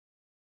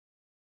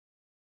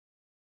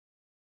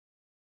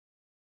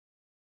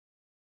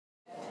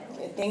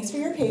Thanks for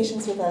your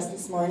patience with us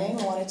this morning.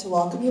 I wanted to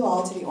welcome you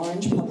all to the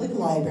Orange Public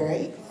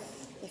Library.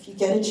 If you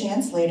get a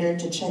chance later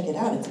to check it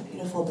out, it's a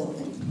beautiful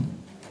building.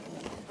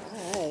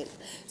 All right.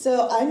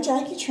 So I'm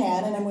Jackie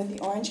Tran, and I'm with the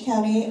Orange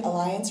County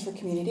Alliance for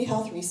Community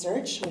Health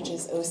Research, which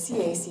is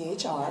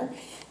OCACHR,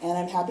 and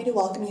I'm happy to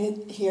welcome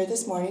you here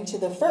this morning to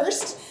the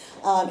first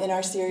in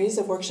our series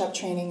of workshop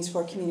trainings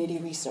for community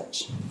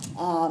research.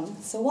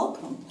 So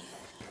welcome.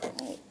 All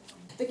right.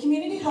 The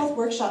Community Health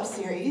Workshop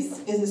Series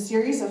is a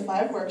series of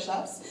 5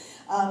 workshops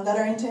that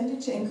are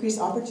intended to increase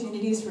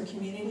opportunities for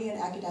community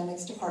and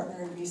academics to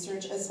partner in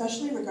research,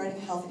 especially regarding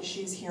health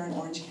issues here in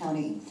Orange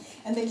County.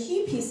 And the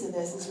key piece of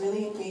this is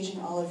really engaging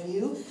all of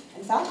you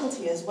and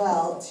faculty as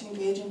well to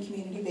engage in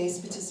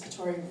community-based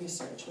participatory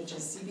research, which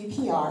is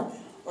CBPR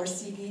or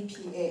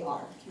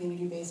CBPAR,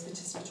 Community-Based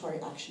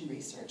Participatory Action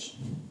Research.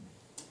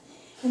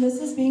 And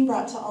this is being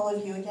brought to all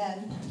of you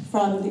again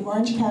from the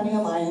Orange County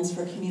Alliance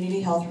for Community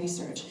Health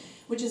Research,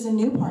 which is a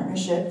new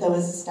partnership that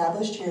was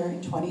established here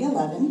in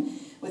 2011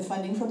 with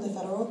funding from the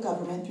federal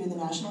government through the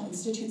National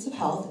Institutes of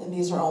Health, and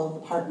these are all of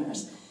the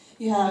partners.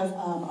 You have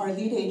our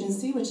lead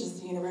agency, which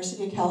is the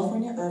University of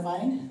California,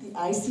 Irvine, the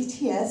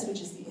ICTS, which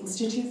is the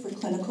Institute for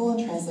Clinical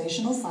and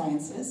Translational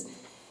Sciences,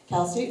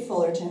 Cal State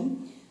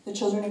Fullerton, the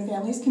Children and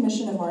Families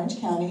Commission of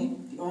Orange County,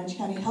 the Orange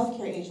County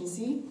Healthcare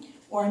Agency,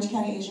 Orange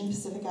County Asian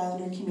Pacific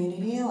Islander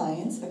Community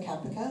Alliance,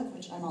 OCAPICA,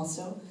 which I'm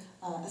also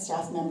a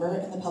staff member,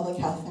 and the Public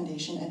Health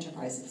Foundation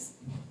Enterprises.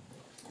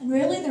 And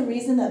really the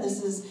reason that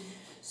this is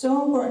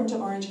so important to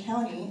Orange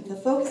County, the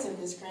focus of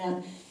this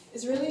grant,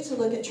 is really to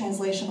look at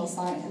translational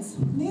science.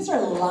 And these are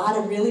a lot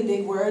of really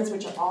big words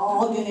which are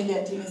all going to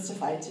get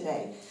demystified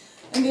today.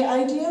 And the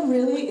idea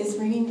really is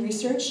bringing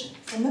research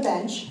from the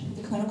bench,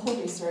 the clinical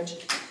research,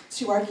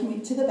 to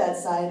the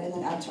bedside and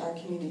then out to our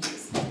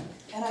communities.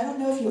 And I don't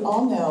know if you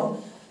all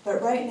know,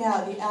 but right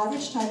now, the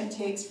average time it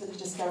takes for the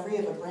discovery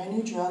of a brand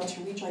new drug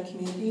to reach our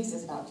communities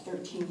is about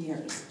 13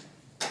 years,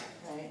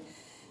 right?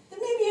 Then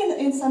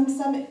maybe in some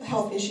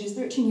health issues,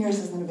 13 years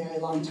isn't a very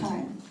long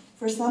time.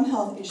 For some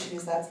health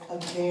issues, that's a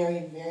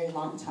very, very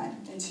long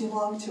time, and too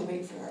long to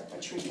wait for a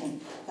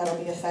treatment that'll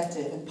be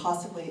effective and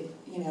possibly,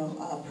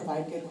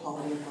 provide good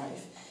quality of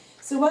life.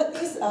 So what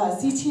these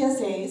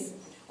CTSAs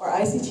or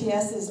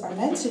ICTSs are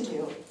meant to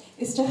do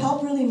is to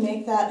help really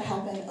make that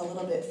happen a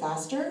little bit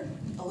faster,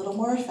 a little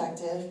more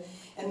effective,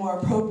 and more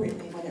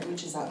appropriately when it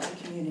reaches out to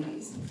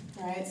communities,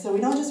 right? So we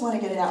don't just want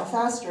to get it out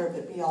faster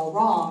but be all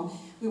wrong,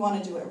 we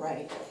want to do it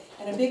right.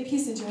 And a big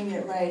piece of doing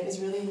it right is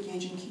really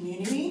engaging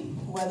community,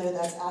 whether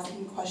that's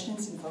asking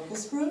questions in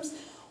focus groups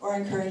or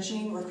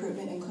encouraging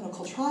recruitment in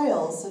clinical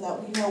trials so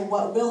that we know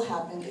what will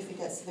happen if it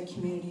gets to the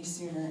community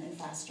sooner and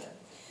faster.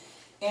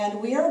 And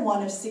we are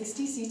one of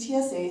 60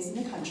 CTSAs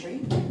in the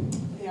country.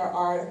 There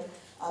are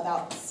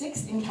about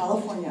 6 in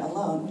California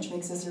alone, which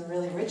makes us a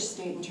really rich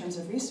state in terms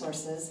of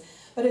resources,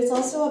 but it's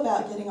also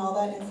about getting all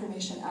that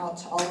information out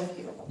to all of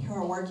you who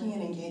are working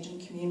and engaged in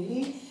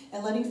community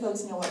and letting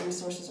folks know what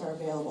resources are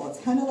available.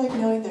 It's kind of like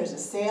knowing there's a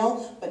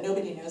sale, but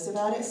nobody knows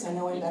about it, so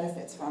no one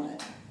benefits from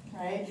it,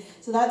 right?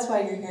 So that's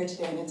why you're here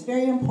today, and it's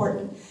very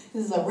important.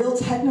 This is a real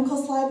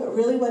technical slide, but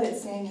really what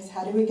it's saying is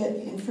how do we get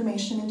the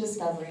information and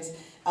discoveries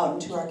out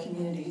into our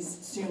communities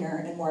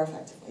sooner and more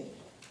effectively.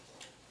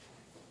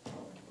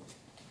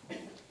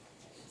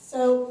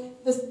 So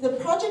the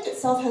project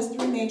itself has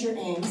 3 major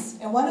aims,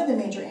 and one of the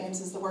major aims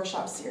is the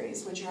workshop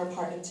series, which you're a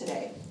part of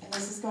today. And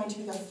this is going to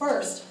be the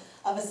first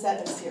of a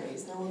set of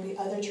series. There will be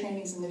other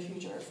trainings in the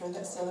future.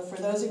 So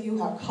for those of you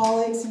who have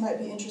colleagues who might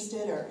be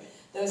interested, or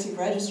those who've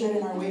registered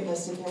and are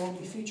waitlisted, there will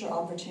be future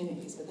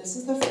opportunities. But this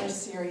is the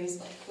first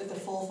series with the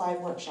full 5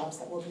 workshops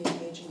that we'll be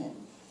engaging in.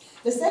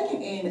 The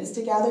second aim is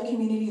to gather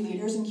community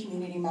leaders and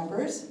community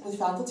members with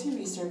faculty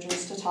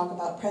researchers to talk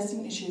about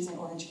pressing issues in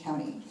Orange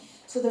County.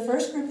 So the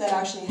first group that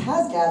actually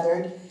has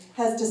gathered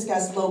has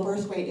discussed low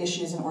birth weight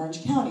issues in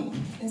Orange County.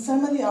 And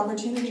some of the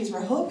opportunities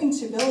we're hoping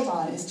to build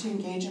on is to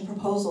engage in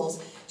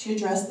proposals to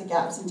address the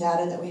gaps in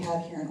data that we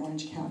have here in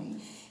Orange County.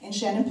 And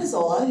Shannon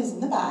Pizzola, who's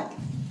in the back,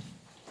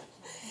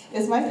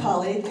 is my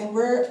colleague, and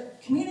we're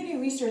community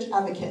research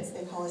advocates,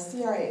 they call us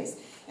CRAs.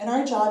 And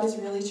our job is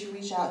really to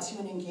reach out to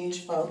and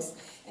engage folks.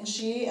 And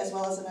she, as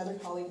well as another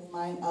colleague of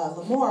mine,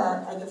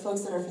 Lamore, are the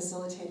folks that are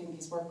facilitating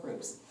these work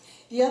groups.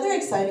 The other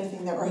exciting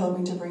thing that we're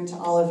hoping to bring to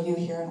all of you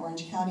here in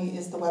Orange County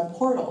is the web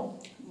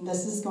portal. And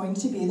this is going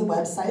to be the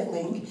website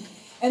link,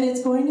 and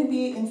it's going to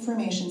be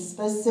information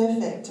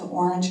specific to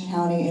Orange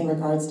County in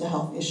regards to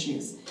health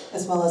issues,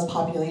 as well as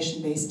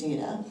population-based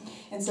data.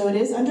 And so it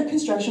is under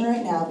construction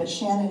right now, but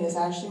Shannon is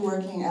actually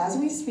working as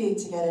we speak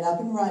to get it up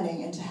and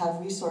running and to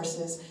have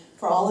resources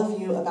for all of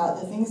you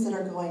about the things that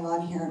are going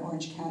on here in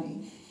Orange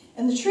County.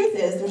 And the truth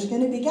is, there's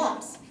going to be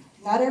gaps.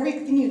 Not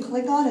everything you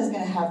click on is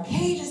going to have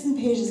pages and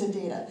pages of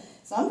data.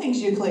 Some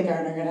things you click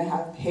on are going to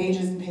have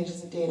pages and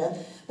pages of data.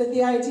 But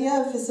the idea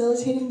of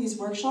facilitating these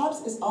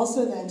workshops is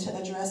also then to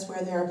address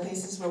where there are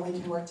places where we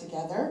can work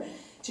together,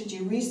 to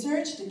do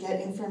research, to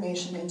get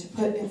information, and to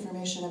put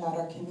information about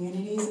our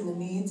communities and the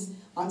needs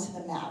onto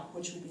the map,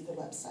 which would be the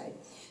website.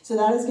 So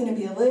that is going to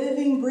be a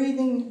living,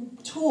 breathing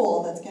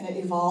tool that's going to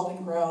evolve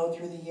and grow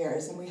through the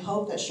years. And we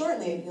hope that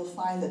shortly you'll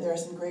find that there are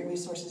some great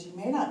resources you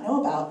may not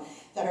know about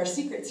that are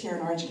secrets here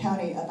in Orange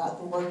County about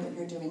the work that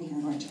you're doing here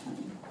in Orange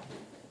County.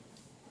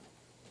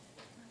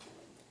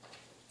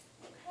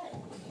 Okay.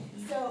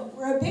 So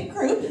we're a big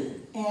group,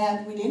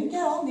 and we didn't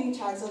get all name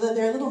tags, although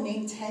there are little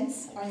name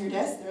tents on your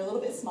desk. They're a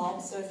little bit small,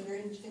 so if you're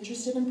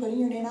interested in putting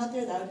your name out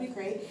there, that would be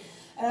great.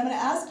 And I'm going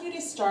to ask you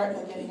to start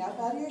by getting up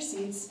out of your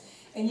seats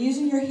and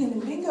using your human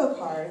bingo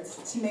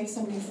cards to make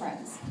some new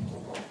friends.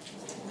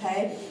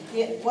 Okay?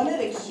 One of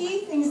the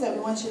key things that we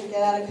want you to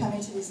get out of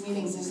coming to these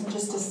meetings isn't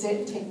just to sit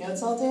and take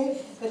notes all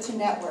day, but to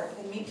network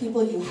and meet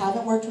people you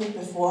haven't worked with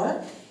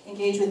before,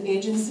 engage with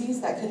agencies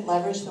that could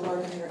leverage the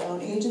work of your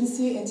own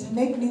agency, and to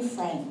make new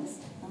friends.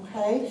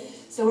 Okay?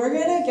 So we're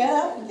going to get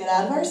up and get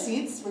out of our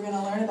seats. We're going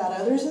to learn about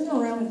others in the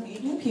room and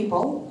meet new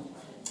people.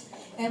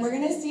 And we're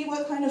going to see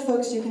what kind of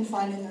folks you can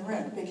find in the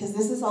room, because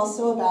this is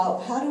also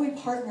about how do we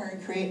partner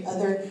and create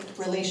other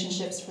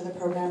relationships for the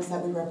programs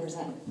that we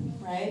represent,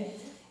 right?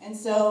 And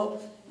so,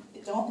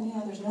 there's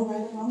no right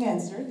or wrong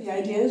answer. The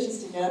idea is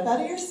just to get up out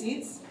of your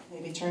seats,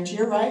 maybe turn to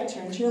your right,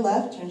 turn to your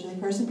left, turn to the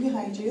person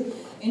behind you,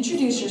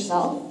 introduce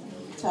yourself,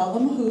 tell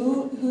them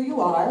who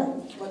you are,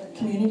 what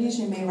communities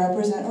you may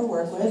represent or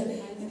work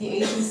with, the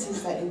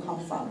agencies that you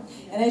come from.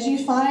 And as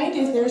you find,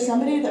 if there's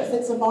somebody that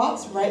fits a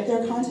box, write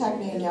their contact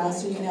name down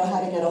so you know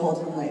how to get a hold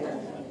of them later.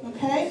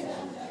 Okay?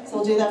 So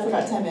we'll do that for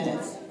about 10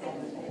 minutes.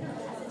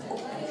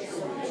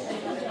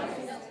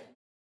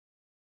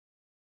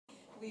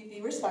 We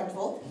be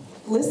respectful,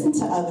 listen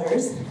to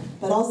others,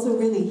 but also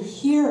really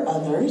hear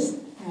others,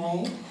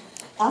 right?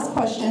 Ask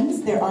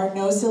questions. There are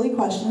no silly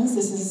questions.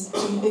 This is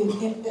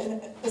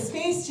a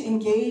space to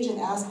engage and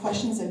ask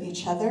questions of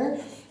each other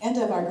and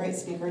of our great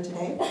speaker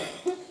today.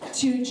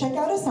 To check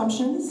out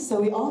assumptions.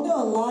 So we all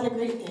know a lot of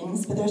great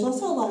things, but there's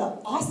also a lot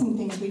of awesome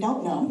things we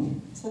don't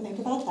know. So think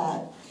about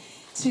that.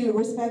 To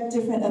respect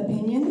different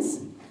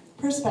opinions,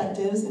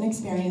 perspectives, and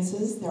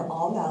experiences. They're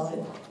all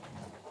valid.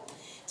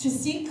 To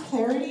seek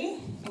clarity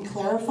and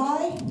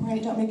clarify,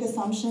 right? Don't make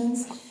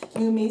assumptions.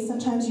 We may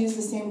sometimes use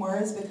the same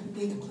words, but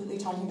be completely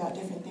talking about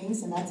different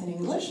things, and that's in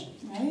English,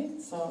 right?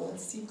 So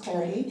let's seek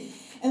clarity.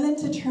 And then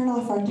to turn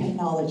off our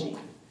technology,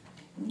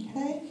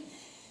 okay?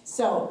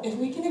 So if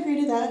we can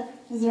agree to that,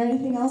 is there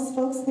anything else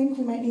folks think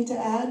we might need to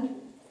add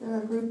for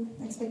our group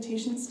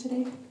expectations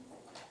today?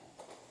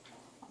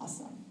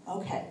 Awesome,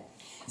 okay.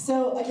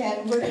 So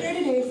again, we're here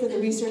today for the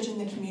Research in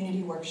the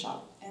Community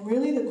workshop. And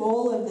really the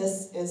goal of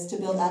this is to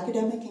build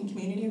academic and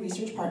community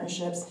research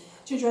partnerships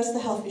to address the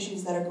health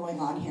issues that are going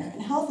on here.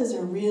 And health is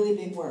a really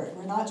big word.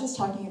 We're not just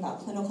talking about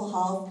clinical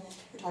health,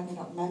 we're talking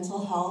about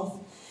mental health,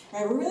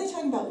 right? We're really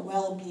talking about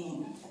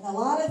well-being. And a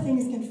lot of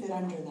things can fit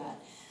under that.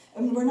 I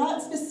mean, we're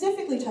not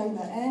specifically talking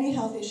about any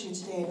health issue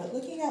today, but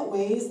looking at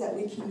ways that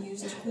we can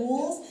use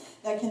tools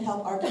that can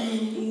help our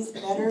communities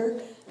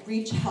better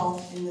reach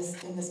health in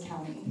this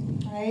county,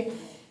 right?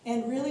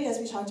 And really, as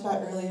we talked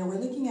about earlier, we're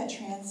looking at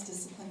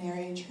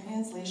transdisciplinary,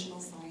 translational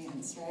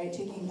science, right?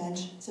 Taking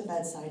bench to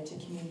bedside to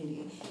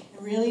community,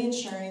 and really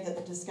ensuring that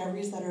the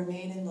discoveries that are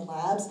made in the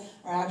labs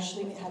are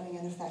actually having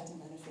an effect and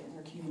benefit in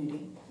our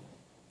community.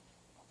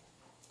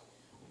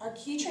 Our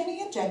key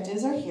training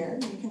objectives are here.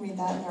 You can read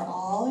that, and they're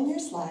all in your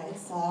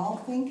slides, so I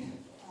don't think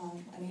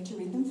I need to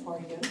read them for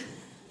you.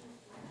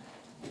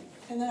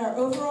 And then our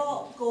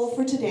overall goal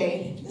for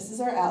today, this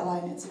is our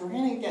outline, and so we're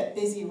going to get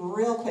busy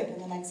real quick in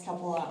the next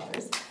couple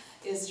hours,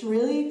 is to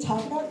really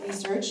talk about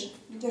research,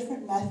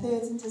 different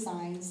methods and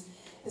designs,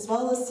 as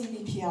well as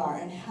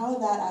CBPR, and how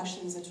that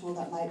actually is a tool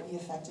that might be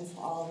effective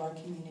for all of our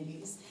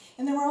communities.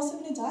 And then we're also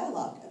going to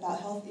dialogue about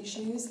health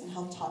issues and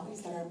health topics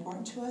that are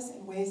important to us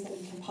and ways that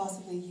we can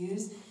possibly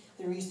use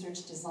the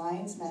research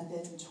designs,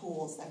 methods, and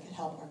tools that could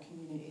help our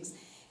communities.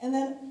 And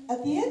then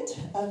at the end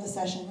of the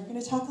session, we're going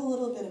to talk a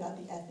little bit about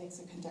the ethics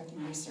of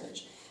conducting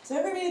research. So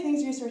everybody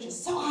thinks research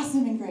is so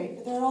awesome and great,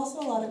 but there are also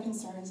a lot of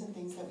concerns and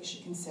things that we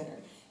should consider.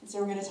 And so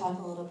we're going to talk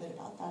a little bit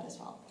about that as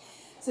well.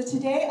 So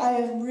today I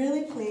am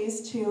really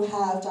pleased to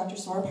have Dr.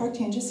 Sora Park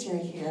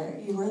Tanjasiri here.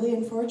 You're really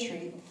in for a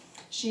treat.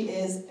 She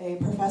is a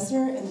professor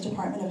in the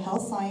Department of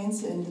Health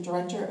Science and the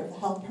director of the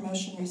Health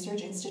Promotion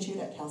Research Institute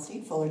at Cal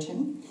State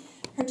Fullerton.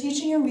 Her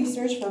teaching and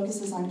research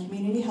focuses on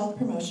community health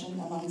promotion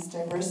amongst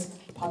diverse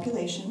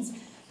populations,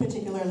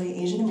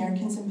 particularly Asian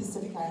Americans and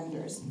Pacific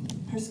Islanders.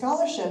 Her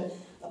scholarship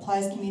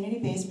applies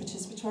community-based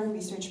participatory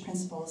research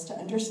principles to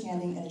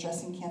understanding and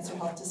addressing cancer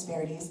health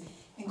disparities,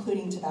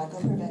 including tobacco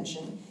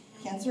prevention,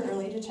 cancer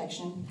early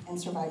detection, and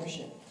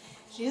survivorship.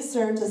 She has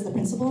served as the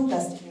principal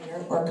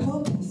investigator, or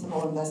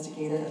co-principal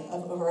investigator,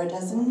 of over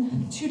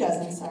two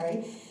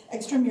dozen,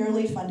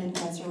 extramurally funded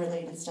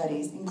cancer-related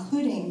studies,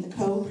 including the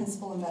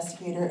co-principal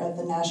investigator of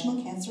the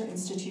National Cancer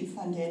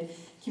Institute-funded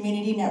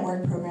Community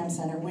Network Program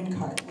Center,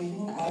 WINCART,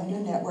 Weaving an Islander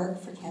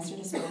Network for Cancer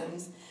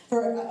Disparities,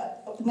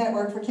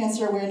 Network for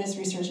Cancer Awareness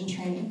Research and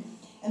Training,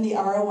 and the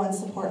R01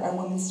 Support Our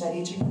Women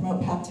study to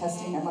promote Pap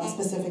testing among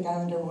Pacific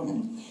Islander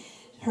women.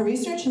 Her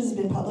research has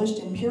been published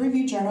in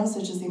peer-reviewed journals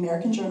such as the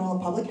American Journal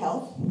of Public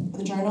Health,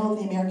 the Journal of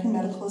the American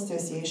Medical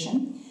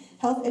Association,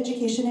 Health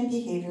Education and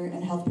Behavior,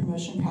 and Health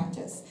Promotion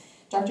Practice.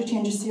 Dr.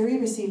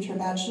 Tanjasiri received her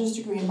bachelor's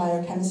degree in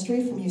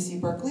biochemistry from UC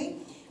Berkeley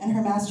and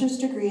her master's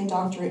degree and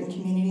doctorate in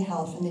community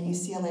health from the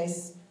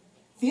UCLA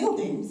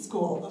Fielding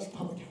School of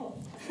Public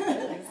Health.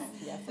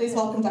 Please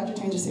welcome Dr.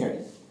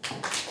 Tanjasiri.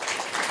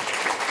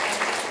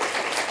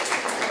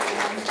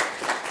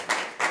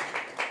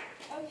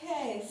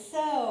 Okay,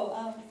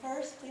 so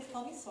first, please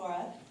call me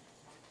Sora.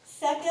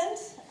 Second,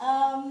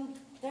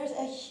 there's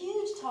a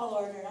huge tall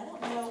order, and I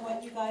don't know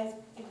what you guys,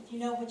 if you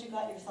know what you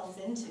got yourselves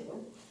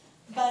into.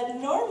 But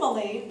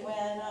normally,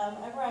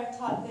 whenever I've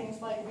taught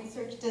things like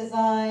research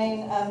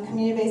design,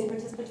 community-based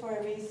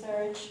participatory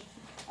research,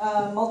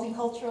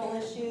 multicultural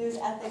issues,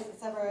 ethics,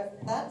 etc.,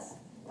 that's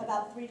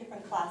about 3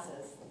 different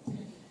classes.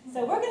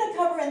 So we're going to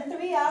cover in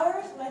 3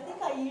 hours what I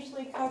think I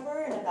usually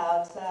cover in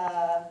about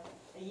a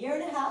year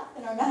and a half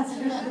in our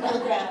master's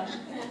program.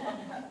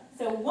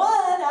 So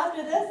 1,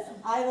 after this,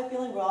 I have a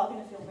feeling we're all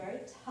going to feel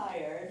very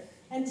tired.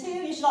 And 2,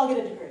 you should all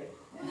get a degree.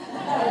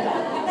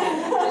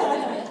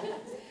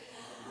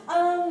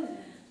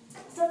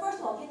 So first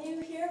of all, can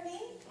you hear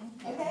me?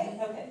 Okay?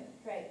 Okay,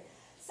 great.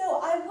 So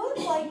I would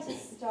like to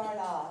start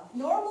off.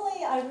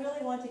 Normally, I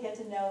really want to get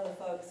to know the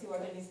folks who are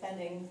going to be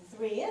spending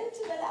 3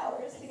 intimate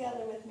hours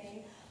together with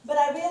me. But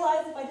I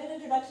realized if I did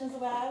introductions the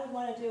way I would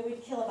want to do,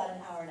 we'd kill about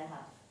an hour and a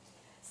half.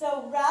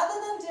 So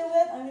rather than do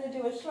it, I'm going to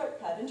do a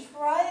shortcut and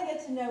try and get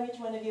to know each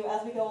one of you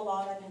as we go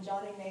along. I've been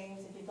jotting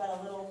names. If you've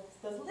got those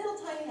little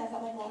tiny, I've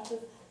got my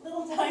glasses,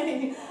 little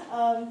tiny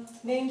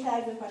name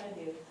tags in front of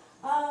you.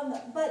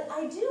 But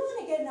I do want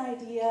to get an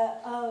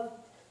idea of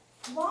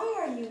why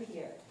are you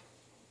here?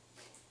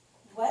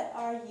 What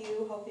are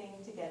you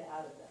hoping to get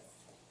out of this?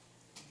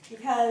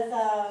 Because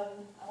I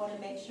want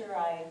to make sure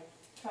I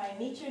try and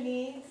meet your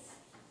needs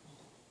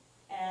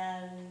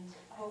and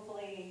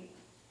hopefully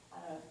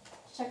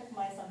check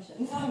my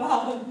assumptions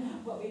about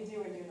what we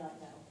do or do not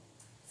know.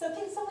 So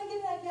can someone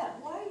give me an idea?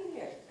 Why are you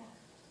here?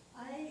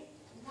 I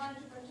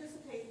wanted to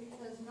participate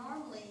because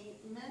normally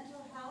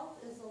mental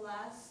health is the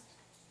last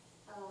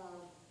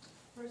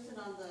person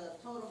on the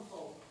totem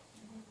pole.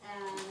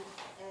 And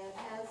it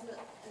has,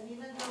 and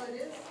even though it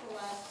is the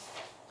last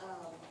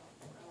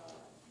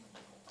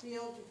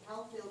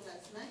health field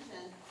that's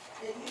mentioned,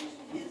 it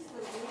usually is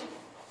the root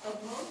of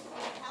most of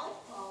the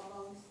health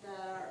problems that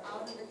are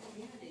out in the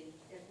community,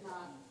 if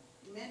not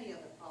many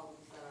of the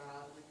problems that are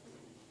out in the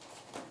community.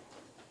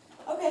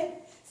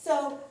 Okay,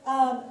 so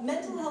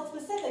mental health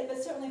specific,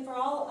 but certainly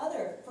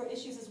for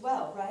issues as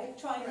well, right?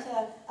 Trying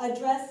to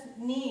address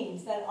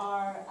needs that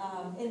are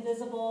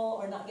invisible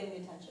or not getting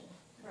attention.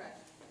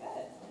 Correct.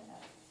 Good.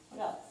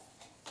 What else?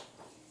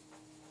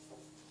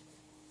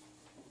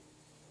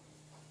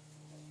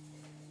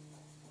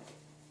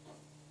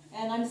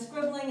 And I'm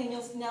scribbling, and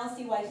you'll now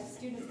see why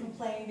students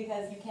complain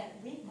because you can't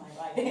read my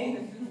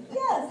writing.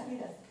 Yes,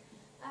 Rita.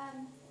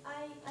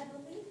 I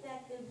believe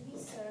that the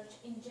research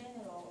in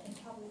general in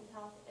public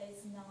health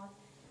is not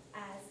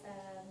as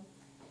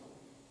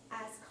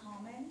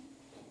common,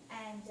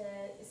 and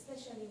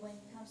especially when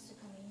it comes to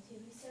community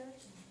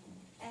research.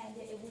 And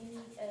we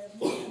need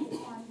more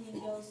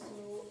funding goes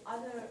to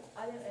other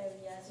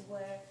areas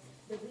where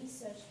the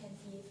research can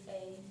give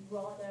a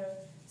broader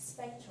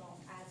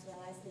spectrum, as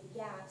well as the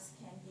gaps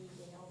can be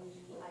really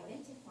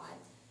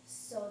identified,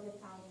 so the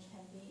funding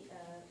can be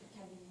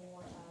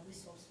more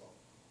resourceful.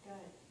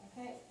 Good.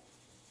 Okay.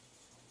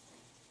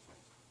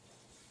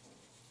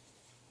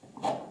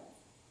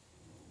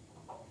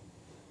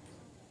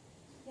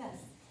 Yes.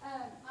 I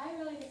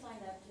really just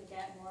signed up to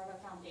get more of a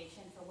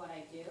foundation for what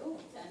I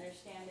do, to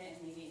understand it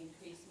and maybe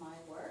increase my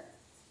work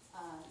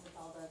with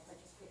all the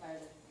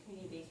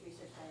community-based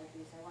research that I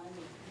do. So I want to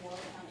make more of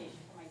a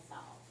foundation for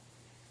myself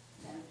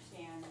to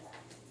understand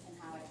and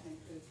how I can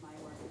improve my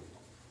work.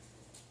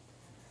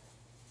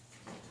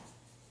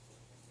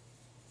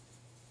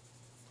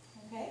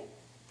 Okay.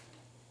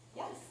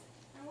 Yes.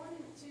 I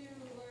wanted to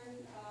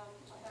learn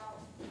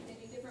about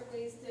maybe different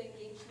ways to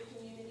engage the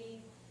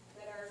community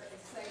that are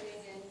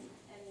exciting and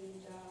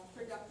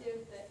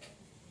productive, that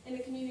in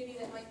a community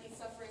that might be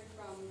suffering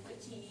from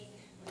fatigue,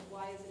 like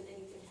why isn't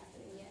anything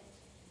happening yet?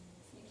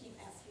 You keep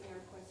asking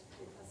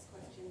us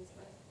questions,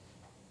 but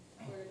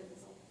where are the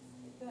results?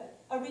 Good.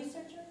 A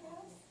researcher,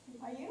 perhaps?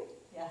 Are you?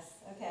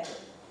 Yes. Okay.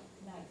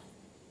 Nice.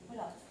 What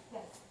else?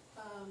 Yes.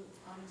 I'm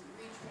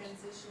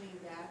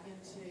retransitioning back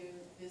into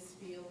this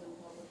field in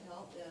public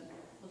health and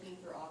looking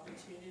for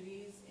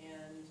opportunities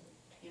and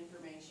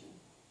information.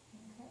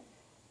 Okay.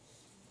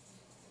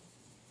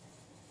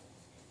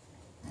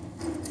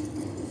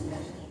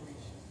 Especially in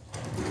research.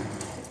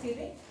 Excuse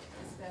me?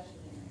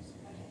 Especially in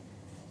research.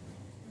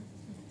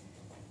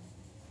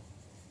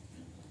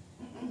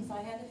 Okay. So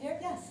I have it here?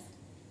 Yes.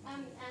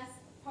 As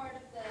part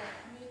of the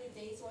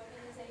community-based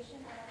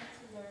organization, I wanted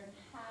to learn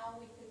how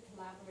we could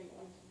collaborate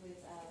with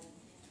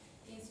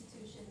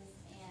institutions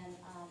and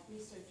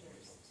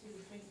researchers to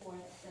bring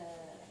forth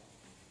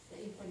the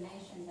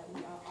information that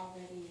we are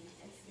already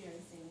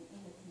experiencing in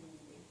the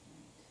community.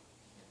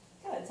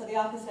 so the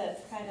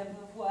opposite kind of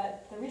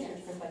what the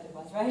research perspective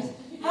was, right?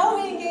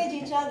 How we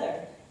engage each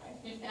other.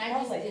 And I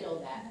just ditto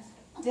that.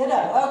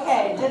 Ditto,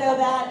 okay, ditto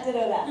that,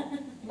 ditto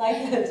that. Like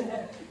it.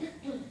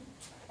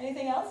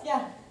 Anything else?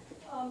 Yeah.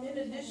 In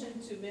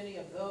addition to many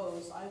of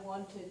those, I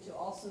wanted to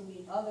also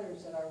meet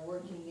others that are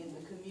working in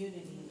the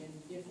community in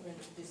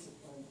different disciplines.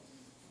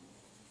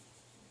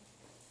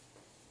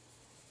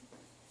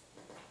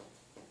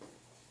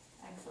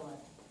 Excellent.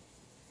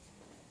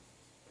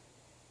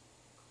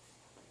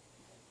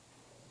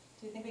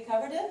 Do you think we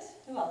covered it?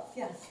 Who else?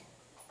 Yes.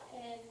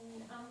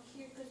 And I'm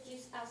here because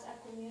just as a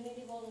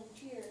community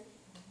volunteer,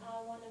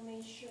 I want to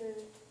make sure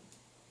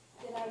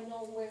that I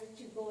know where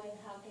to go and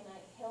how can I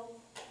help,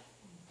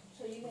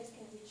 so you guys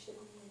can reach the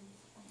community.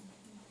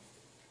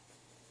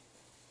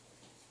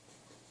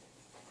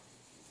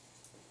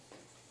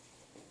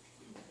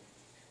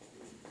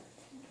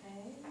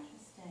 Okay,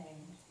 interesting.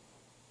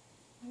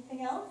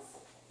 Anything else?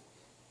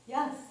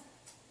 Yes.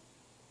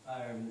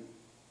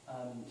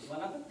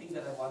 One other thing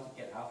that I want to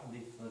get out of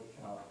this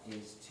workshop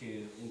is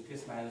to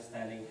increase my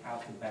understanding how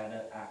to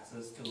better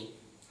access to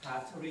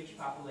hard-to-reach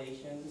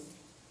populations,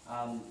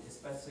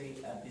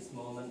 especially at this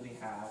moment we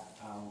have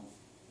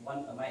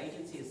my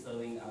agency is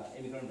serving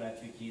immigrant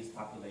refugees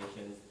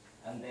populations,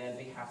 and then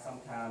we have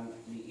sometimes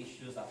the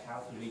issues of how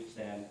to reach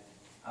them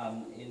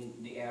in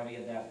the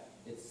area that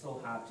it's so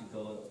hard to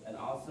go, and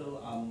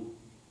also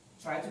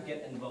try to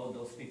get involved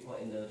those people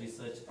in the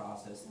research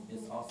process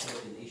is also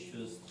an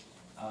issues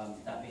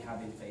that we have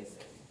been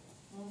facing.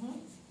 Mm-hmm.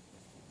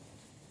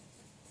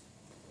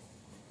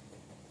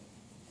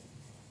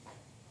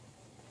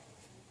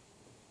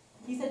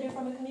 You said you're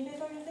from a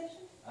community-based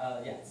organization?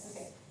 Yes.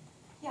 Okay.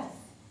 Yes.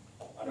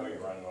 I know you're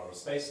running out of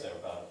space there,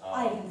 but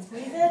I can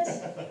squeeze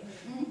it.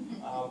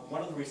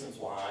 one of the reasons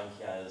why I'm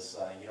here is,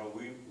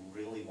 we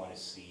really want to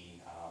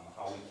see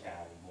how we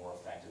can more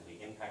effectively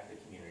impact the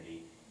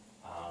community,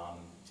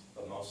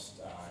 but most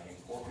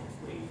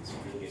importantly, to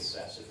really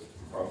assess if the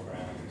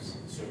programs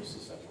and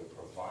services that we're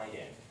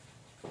providing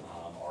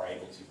are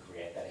able to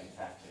create that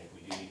impact, and if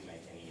we do need to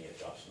make any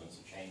adjustments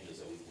or changes,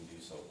 that we can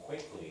do so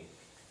quickly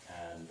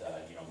and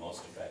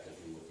most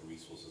effectively with the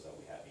resources that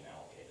we have been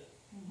allocated.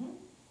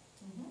 Mm-hmm.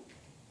 Mm-hmm.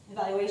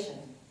 Evaluation.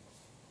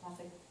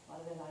 Classic, a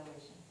lot of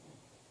evaluation.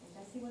 Did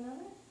I see one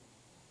other?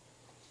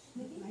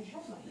 I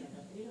have my hand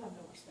up, but you don't have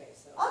no more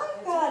space, so.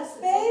 I've got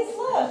space,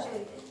 look.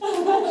 Actually,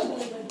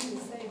 what he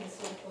was saying is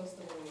so close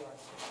to where we are.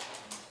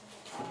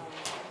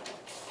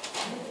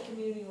 I'm with a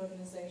community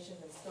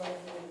organization that started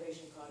the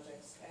innovation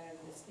projects,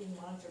 and it's being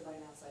monitored by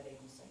an outside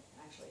agency,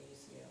 actually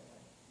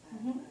UCLA,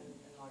 and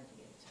RD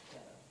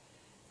together.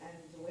 And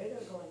the way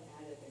they're going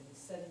at it and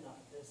setting up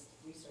this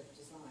research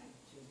design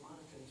to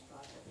monitor these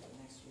projects for the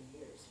next few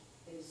years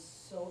is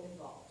so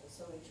involved, it's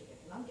so intricate.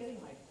 And I'm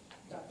getting my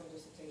doctoral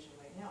dissertation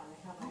right now, and I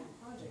have my own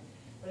project,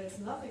 but it's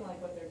nothing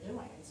like what they're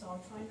doing. And so I'm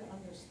trying to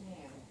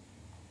understand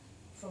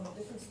from a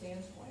different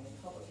standpoint in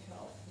public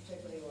health,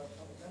 particularly or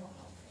public mental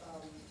health,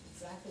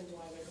 exactly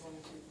why they're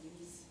going through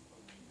these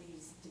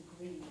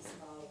degrees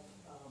of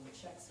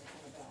checks and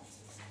kind of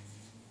balances.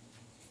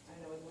 I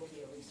know it will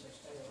be a research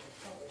study that will be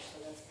published, so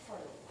that's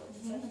part of it. But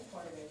the second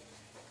part of it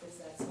is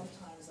that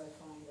sometimes I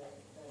find that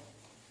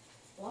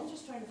I'm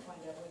just trying to find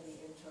out where the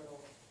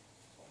internal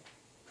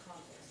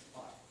contexts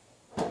are.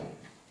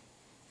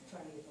 I'm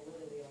trying to get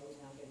validity, are we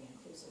now getting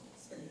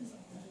inclusiveness, and things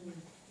like that.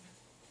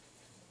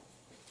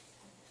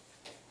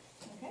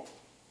 Okay,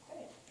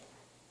 great.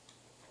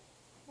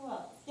 Who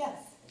else? Yes.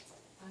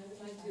 I would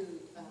like to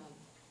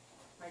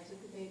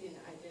participate in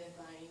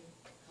identifying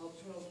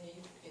cultural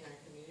needs in our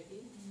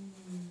community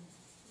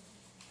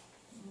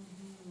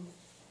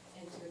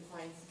and to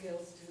find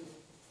skills to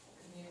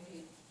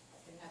communicate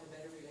and have a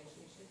better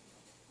relationship.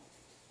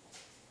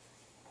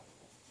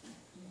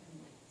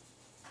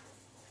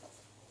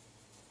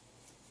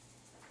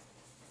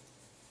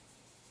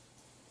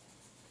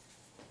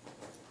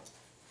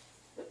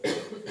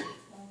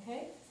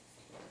 Okay.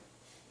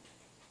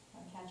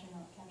 I'm catching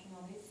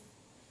all these.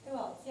 Who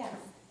else? Yes.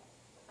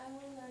 I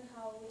want to learn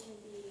how we can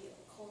be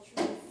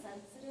culturally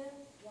sensitive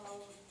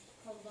while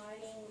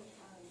providing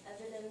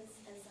evidence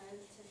and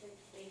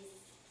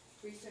scientific-based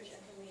research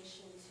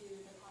information to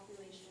the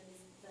populations,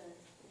 the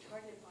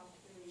target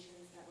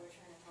populations that we're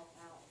trying to help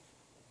out.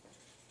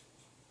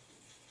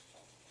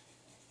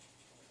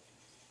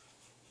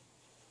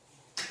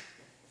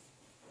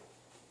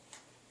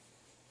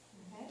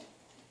 Okay.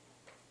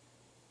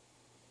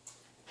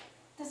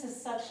 This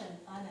is such an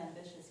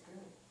unambitious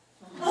group.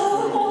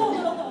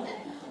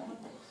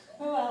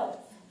 Who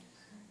else?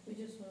 We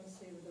just want to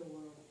save the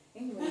world.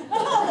 Anyway. Like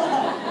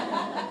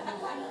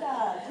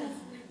that.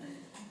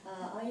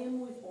 I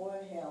am with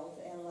oral health,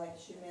 and like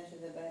she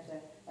mentioned about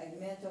like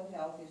mental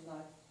health is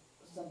not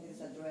something that's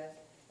addressed,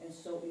 and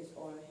so is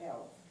oral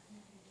health.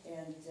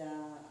 And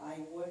I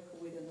work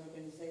with an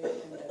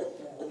organization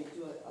that we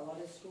do a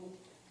lot of school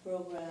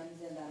programs,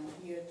 and I'm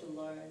here to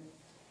learn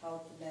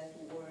how to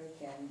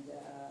network and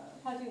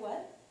How do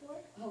what?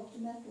 Work? how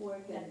to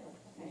network and Okay.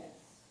 yes,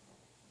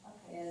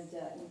 Okay. and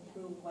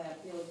improve my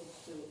ability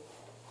to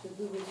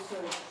do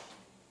research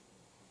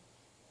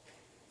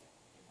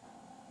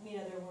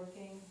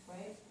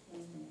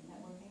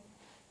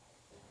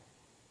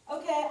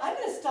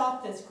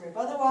stop this group.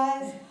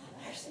 Otherwise,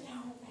 there's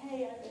no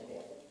way I'm going to be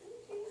able to do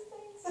these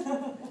things.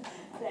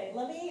 Okay,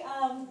 let me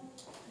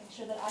make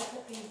sure that I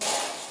put these back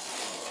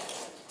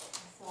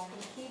so I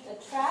can keep a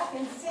track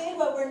and see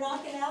what we're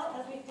knocking out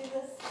as we do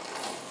this.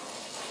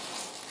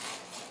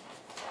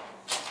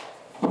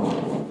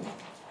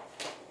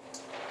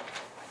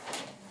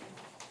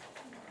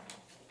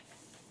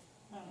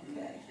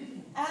 Okay,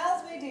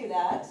 as we do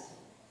that, let's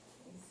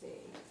see.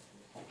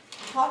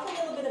 Talk a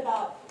little bit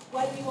about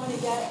what you want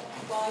to get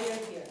while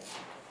you're here.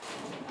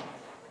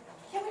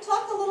 Can we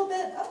talk a little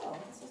bit? Oh,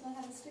 this does not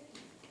have a sticky.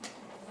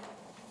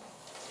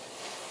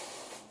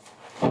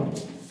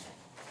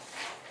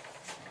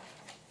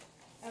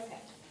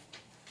 Okay.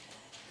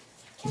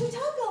 Can we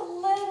talk a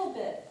little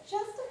bit,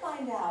 just to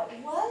find out,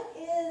 what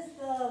is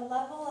the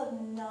level of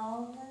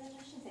knowledge?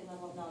 I shouldn't say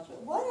level of knowledge,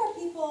 but what are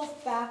people's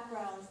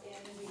backgrounds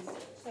in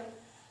research? So,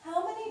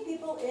 how many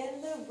people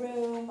in the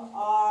room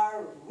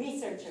are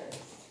researchers?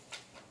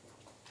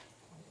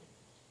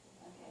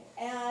 Okay.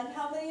 And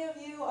how many of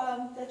you,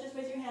 that just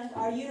raise your hands,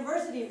 are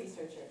university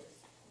researchers?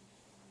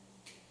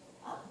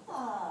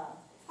 Ah,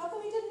 how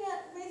come you didn't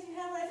raise your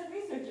hand when I said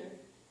researcher?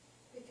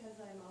 Because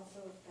I'm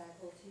also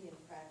faculty in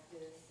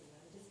practice and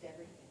just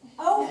everything.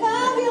 Oh,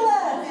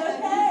 fabulous!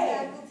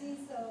 Okay. Faculty,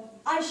 so.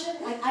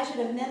 I should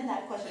amend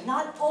that question.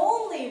 Not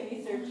only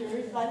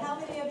researchers, but how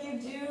many of you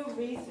do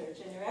research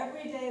in your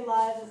everyday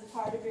lives as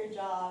part of your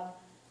job,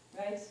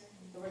 right?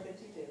 The work that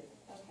you do.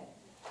 Okay.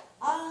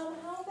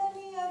 How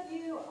many of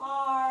you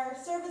are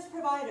service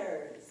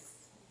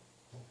providers?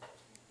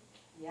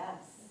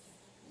 Yes.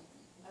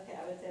 Okay,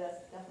 I would say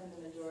that's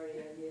definitely the majority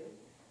of you.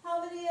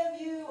 How many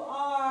of you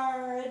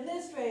are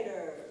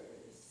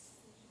administrators?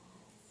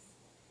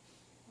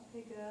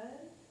 Okay,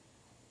 good.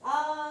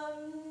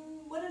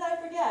 What did I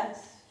forget?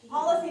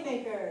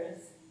 Policymakers.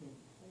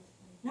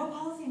 No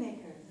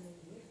policymakers.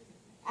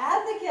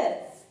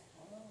 Advocates.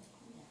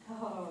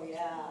 Oh,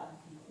 yeah.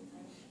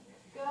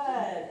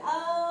 Good.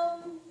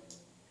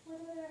 What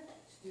other?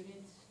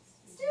 Students.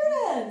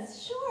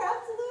 Students. Sure,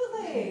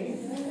 absolutely.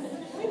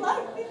 we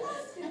love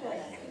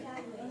students.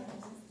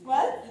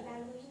 What?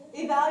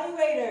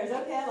 Evaluators.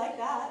 Okay, I like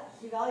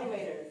that.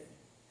 Evaluators.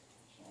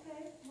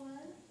 Okay,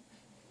 one.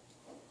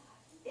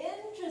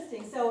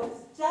 Interesting. So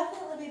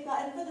definitely we've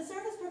got, and for the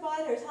service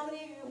providers, how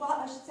many of you, well,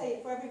 I should say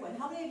for everyone,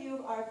 how many of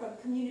you are from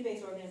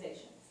community-based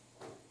organizations?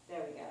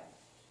 There we go.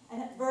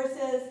 And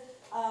versus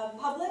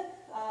public,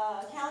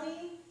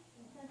 county,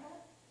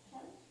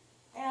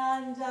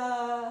 and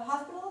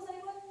hospitals,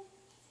 anyone?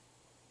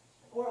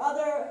 Or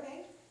other,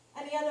 okay.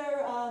 Any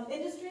other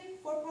industry,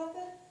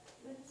 for-profit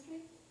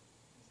industry?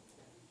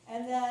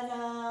 And then,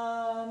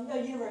 no,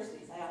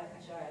 universities. I'm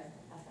sure I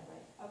asked that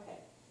right. Okay.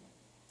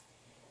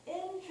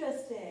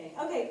 Interesting.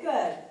 Okay,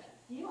 good.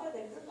 You are the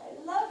group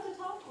I love to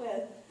talk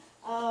with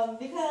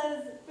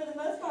because for the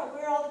most part,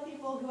 we're all the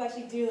people who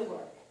actually do the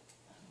work,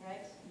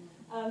 right?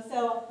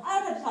 So I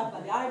don't have to talk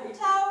about the ivory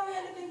tower or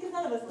anything because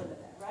none of us live in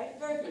there, right?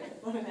 Very few of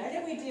us live in there. And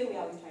if we do, we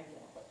always try to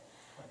get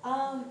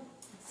out.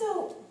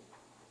 So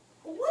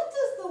what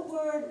does the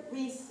word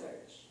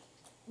research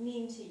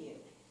mean to you?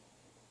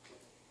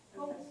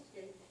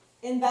 Investigate.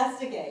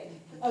 Investigate.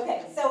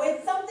 Okay, so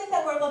it's something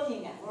that we're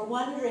looking at, we're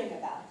wondering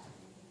about.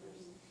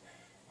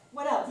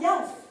 What else?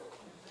 Yes?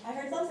 I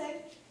heard something.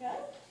 Yeah?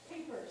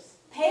 Papers.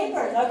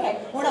 Papers,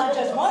 okay. We're not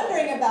just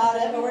wondering about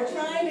it, but we're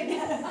trying to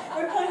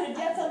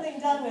get something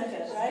done with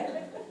it,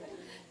 right?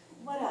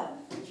 What else?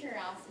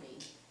 Curiosity.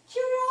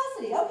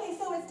 Curiosity. Okay,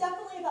 so it's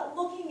definitely about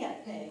looking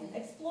at things,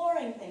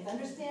 exploring things,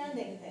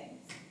 understanding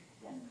things.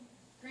 Yeah.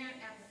 Grant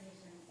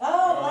applications.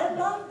 Oh, I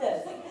love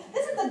this.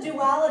 This is the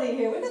duality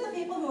here. We've got the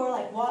people who are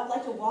like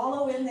to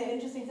wallow in the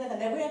interesting stuff,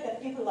 and then we have the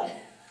people who are like,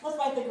 let's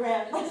write the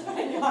grant, let's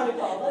write the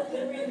article, let's do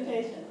the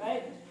presentation,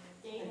 right?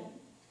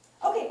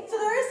 Okay, so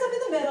there is some in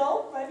the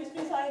middle, right,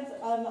 besides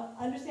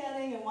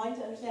understanding and wanting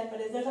to understand, but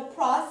there's a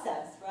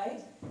process,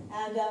 right?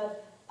 And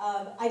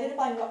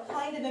identifying what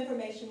kind of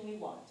information we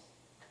want.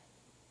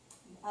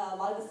 A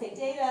lot of us say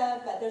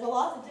data, but there's a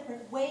lot of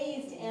different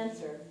ways to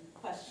answer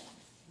questions.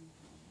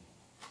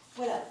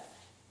 What else?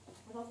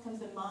 What else comes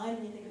to mind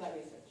when you think about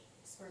research?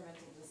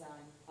 Experimental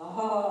design.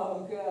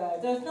 Oh,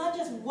 good. So it's not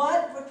just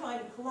what we're trying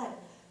to collect,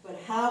 but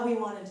how we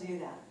want to do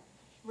that,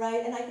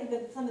 right? And I think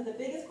that some of the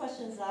biggest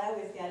questions that I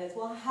always get is,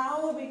 well,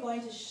 how are we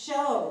going to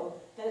show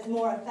that it's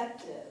more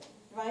effective,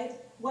 right?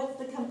 What's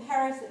the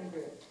comparison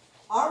group?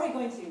 Are we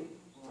going to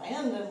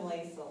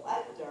randomly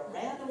select or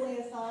randomly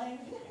assign?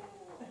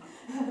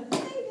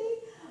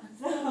 Maybe.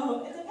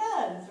 So it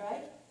depends,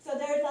 right? So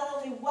there's not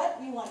only what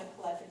you want to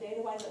collect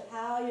data-wise, but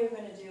how you're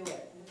going to do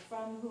it, and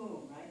from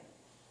whom, right?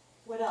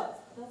 What else?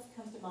 What else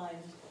comes to mind?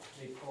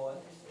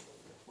 Report.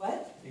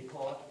 What?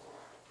 Report.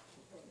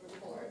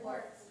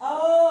 Reports.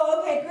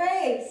 Oh, okay,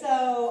 great.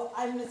 So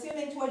I'm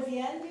assuming towards the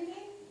end you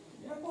mean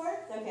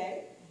reports?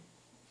 Okay.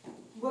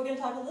 We're going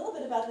to talk a little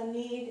bit about the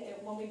need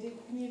when we do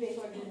community-based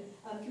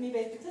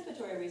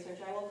participatory research,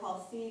 I will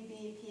call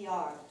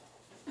CBPR.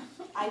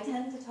 I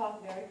tend to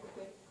talk very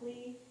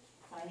quickly,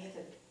 so I need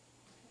to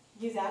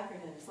use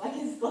acronyms so I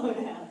can slow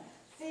down.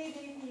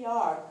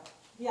 CDPR,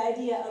 the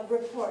idea of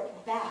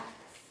report backs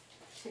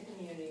to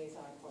communities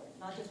are important,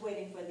 not just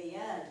waiting for the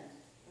end,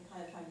 and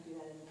kind of trying to do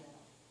that in the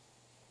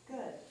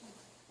middle. Good.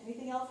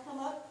 Anything else come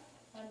up?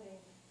 Funding.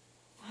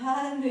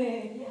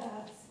 Funding,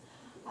 yes.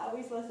 How are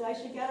we supposed to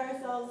actually get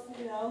ourselves,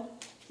 you know,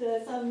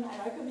 to some, in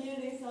our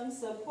community, some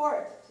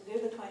support to do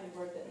the kind of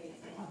work that needs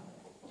to happen?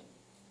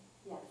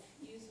 Yes.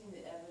 Using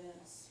the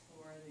evidence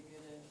for the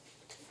good of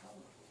the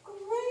public.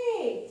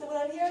 Great. So what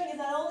I'm hearing is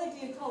not only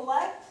do you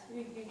collect,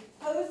 you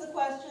pose the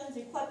questions,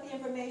 you collect the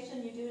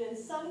information, you do it in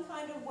some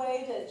kind of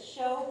way to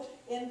show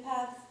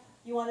impacts.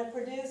 You want to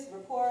produce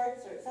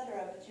reports or et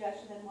cetera, but you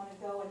actually then want to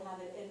go and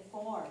have it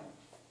inform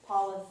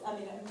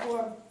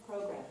inform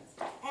programs.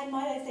 And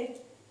might I say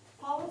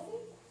policy?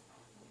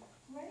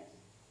 Right?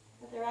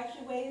 That there are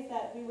actually ways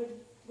that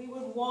we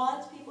would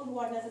want people who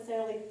aren't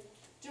necessarily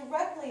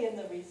directly in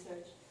the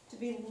research to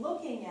be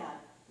looking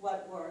at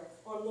what works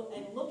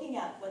and looking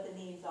at what the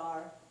needs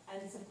are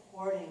and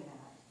supporting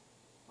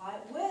that,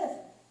 right, with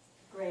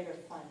greater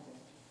funding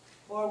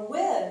or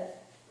with,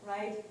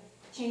 right,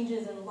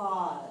 changes in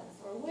laws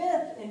or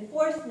with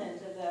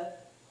enforcement of the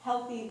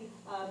healthy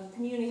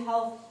community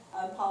health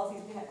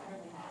policies we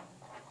currently have.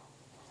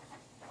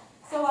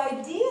 So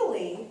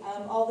ideally,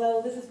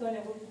 although this is going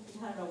to be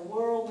kind of a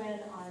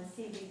whirlwind on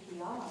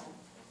CBPR,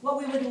 what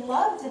we would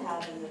love to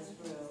have in this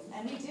room,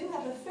 and we do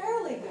have a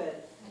fairly good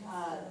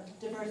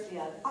diversity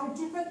of, are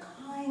different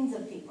kinds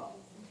of people.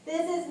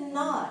 This is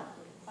not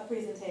a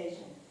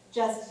presentation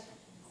just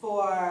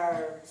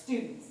for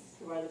students,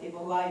 who are the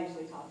people who I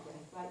usually talk with,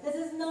 right? This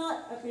is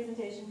not a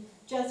presentation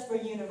just for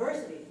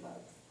university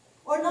folks,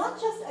 or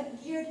not just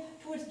geared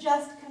towards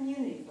just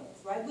community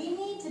folks, right? We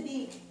need to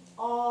be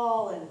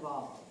all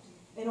involved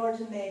in order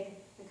to make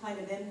the kind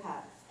of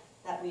impact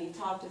that we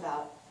talked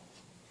about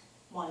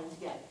wanting to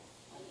get.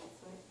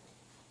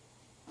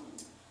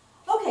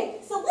 Okay,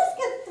 so let's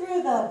get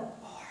through the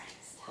boring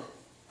stuff,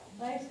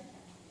 right?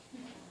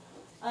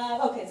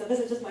 Okay, so this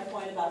is just my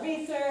point about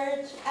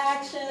research,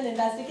 action,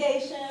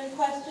 investigation,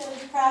 questions,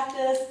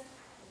 practice,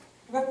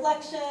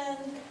 reflection,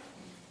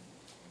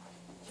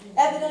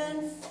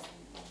 evidence.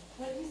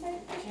 What did you say?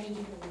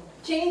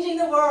 Changing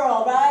the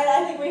world, right?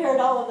 I think we heard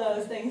all of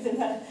those things in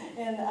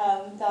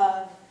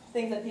the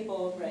things that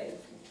people raised.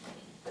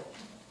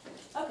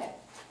 Okay,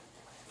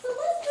 so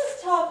let's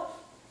just talk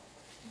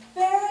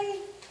very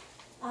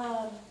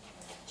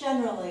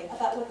generally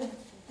about what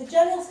the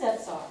general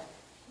steps are.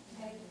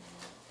 Okay?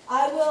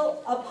 I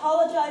will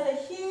apologize a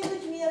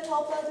huge mea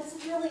culpa.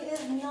 This really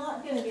is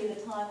not going to be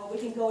the time where we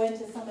can go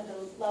into some of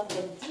the level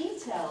of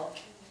detail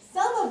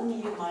some of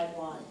you might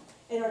want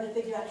in order to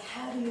figure out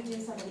how do you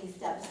do some of these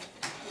steps,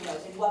 you know,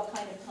 in what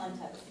kind of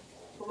context,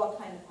 for what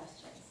kind of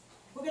questions.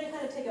 We're going to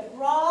kind of take a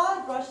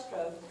broad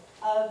brushstroke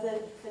of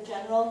the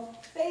general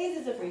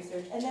phases of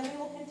research, and then we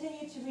will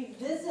continue to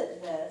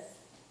revisit this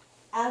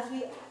as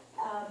we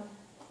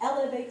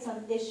elevate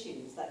some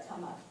issues that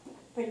come up,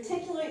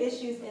 particularly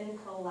issues in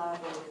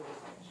collaborative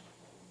research.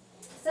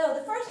 So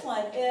the first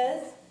one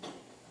is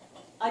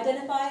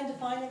identify and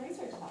define a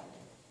research topic.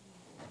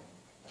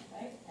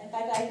 Right? In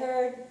fact, I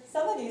heard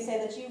some of you say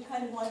that you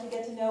kind of want to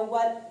get to know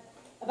what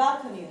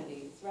about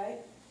communities, right?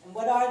 And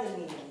what are the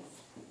needs?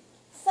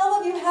 Some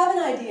of you have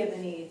an idea of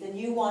the needs and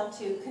you want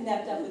to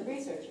connect up with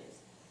researchers.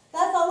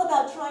 That's all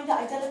about trying to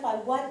identify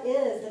what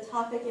is the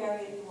topic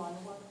area you want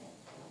to work in.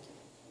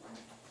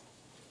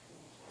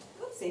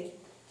 Oopsie.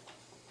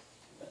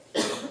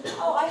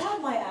 Oh, I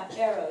have my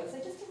arrows. They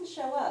just didn't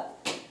show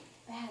up.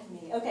 Bad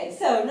me. Okay,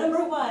 so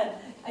number one,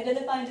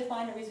 identify and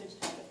define a research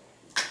topic.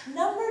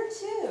 Number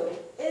two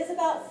is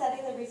about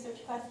setting the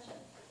research question.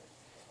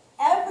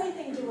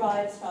 Everything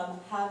derives from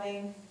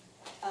having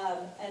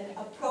an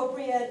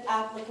appropriate,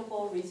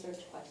 applicable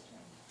research question.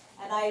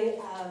 And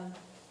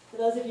for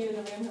those of you in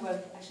the room who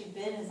have actually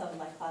been in some of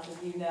my classes,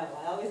 you know,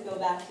 I always go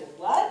back to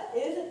what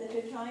is it that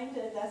you're trying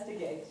to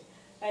investigate?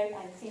 Right?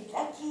 I see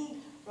Becky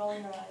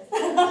rolling her eyes.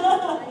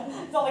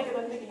 It's only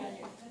because I'm picking on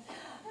you.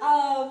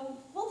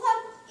 We'll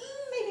talk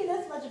maybe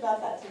this much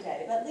about that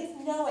today, but at least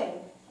knowing,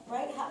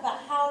 right, about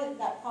how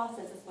that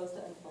process is supposed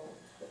to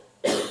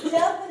unfold.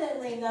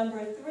 Definitely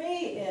number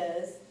three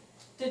is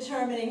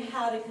determining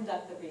how to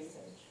conduct the research.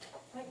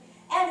 Right?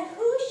 And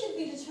who should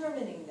be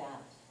determining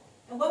that?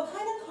 And what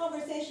kind of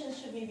conversations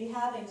should we be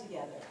having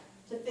together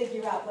to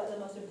figure out what the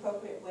most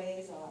appropriate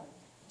ways are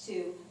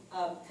to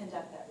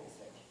conduct that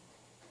research?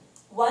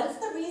 Once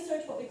the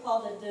research, what we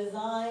call the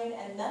design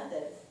and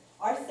methods,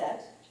 are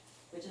set,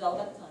 which is all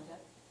about the content,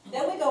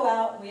 then we go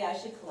out and we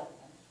actually collect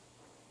them.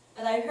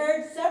 And I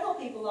heard several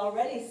people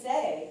already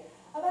say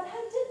about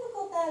how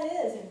difficult that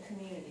is in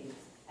communities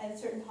and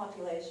certain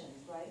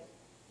populations, right?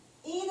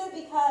 Either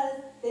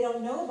because they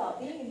don't know about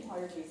being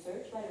part of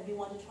research, right, and we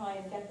want to try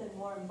and get them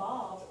more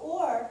involved,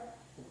 or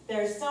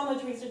there's so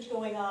much research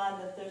going on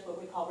that there's what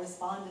we call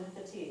respondent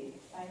fatigue,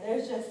 right?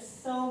 There's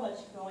just so much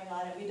going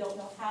on and we don't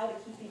know how to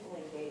keep people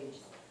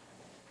engaged.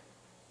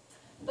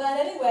 But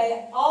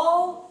anyway,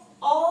 all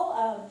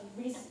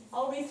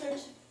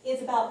research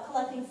is about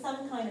collecting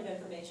some kind of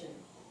information.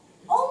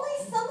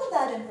 Only some of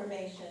that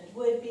information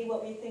would be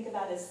what we think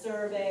about as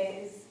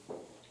surveys,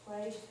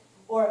 right?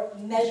 Or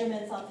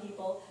measurements on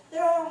people.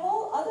 There are a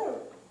whole other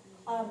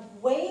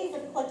ways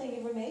of collecting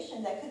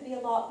information that could be a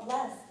lot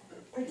less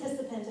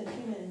participant and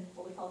human,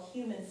 what we call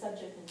human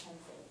subject intensive,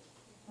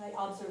 right?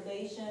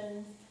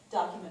 Observations,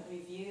 document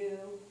review,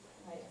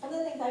 right? Some of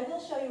the things I will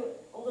show you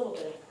a little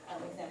bit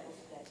of examples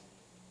today.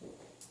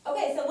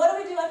 Okay, so what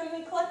do we do after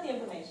we collect the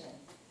information?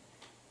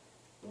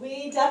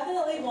 We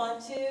definitely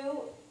want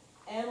to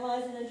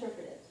analyze and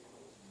interpret it,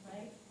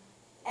 right?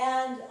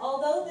 And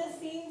although this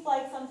seems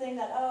like something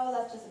that, oh,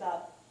 that's just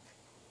about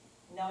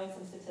knowing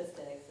some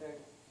statistics or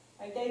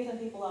right, getting some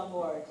people on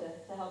board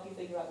to help you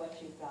figure out what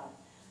you've got.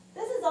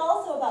 This is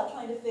also about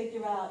trying to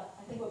figure out,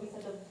 I think what we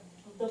said,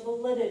 the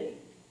validity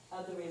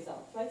of the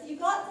results, right? So you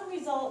got some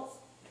results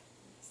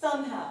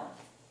somehow.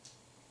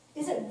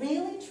 Is it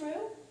really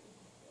true?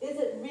 Is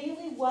it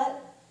really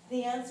what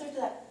the answer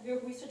to your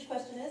research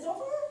question is,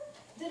 or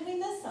did we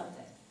miss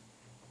something?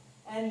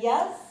 And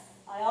yes,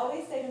 I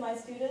always say to my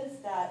students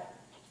that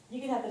you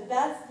can have the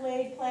best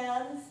laid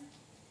plans,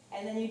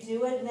 and then you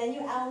do it, and then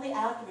you only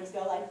afterwards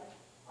go like,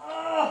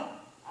 oh,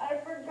 I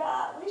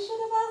forgot. We should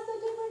have asked a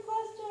different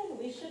question.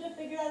 We should have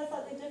figured out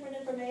slightly different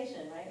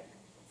information, right?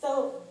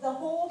 So the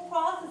whole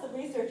process of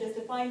research is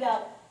to find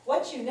out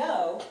what you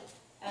know,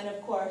 and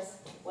of course,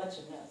 what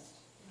you missed.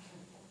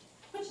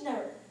 Which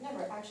never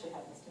actually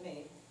happens to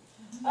me.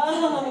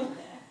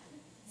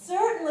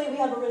 Certainly we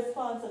have a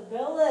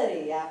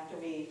responsibility after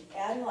we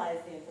analyze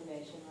the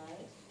information,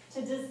 right,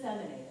 to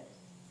disseminate it.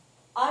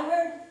 I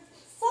heard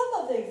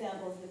some of the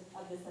examples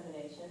of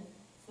dissemination,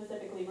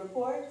 specifically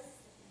reports,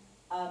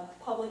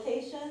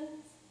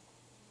 publications.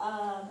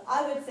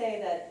 I would say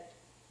that,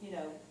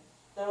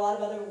 there are a lot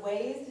of other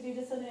ways to do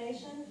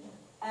dissemination,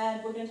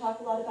 and we're going to talk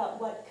a lot about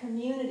what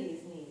communities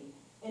need.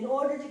 In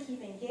order to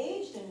keep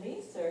engaged in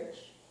research,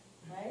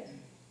 right,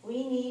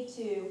 we need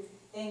to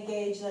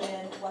engage them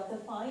in what the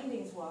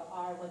findings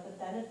are, what the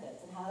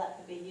benefits, and how that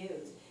could be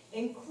used,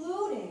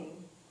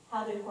 including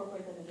how to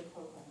incorporate them into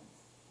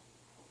programs,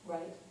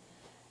 right?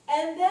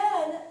 And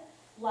then,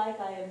 like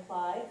I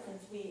implied,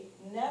 since we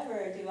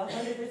never do a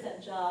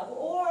 100% job,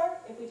 or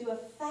if we do a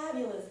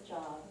fabulous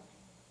job,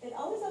 it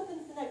always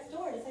opens the next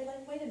door to say,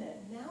 like, wait a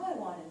minute, now I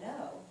want to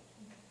know,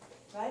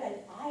 right?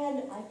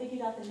 I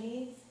figured out the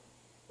needs.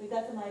 We've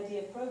got some idea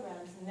of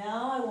programs.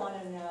 Now I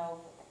want to know,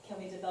 can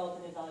we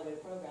develop and evaluate a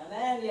program?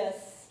 And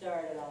yes,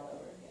 start it all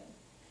over again.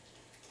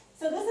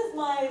 So this is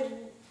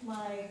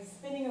my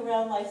spinning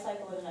around life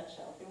cycle in a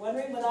nutshell. If you're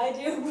wondering what I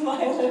do for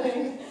my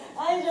living,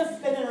 I'm just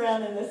spinning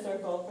around in this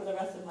circle for the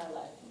rest of my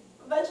life.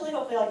 Eventually,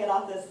 hopefully, I'll get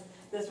off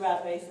this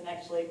rat race and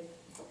actually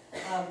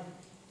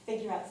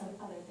figure out some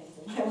other things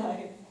in my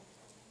life.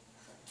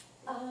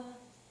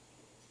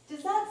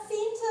 Does that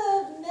seem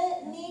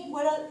to meet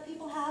what other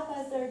people have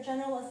as their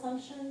general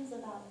assumptions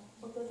about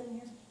what goes in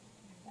here?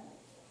 Yeah.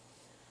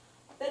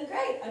 Then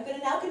great, I'm going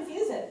to now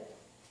confuse it.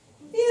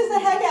 Confuse the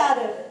heck out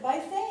of it by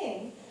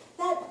saying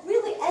that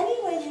really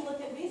any way you look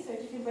at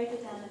research, you can break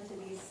it down into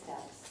these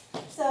steps.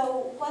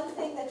 So one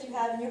thing that you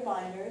have in your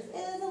binders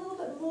is a little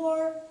bit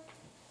more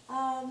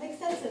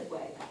extensive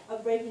way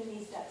of breaking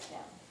these steps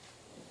down.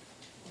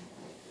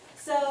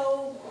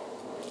 So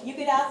you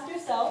could ask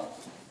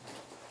yourself,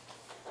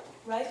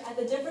 right, at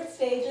the different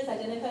stages,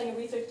 identifying a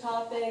research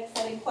topic,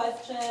 setting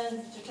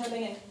questions,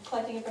 determining and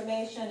collecting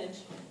information, and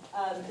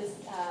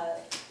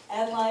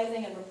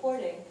analyzing and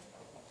reporting,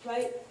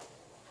 right,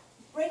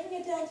 breaking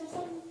it down to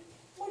some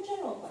more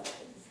general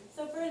questions.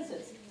 So for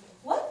instance,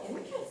 what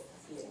interests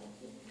you?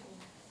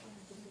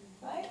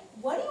 Right?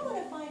 What do you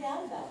want to find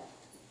out about?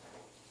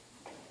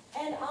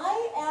 And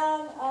I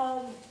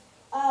am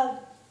a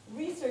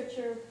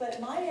researcher,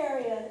 but my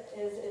area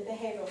is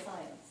behavioral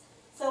science.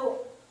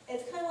 So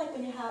it's kind of like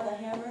when you have a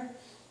hammer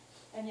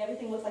and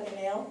everything looks like a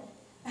nail.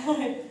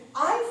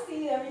 I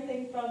see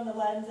everything from the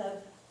lens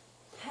of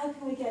how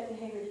can we get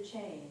behavior to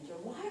change? Or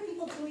why are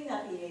people doing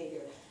that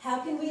behavior? How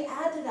can we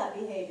add to that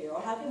behavior?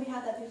 Or how can we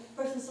have that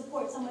person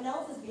support someone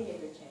else's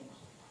behavior change?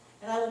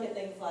 And I look at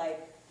things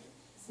like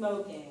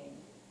smoking,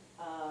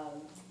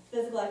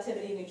 physical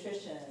activity,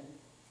 nutrition,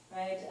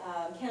 right?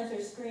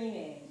 Cancer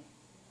screening,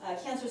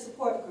 cancer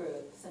support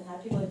groups, and how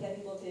to get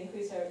people to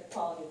increase their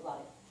quality of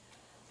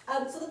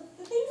life. So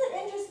the things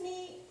that interest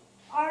me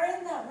are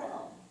in that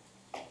realm.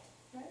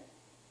 Right?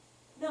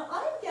 Now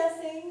I'm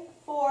guessing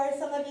for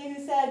some of you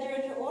who said you're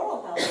into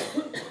oral health,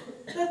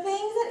 the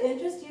things that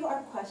interest you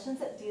are questions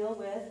that deal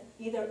with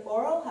either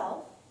oral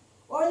health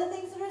or the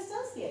things that are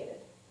associated,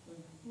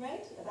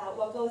 right? About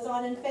what goes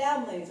on in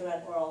families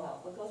around oral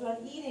health, what goes on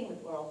eating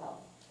with oral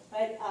health,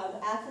 right?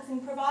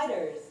 Accessing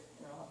providers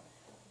in oral health.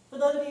 For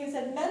those of you who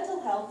said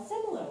mental health,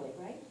 similarly,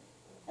 right?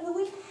 I mean,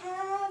 we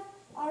have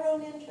our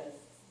own interests.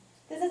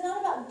 This is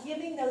not about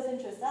giving those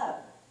interests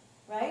up,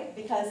 right?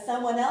 Because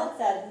someone else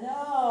said,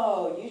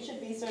 no, you should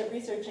be sort of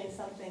researching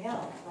something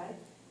else, right?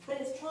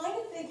 But it's trying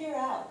to figure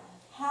out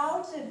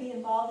how to be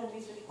involved in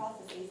research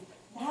processes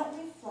that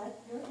reflect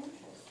your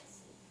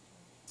interests.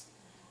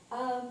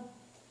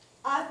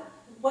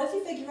 Once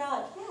you figure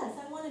out, yes,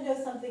 I want to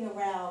know something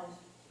around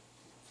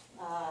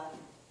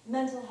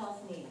mental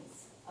health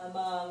needs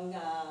among,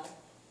 I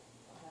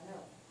don't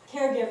know,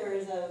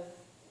 caregivers of,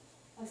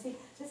 oh, see,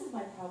 this is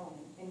my problem.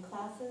 In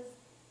classes,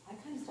 I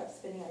kind of start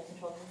spinning out of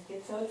control because I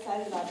get so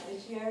excited about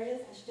issue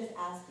areas. I should just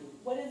ask you,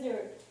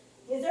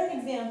 is there an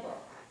example,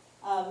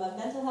 a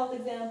mental health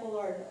example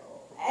or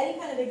any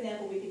kind of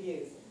example we could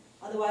use?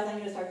 Otherwise, I'm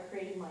going to start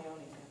creating my own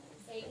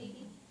examples.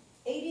 ADD.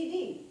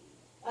 ADD.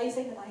 Are you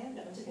saying that I am?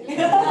 No, I'm just kidding.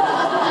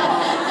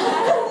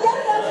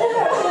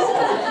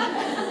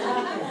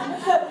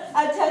 So,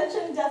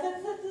 attention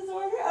deficit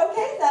disorder.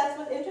 Okay, that's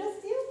what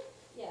interests you?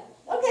 Yeah.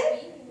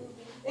 Okay.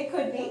 Movie. It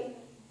could be.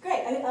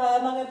 Great.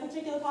 Among a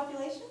particular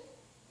population?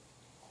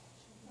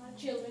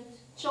 Children.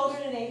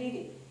 Children and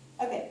ADD.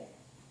 Okay.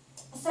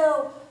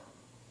 So,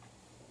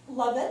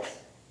 love it.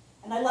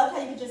 And I love how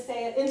you could just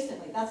say it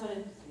instantly. That's what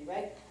interests me,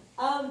 right?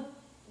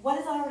 What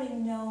is already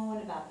known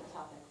about the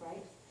topic,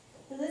 right?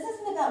 So this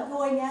isn't about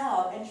going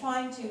out and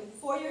trying to,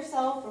 for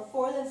yourself or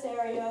for this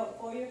area or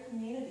for your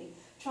community,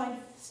 trying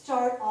to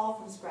start all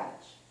from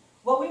scratch.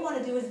 What we want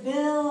to do is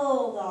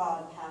build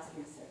on past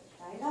research,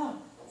 right? Oh,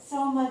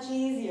 so much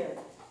easier,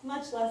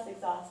 much less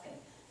exhausting.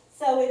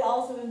 So it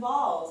also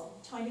involves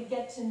trying to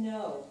get to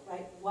know,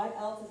 right, what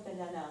else has been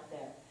done out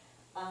there.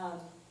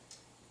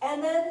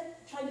 And then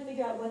trying to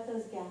figure out what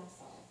those gaps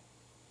are.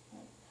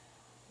 Right?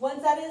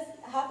 Once that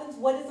happens,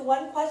 what is the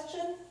one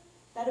question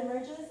that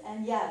emerges?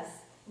 And yes,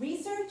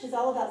 research is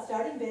all about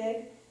starting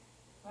big,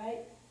 right?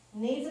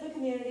 Needs of a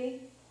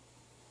community,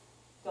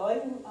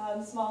 going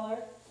smaller.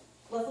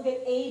 Let's look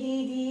at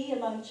ADD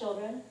among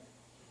children.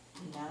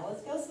 Now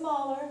let's go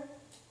smaller.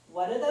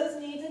 What are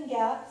those needs and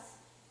gaps?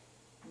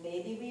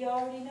 Maybe we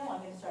already know.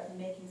 I'm going to start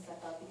making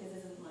stuff up because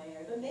this isn't my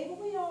area. But maybe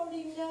we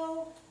already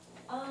know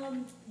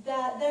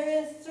that there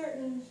is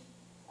certain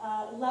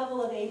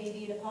level of ADD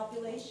in the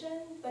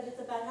population, but it's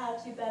about how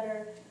to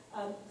better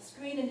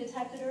screen and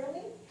detect it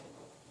early.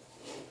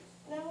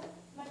 No?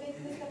 Am I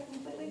making this up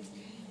completely?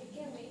 It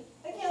can be.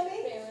 It can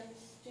be?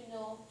 Parents to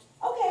know.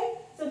 Okay,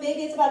 so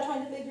maybe it's about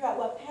trying to figure out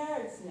what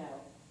parents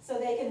know so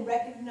they can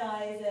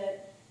recognize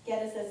it,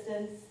 get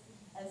assistance,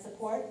 and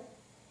support.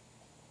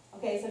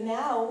 Okay, so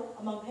now,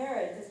 among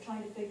parents, it's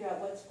trying to figure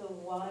out what's the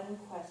one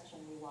question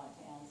we want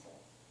to answer.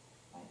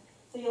 Right?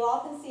 So you'll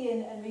often see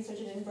in research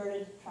an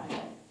inverted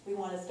triangle. We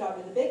want to start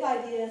with the big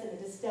ideas and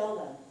distill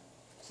them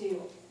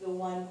to the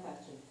one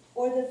question.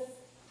 Or the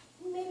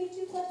maybe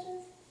two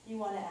questions you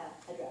want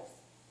to address.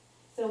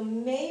 So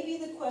maybe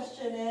the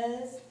question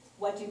is,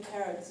 what do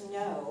parents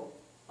know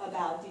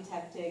about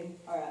detecting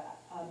or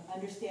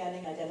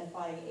understanding,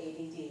 identifying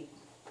ADD?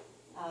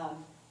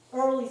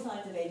 Early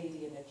signs of ADD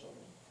in their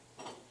children.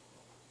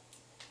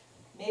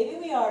 Maybe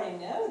we already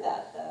know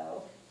that,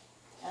 though.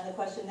 And the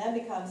question then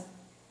becomes,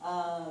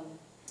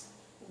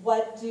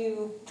 what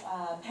do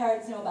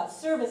parents know about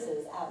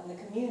services out in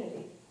the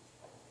community,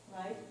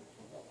 right?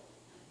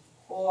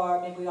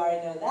 Or maybe we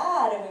already know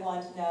that and we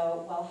want to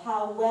know, well,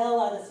 how well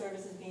are the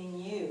services being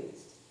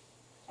used?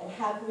 And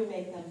how can we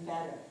make them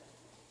better?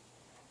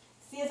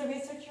 See, as a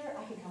researcher,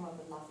 I can come up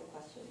with lots of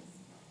questions.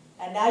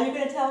 And now you're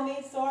going to tell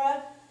me,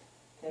 Sora,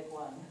 pick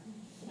one.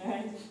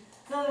 Right?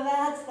 So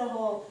that's the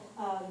whole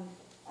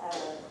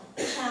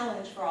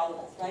challenge for all of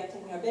us, right?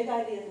 Taking our big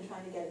ideas and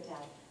trying to get it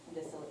down and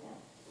distill it down.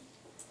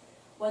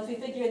 Once we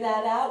figure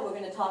that out, we're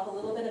going to talk a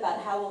little bit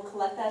about how we'll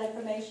collect that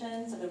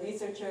information.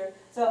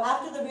 So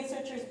after the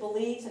researcher's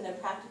beliefs and their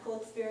practical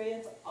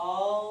experience,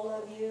 all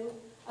of you,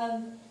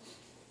 I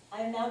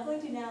am now going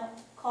to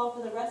call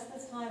for the rest of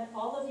this time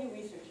all of you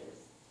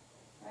researchers,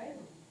 right?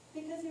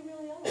 Because you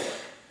really are.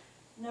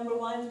 Number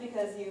one,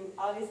 because you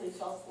obviously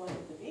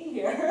self-selected to be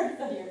here,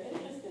 so you're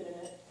interested in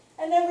it.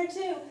 And number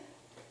two,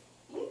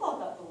 you've all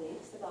got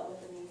beliefs about what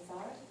the needs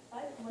are,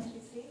 right, from what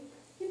you see.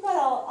 You've got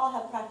all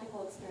have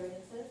practical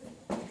experiences.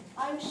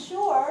 I'm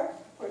sure,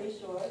 pretty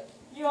sure,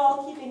 you're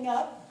all keeping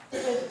up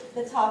with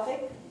the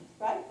topic,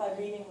 right, by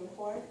reading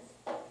reports,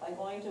 by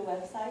going to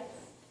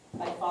websites,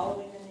 by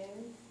following the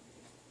news.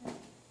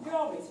 You're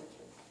all researchers.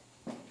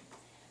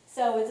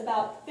 So it's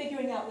about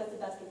figuring out what's the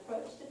best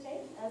approach to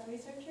take as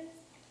researchers,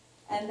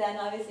 and then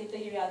obviously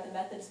figuring out the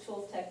methods,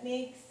 tools,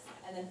 techniques,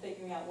 and then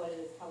figuring out what it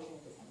is, how we're going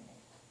to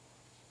disseminate.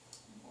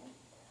 Okay.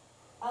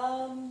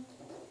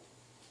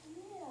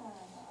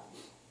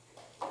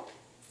 Yeah.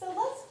 So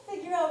let's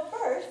figure out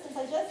first, since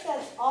I just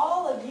said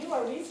all of you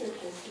are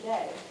researchers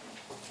today.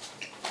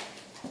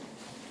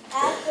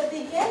 At the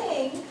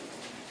beginning,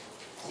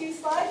 2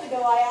 slides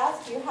ago, I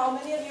asked you how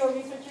many of you are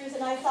researchers,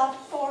 and I saw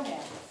 4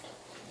 hands.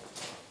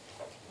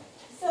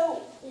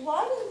 So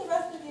why didn't the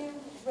rest of you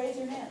raise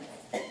your hands?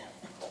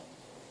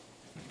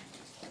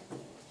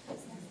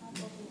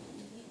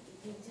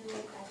 You do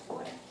it at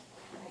work,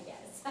 I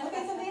guess.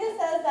 Okay, so Vita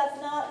says that's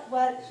not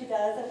what she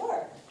does at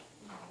work.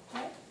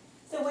 Okay?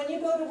 So when you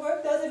go to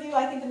work, those of you,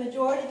 I think the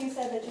majority of you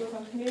said that you were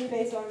from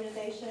community-based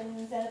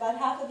organizations, and about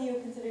half of you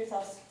consider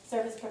yourselves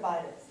service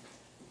providers.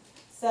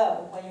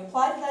 So when you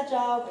applied for that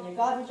job, when you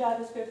got your job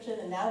description,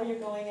 and now you're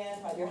going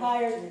in, right, you're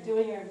hired and you're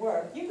doing your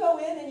work, you go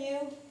in and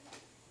you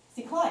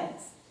see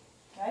clients.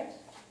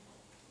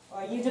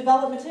 you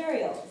develop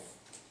materials.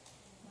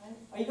 Right?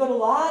 Or you go to a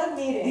lot of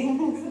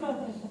meetings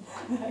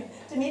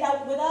right? To meet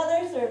up with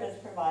other service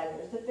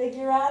providers to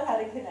figure out how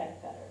to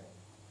connect better.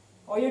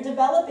 Or you're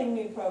developing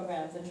new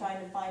programs and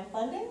trying to find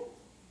funding.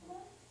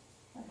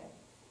 Okay.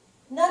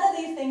 None of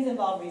these things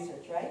involve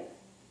research, right?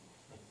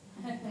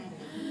 Good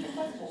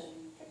question.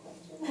 Good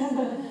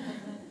question.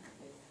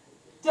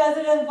 Does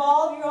it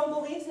involve your own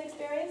beliefs and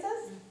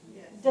experiences?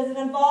 Yes. Does it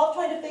involve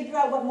trying to figure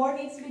out what more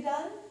needs to be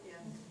done?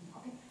 Yes.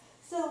 Okay.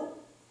 So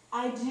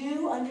I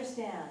do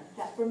understand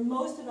that for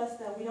most of us,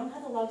 though, we don't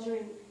have the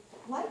luxury,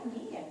 like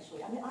me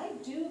actually. I mean, I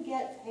do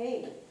get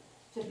paid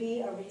to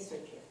be a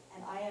researcher,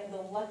 and I am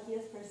the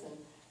luckiest person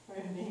for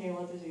being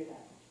able to do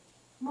that.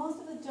 Most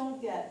of us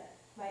don't get,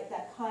 right,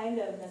 that kind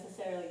of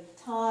necessarily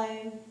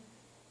time,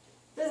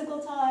 physical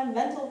time,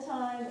 mental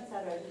time,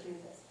 etc. to do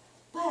this.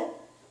 But,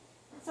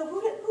 so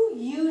who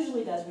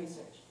usually does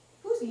research?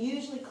 Who's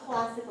usually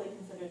classically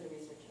considered the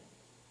researcher?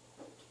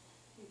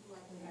 People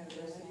at the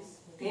universities.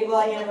 People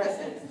at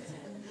universities.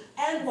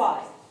 And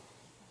why?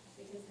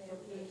 Because they have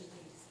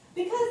PhDs.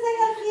 Because they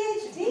have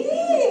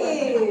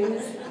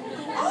PhDs!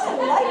 I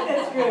like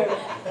this group.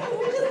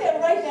 We just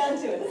get right down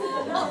to it. This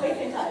is not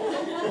wasting time.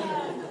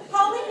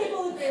 How many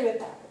people agree with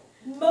that?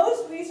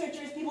 Most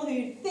researchers, people who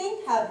you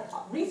think have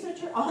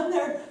researcher on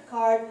their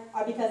card,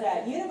 are because they're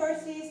at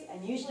universities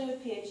and usually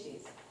with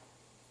PhDs.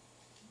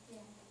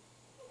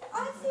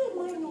 I see a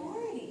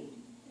minority.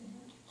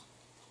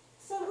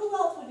 So who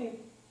else would you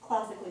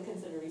classically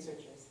consider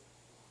researchers?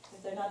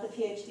 If they're not the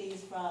PhDs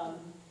from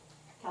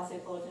Cal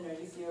State Fullerton or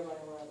UC or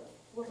whatever.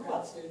 Well, who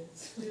else?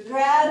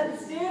 Grad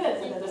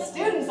students. And they're the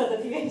students of the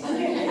PhD.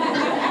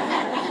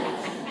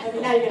 Okay,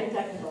 now you're getting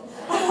technical.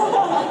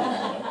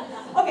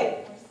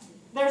 Okay,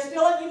 they're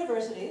still at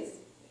universities.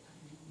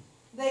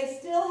 They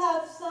still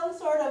have some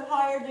sort of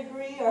higher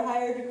degree or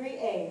higher degree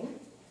aim.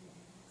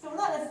 So we're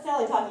not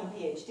necessarily talking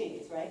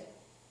PhDs, right?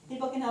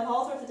 People can have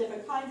all sorts of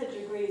different kinds of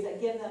degrees that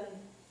give them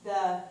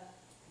the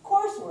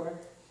coursework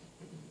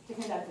to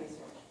conduct research.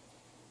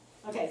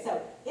 Okay,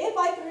 so if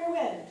I threw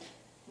in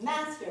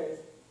masters,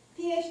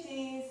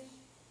 PhDs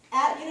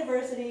at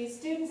universities,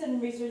 students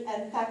and research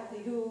and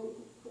faculty who,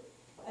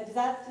 is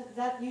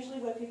that usually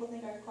what people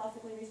think are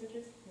classically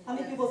researchers? How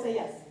many people say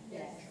yes?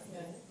 Yes.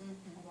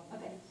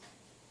 Okay.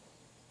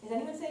 Is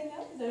anyone saying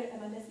no?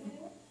 Am I missing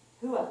anyone?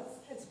 Who else?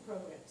 Heads of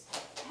programs.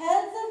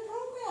 Heads of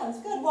programs.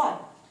 Good. Why?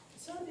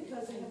 It's not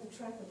because they have the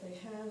track that they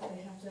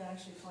have to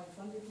actually find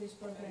funding for these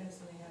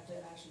programs, and they have to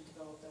actually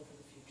develop them for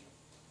the future.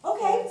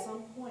 Okay. So at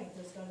some point,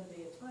 there's got to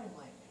be a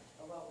timeline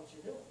there about what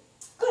you're doing.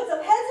 Good. So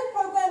heads of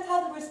programs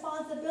have the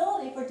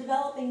responsibility for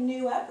developing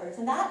new efforts,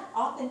 and that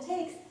often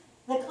takes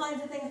the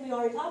kinds of things we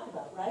already talked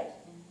about, right?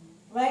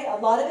 Right? A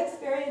lot of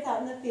experience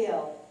out in the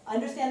field,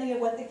 understanding of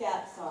what the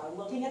gaps are,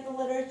 looking at the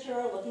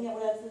literature, looking at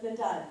what else has been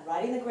done,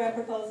 writing the grant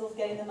proposals,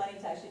 getting the money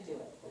to actually do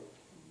it.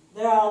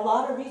 There are a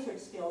lot of research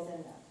skills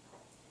in that.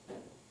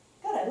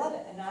 Good, I love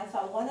it. And I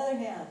saw one other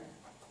hand.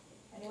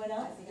 Anyone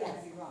else? I think I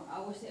might be wrong. I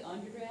would say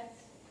undergrads.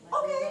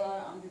 Like Okay. There's a lot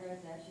of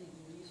undergrads that actually do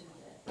research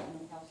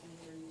at Cal State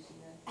or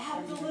UCLA.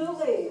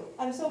 Absolutely.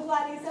 I'm so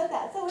glad you said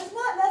that. So it's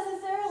not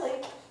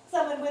necessarily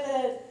someone with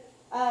a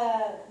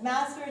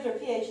master's or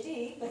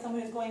PhD, but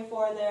someone who's going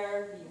for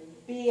their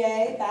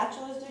BA,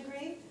 bachelor's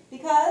degree,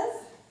 because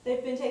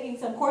they've been taking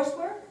some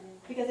coursework,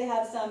 because they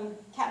have some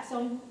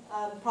capstone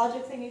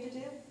projects they need to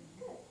do.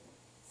 Good.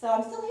 So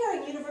I'm still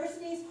hearing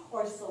universities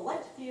or a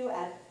select few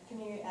at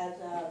community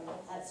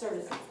at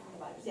service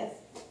providers. Yes.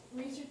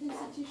 Research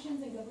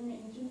institutions and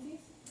government agencies,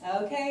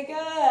 Okay,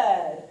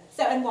 good.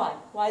 So and why?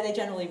 Why are they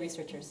generally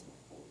researchers?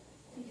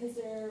 because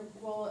they're,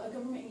 well, a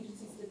government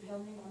agency is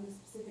depending on the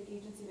specific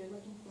agency, they're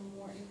looking for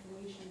more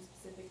information,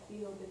 specific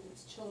field, if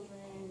it's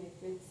children,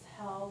 if it's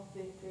health,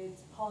 if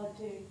it's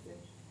politics,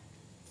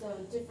 so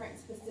different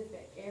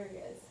specific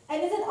areas.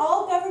 And is it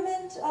all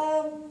government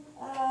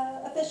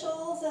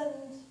officials and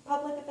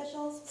public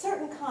officials?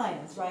 Certain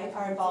kinds, right,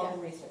 are involved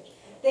in research.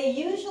 They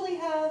usually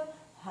have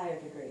higher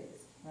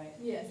degrees, right?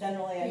 Yes.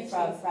 Generally and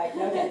from, right,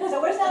 okay.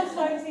 So we're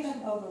starting to see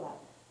some overlap.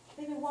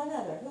 Maybe one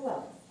other, who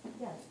else?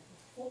 Yes.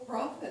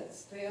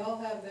 For-profits, they all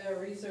have their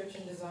research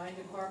and design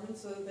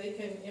departments so that they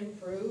can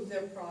improve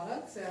their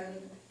products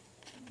and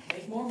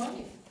make more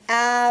money.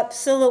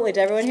 Absolutely.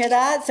 Did everyone hear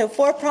that? So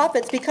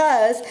for-profits,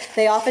 because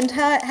they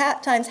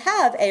oftentimes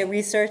have a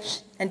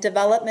research and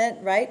development,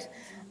 right,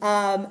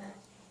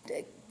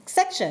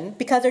 section,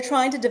 because they're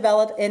trying to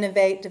develop,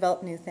 innovate,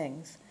 develop new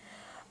things.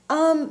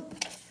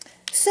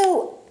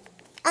 So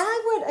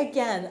I would,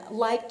 again,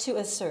 like to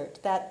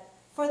assert that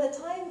for the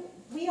time,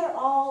 we are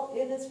all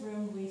in this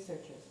room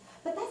researchers.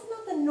 But that's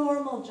not the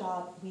normal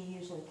job we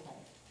usually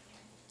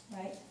play,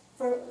 right,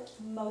 for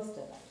most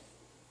of us.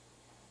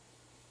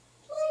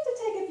 I'd like to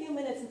take a few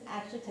minutes and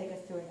actually take us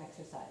through an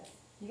exercise.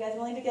 You guys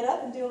willing to get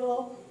up and do a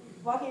little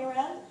walking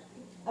around?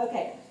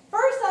 Okay.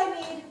 First, I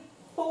need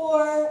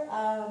four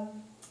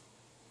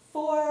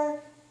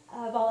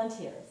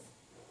volunteers.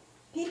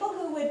 People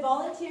who would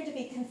volunteer to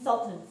be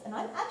consultants. And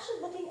I'm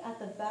actually looking at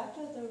the back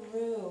of the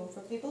room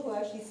for people who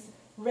actually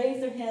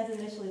raised their hands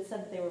initially and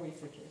said that they were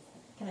researchers.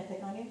 Can I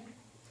pick on you?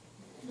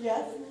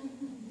 Yes?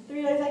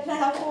 3 days. Can I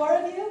have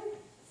 4 of you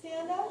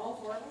stand up? All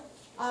 4 of us?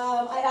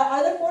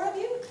 Are there 4 of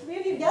you? 3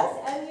 of you? Yes,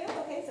 and you?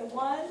 Okay, so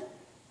 1,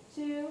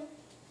 2,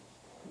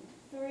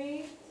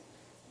 3.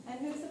 And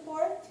who's the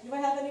 4th? Do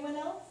I have anyone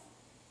else?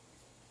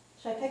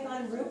 Should I pick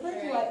on Rupert,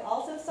 who I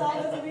also saw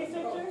as a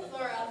researcher?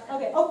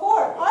 Okay, oh,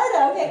 4.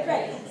 Arda, okay,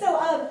 great.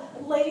 So,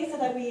 ladies, so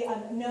that we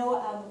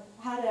know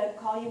how to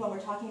call you when we're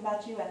talking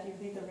about you after you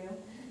leave the room.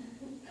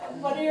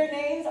 What are your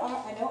names? I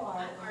know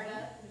Arda. I'm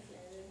Arda.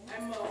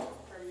 I'm Mo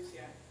from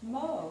UCI.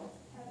 Mo.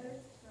 Heather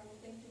from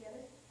Think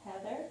Together.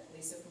 Heather.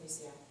 Lisa from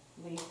UCI.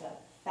 Lisa.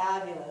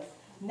 Fabulous.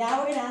 Now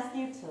we're going to ask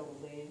you to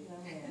leave the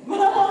room.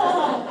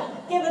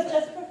 Give us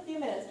just a few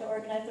minutes to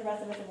organize the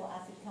rest of us, and we'll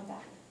ask you to come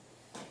back.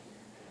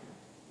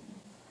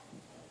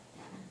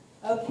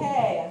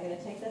 Okay, I'm going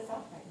to take this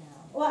off right now.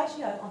 Well,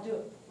 actually, no, I'll do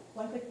it.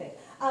 One quick thing.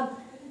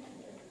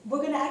 We're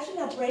going to actually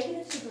now break it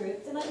into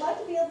groups, and I'd like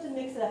to be able to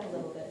mix it up a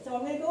little bit. So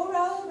I'm going to go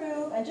around the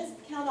room and just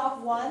count off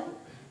 1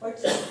 or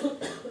 2.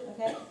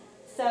 Okay?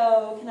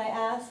 So can I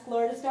ask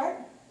Laura to start?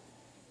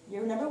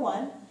 You're number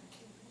 1.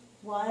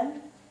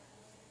 1,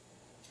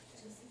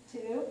 2.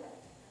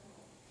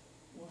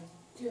 1,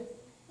 2.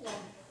 1,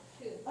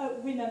 2. Oh,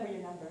 remember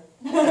your number.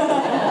 1,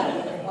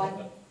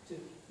 2.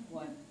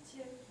 1,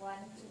 2, 1,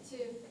 2,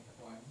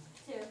 1,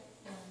 2,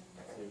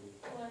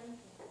 1,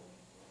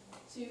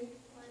 2,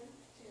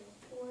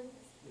 4,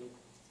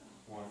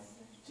 1,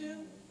 2,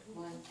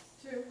 1,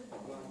 2, 2, 1,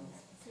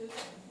 2,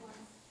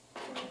 1,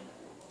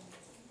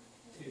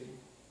 2.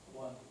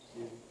 1,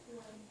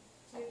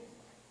 2.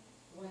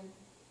 1,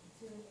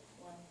 2,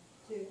 1,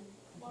 2,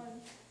 1,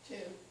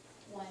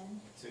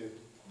 2,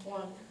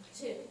 1,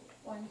 2,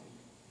 1.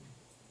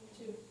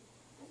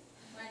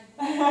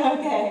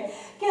 Okay.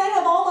 Can I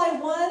have all my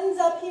 1s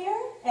up here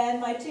and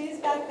my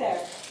 2s back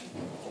there?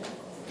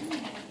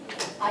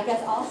 I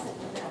guess I'll sit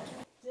now.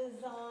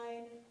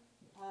 Design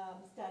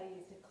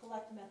studies to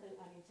collect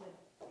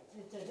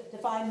to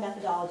define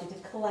methodology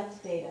to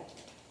collect data.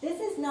 This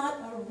is not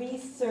a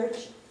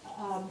research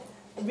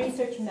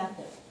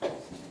method.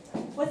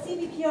 What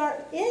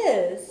CBPR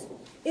is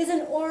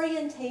an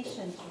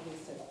orientation to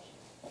research.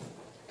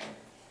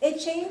 It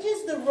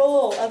changes the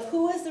role of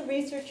who is the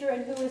researcher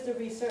and who is the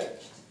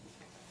researched.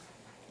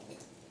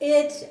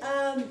 It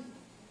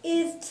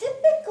is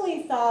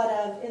typically thought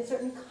of in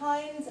certain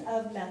kinds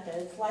of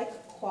methods, like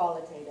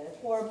qualitative,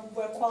 or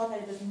where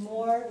qualitative is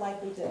more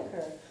likely to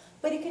occur.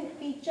 But it can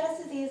be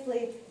just as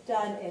easily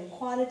done in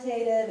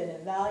quantitative and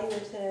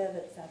evaluative,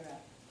 etc.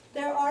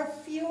 There are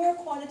fewer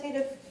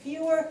quantitative,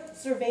 fewer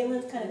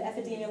surveillance kind of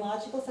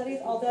epidemiological studies,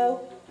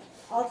 although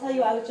I'll tell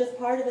you, I was just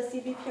part of a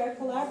CBPR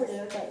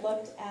collaborative that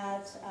looked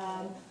at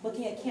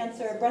looking at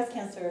cancer, breast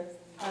cancer,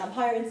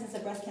 higher incidence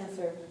of breast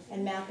cancer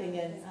and mapping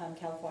in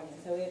California.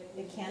 So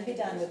it can be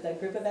done with a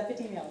group of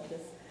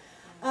epidemiologists.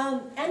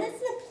 And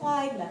it's an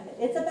applied method.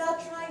 It's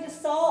about trying to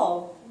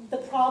solve the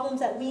problems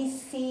that we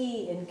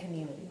see in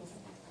communities.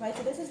 Right?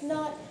 So this is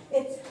not,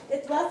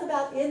 it's less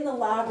about in the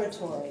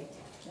laboratory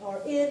or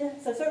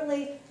so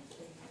certainly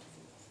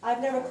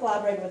I've never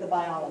collaborated with a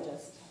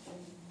biologist.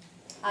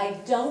 I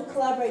don't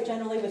collaborate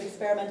generally with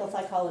experimental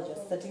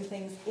psychologists that do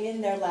things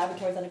in their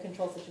laboratories under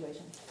controlled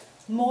situations.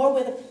 More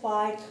with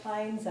applied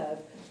kinds of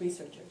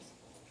researchers.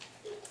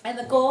 And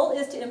the goal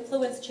is to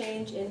influence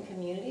change in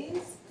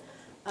communities,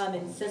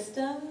 in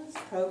systems,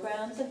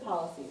 programs, and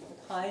policies,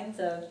 the kinds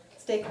of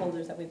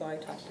stakeholders that we've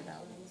already talked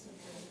about.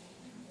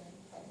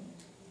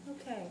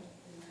 Okay.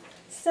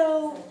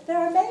 So there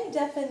are many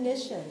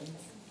definitions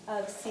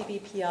of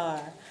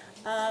CBPR.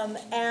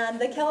 And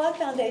the Kellogg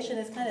Foundation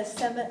has kind of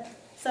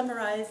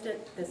summarized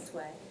it this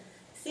way.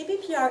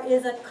 CBPR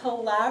is a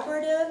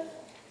collaborative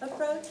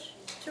approach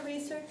to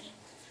research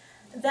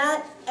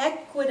that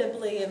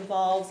equitably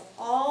involves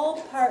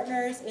all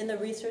partners in the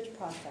research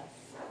process.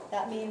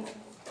 That means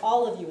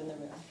all of you in the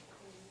room.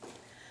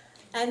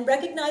 And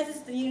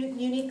recognizes the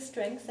unique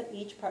strengths that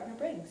each partner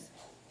brings.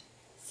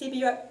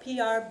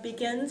 CBPR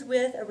begins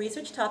with a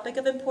research topic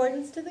of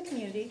importance to the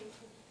community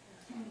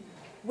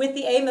with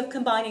the aim of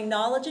combining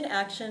knowledge and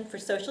action for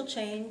social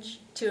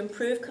change to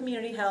improve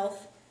community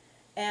health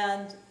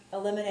and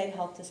eliminate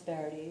health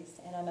disparities.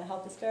 And I'm a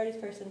health disparities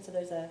person, so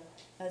there's a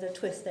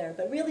twist there.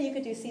 But really you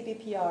could do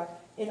CBPR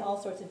in all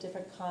sorts of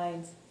different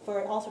kinds,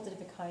 for all sorts of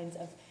different kinds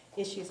of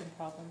issues and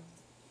problems.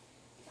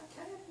 I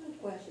have one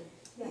question.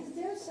 Is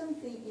there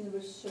something in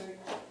research,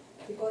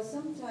 because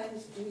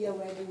sometimes we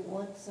already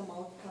want some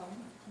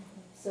outcome,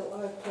 so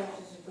our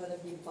approaches are going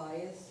to be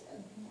biased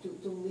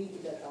to lead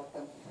to that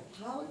outcome.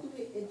 How do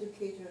we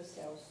educate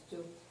ourselves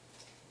to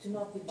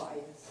not be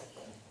biased?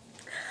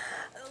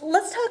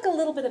 Let's talk a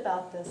little bit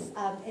about this.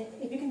 And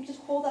if you can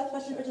just hold that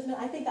question for just a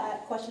minute. I think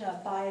that question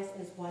about bias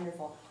is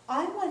wonderful.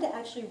 I want to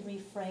actually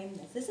reframe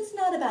this. This is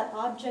not about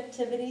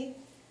objectivity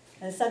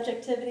and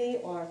subjectivity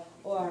or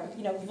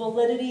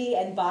validity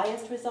and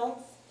biased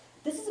results.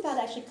 This is about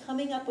actually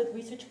coming up with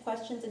research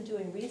questions and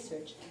doing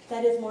research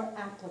that is more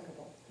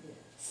applicable.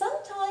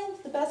 Sometimes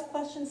the best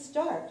questions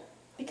start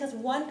because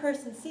one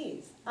person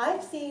sees.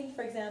 I've seen,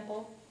 for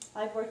example,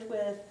 I've worked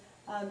with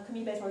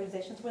community-based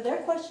organizations where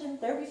their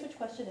research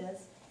question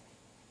is,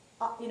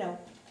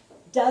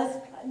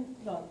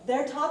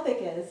 their topic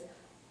is,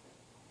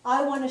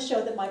 I want to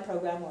show that my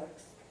program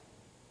works.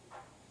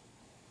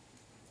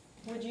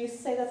 Would you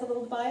say that's a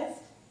little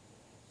biased?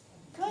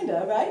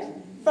 Kinda, right?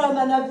 From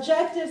an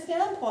objective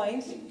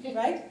standpoint,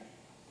 right?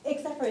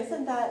 Except for,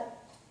 isn't that,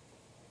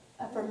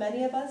 for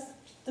many of us,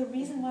 the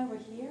reason why we're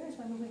here is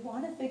when we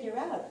want to figure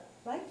out,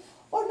 right?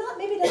 Or not,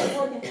 maybe it doesn't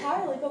work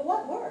entirely, but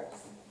what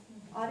works?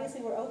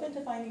 Obviously, we're open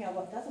to finding out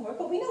what doesn't work,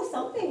 but we know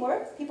something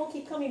works. People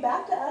keep coming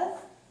back to us,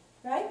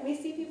 right? We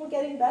see people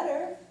getting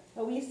better,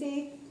 or we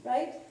see,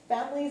 right,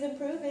 families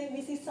improving,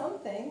 we see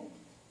something.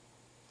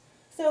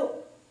 So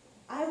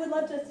I would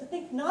love to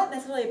think not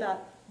necessarily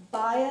about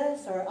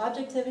bias or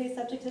objectivity,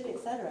 subjectivity,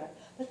 etc.,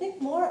 but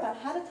think more about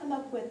how to come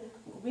up with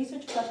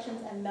research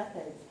questions and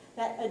methods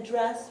that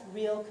address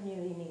real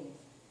community needs.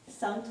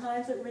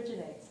 Sometimes it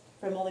originates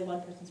from only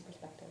one person's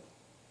perspective.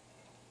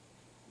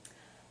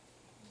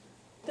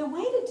 The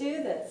way to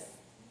do this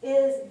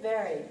is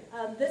varied.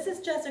 This is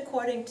just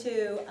according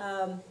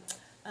to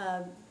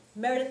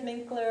Meredith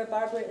Minkler,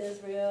 Barbara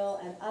Israel,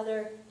 and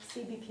other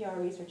CBPR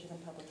researchers in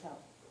public health.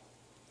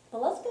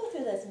 But let's go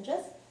through this and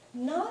just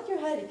nod your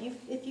head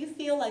if you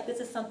feel like this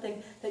is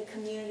something that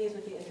communities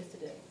would be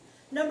interested in.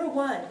 Number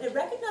one, it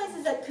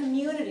recognizes that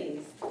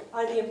communities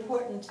are the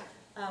important,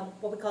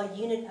 what we call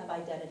unit of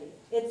identity.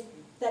 It's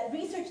that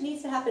research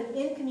needs to happen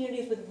in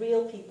communities with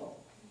real people.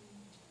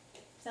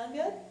 Sound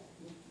good?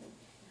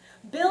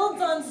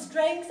 Builds on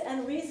strengths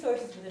and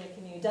resources within a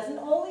community. Doesn't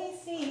only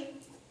see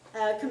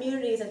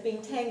communities as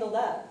being tangled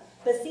up,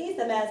 but sees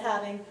them as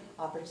having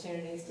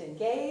opportunities to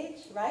engage,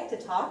 right? To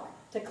talk,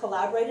 to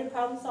collaborate in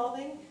problem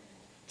solving,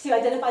 to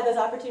identify those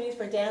opportunities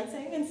for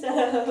dancing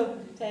instead of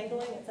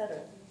tangling, etc.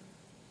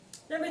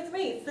 Number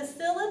three,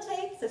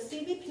 facilitates, the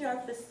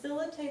CBPR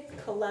facilitates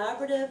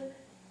collaborative,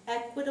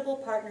 equitable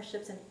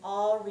partnerships in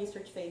all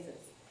research phases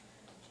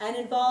and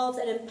involves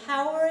an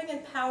empowering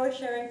and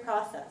power-sharing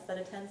process that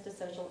attends to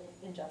social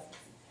injustice.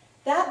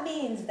 That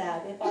means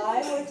that if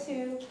I were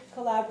to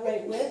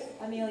collaborate with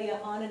Amelia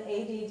on an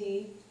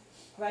ADD,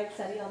 right,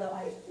 study, although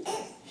I'm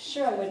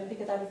sure I wouldn't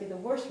because I would be the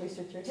worst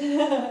researcher,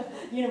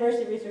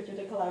 university researcher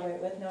to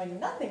collaborate with, knowing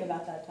nothing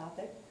about that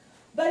topic.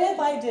 But if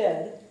I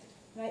did,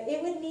 right,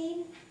 it would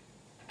mean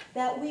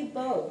that we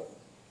both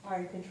are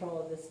in control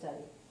of this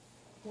study.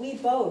 We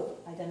both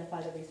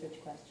identify the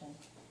research question,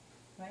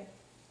 right?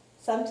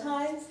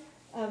 Sometimes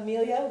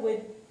Amelia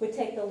would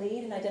take the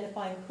lead in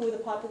identifying who the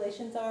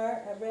populations are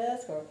at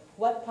risk or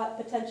what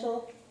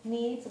potential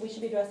needs we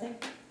should be addressing.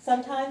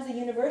 Sometimes the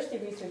university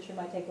researcher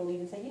might take the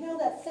lead and say,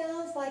 that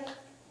sounds like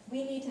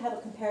we need to have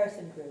a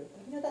comparison group.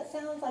 That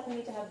sounds like we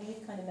need to have these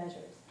kind of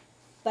measures.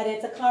 But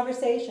it's a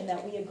conversation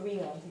that we agree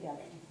on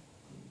together.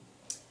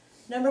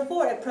 Number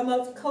four, it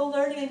promotes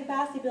co-learning and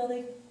capacity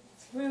building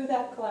through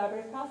that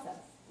collaborative process.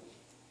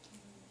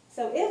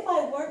 So if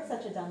I weren't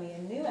such a dummy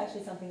and knew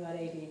actually something about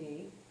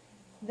ADD,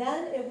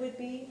 then it would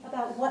be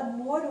about what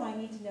more do I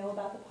need to know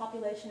about the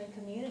population and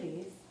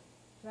communities,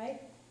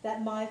 right,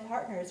 that my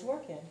partners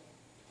work in.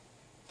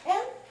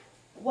 And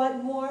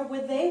what more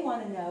would they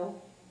want to know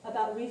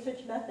about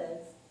research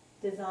methods,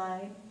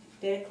 design,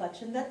 data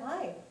collection that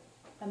I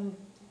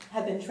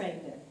have been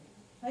trained in.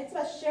 Right? It's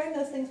about sharing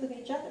those things with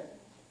each other.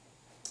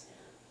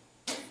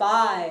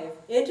 5,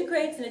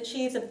 integrates and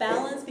achieves a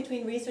balance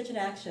between research and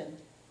action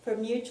for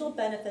mutual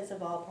benefits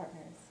of all partners.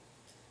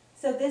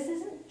 So this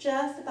isn't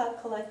just about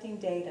collecting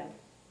data,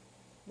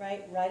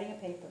 right? Writing a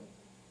paper.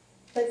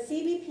 But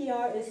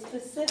CBPR is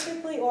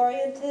specifically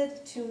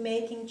oriented to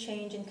making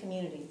change in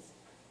communities.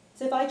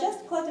 So if I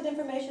just collected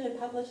information and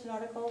published an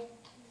article,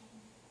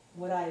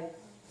 would I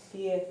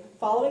be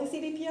following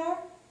CBPR?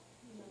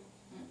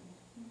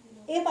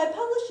 If I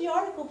published the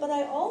article, but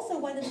I also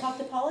went and talked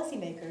to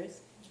policymakers,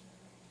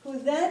 who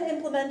then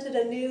implemented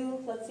a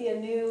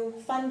new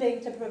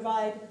funding to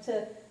provide,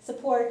 to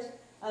support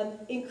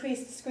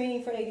increased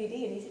screening for ADD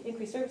and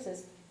increased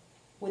services,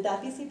 would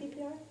that be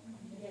CBPR?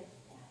 Yes.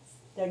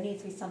 There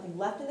needs to be something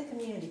left in the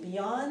community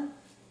beyond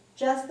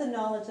just the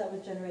knowledge that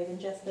was generated and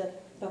just the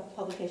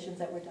publications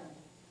that were done.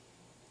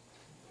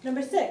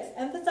 Number 6,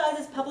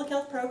 emphasizes public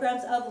health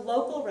programs of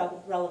local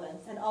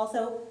relevance and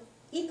also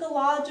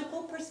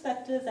ecological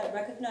perspectives that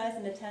recognize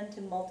and attend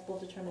to multiple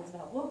determinants of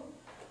health. Whoa.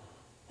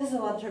 This is a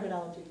lot of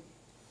terminology.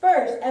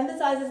 First,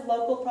 emphasizes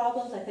local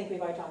problems. I think we've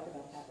already talked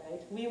about that,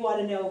 right? We want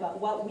to know about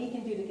what we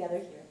can do together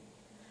here.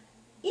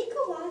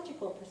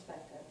 Ecological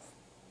perspectives.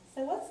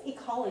 So what's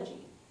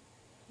ecology?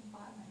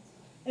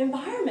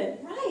 Environment,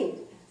 right.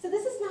 So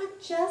this is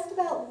not just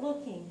about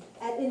looking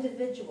at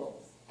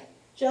individuals,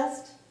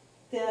 just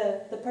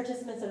the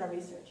participants in our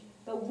research.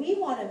 But we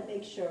want to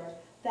make sure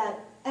that,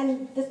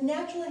 and this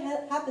naturally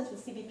happens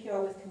with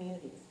CBPR with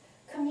communities.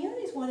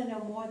 Communities want to know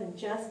more than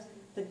just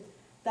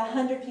the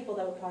 100 people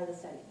that were part of the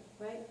study,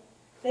 right?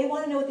 They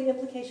want to know what the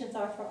implications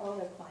are for all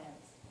their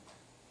clients.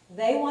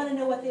 They want to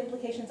know what the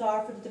implications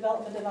are for the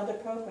development of other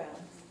programs.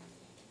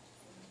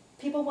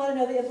 People want to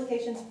know the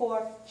implications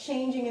for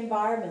changing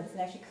environments and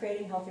actually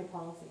creating healthier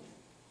policies.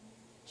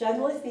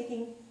 Generally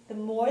speaking, the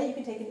more you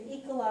can take an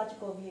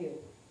ecological view,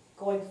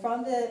 going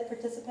from the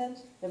participant,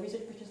 the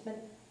research participant,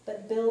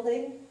 but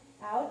building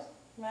out,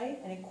 right,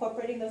 and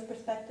incorporating those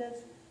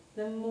perspectives,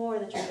 the more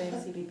that you're doing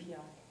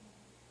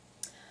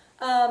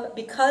CBPR.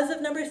 Because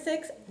of number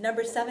 6,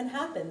 number 7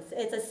 happens.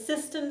 It's a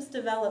systems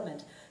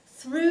development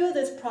through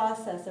this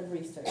process of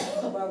research,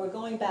 where we're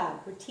going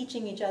back, we're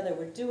teaching each other,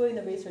 we're doing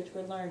the research,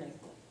 we're learning,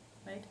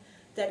 right?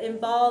 That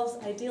involves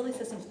ideally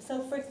systems.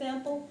 So for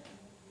example,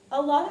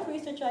 a lot of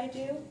research I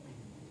do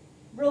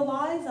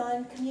relies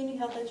on community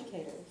health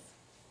educators.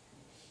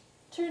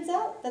 Turns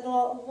out that a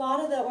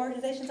lot of the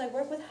organizations I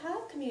work with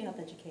have community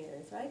health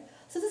educators, right?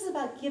 So this is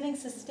about giving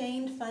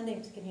sustained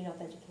funding to community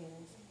health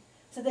educators,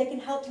 so they can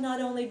help to not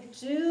only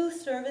do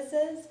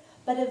services,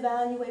 but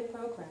evaluate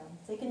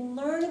programs. They can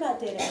learn about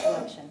data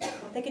collection.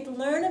 They can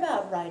learn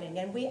about writing,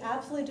 and we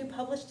absolutely do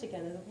publish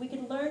together. We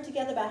can learn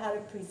together about how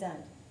to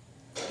present.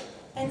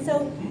 And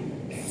so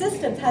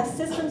have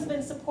systems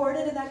been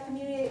supported in that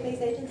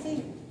community-based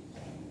agency?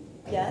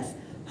 Yes.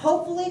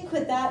 Hopefully,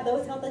 could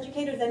those health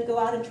educators then go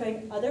out and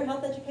train other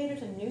health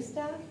educators and new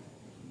staff?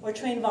 Or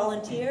train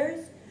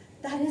volunteers?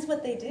 That is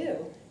what they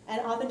do.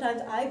 And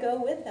oftentimes I go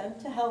with them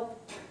to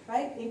help,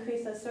 right,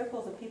 increase those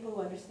circles of people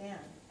who understand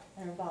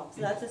and are involved.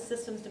 So that's a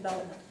systems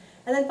development.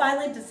 And then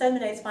finally,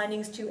 disseminates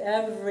findings to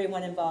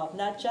everyone involved,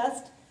 not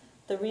just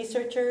the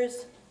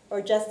researchers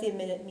or just the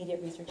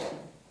immediate research team.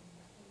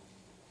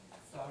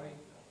 Sorry,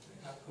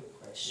 I have a quick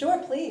question.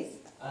 Sure, please.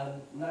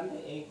 Number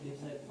 8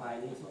 disseminate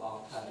findings to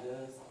all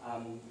partners.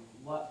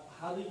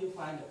 How do you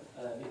find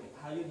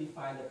how you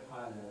define the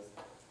partners?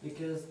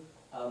 Because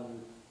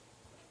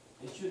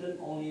it shouldn't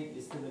only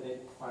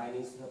disseminate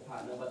findings to the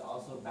partner, but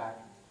also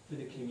back to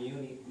the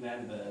community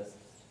members.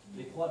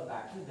 Report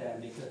back to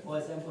them, because for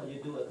example,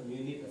 you do a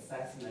community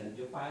assessment,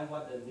 you find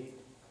what the needs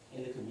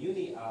in the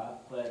community are,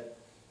 but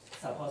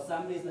suppose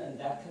some reason in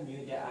that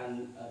community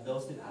and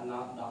those things are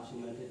not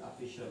documented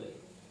officially.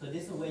 So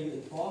this is the way you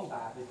inform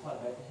back,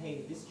 report back,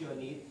 hey, this is your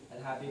need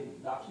and have been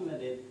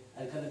documented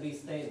and going to be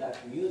stay in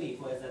that community.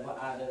 For example,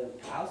 other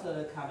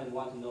outsiders come and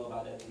want to know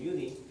about that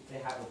community, they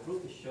have a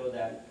proof to show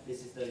that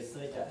this is the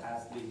research that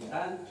has been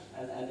done,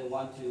 and they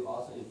want to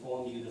also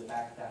inform you the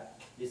fact that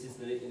this is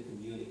the living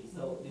community.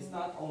 So it's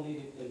not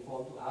only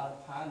informed to our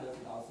partners,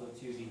 but also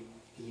to the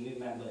community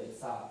member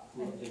itself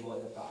who involved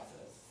in the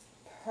process.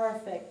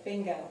 Perfect,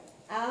 bingo.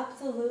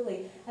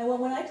 Absolutely. And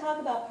when I talk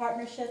about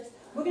partnerships,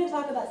 we're going to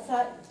talk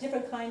about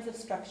different kinds of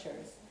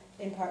structures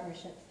in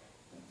partnerships.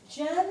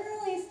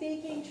 Generally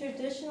speaking,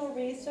 traditional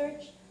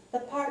research, the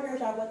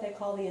partners are what they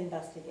call the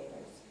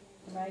investigators,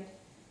 right?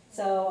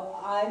 So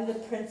I'm the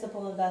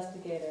principal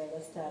investigator of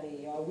the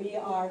study, or we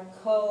are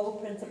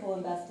co-principal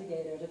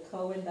investigators, or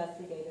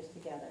co-investigators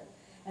together.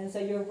 And so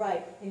you're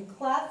right. In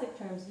classic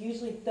terms,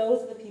 usually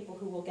those are the people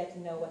who will get to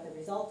know what the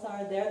results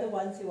are. They're the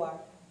ones who are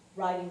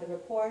writing the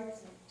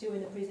reports, doing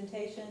the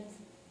presentations,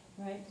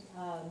 right?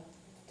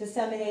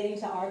 Disseminating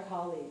to our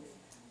colleagues.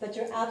 But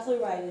you're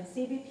absolutely right. In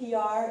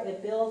CBPR,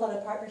 it builds on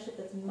a partnership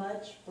that's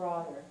much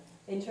broader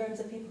in terms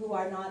of people who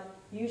are not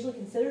usually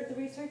considered the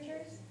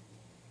researchers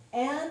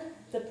and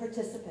the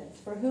participants,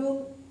 for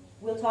whom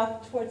we'll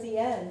talk towards the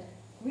end.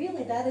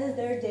 Really, that is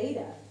their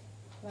data,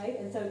 right?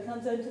 And so it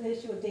comes into the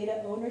issue of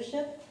data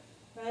ownership,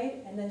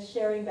 right? And then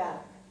sharing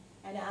back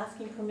and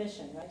asking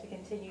permission, right, to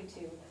continue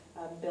to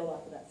build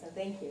off of that. So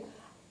thank you.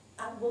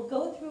 We'll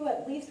go through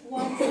at least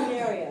one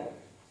scenario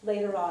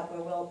later on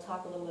where we'll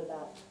talk a little bit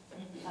about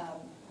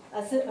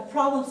a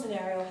problem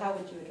scenario. How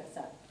would you address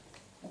that?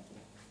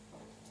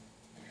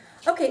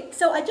 Okay,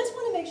 so I just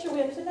want to make sure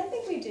we understand, I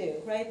think we do,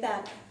 right,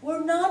 that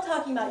we're not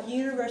talking about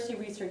university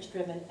research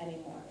driven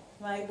anymore,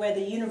 right, where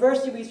the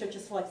university researcher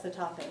selects the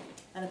topic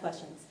and the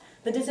questions.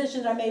 The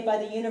decisions are made by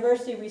the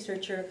university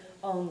researcher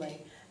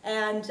only.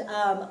 And,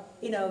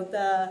 you know,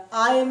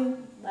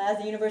 as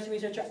a university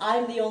researcher,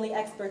 I'm the only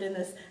expert in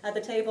this at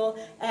the table,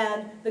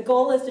 and the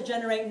goal is to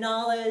generate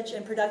knowledge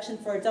and production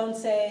for its own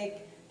sake,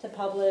 to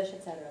publish,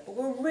 etc. But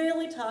we're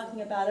really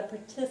talking about a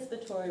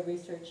participatory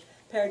research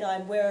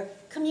paradigm where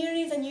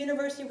communities and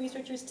university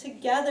researchers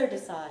together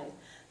decide.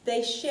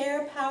 They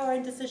share power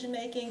and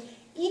decision-making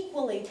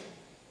equally,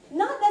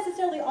 not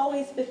necessarily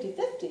always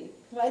 50-50,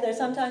 right? There's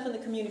sometimes when the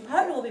community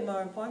partner will be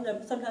more informed,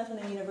 there's sometimes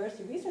when the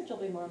university researcher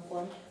will be more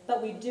informed,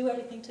 but we do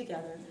everything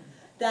together.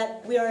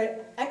 That we are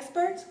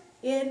experts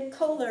in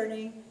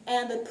co-learning,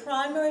 and the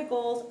primary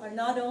goals are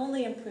not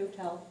only improved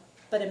health,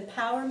 but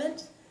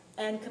empowerment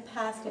and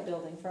capacity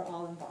building for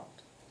all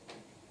involved.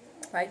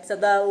 Right, so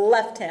the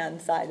left-hand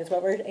side is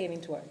what we're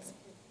aiming towards.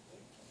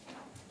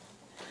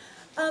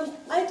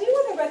 I do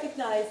want to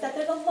recognize that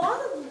there's a lot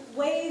of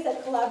ways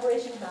that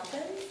collaboration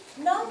happens,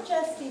 not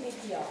just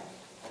CBPR.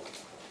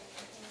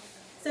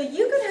 So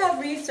you could have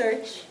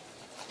research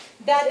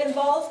that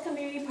involves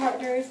community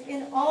partners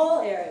in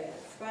all areas,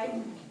 right,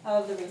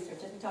 of the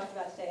research that we talked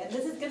about today. And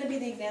this is going to be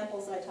the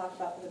examples that I talked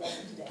about for the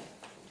rest of today.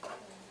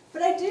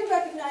 But I do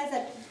recognize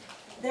that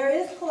there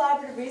is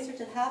collaborative research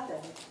that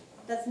happens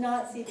that's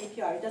not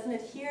CBPR. It doesn't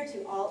adhere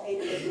to all 8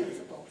 of those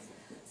principles.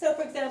 So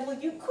for example,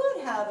 you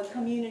could have a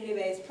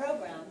community-based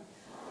program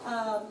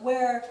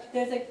where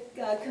there's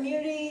a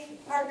community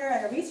partner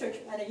and a research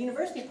and a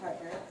university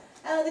partner.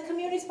 The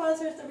community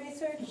sponsors the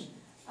research.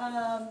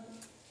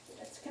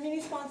 It's a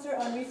community sponsor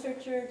on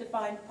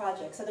researcher-defined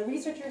projects. So the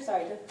researcher,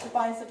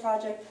 defines the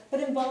project, but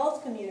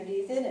involves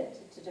communities in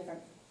it to different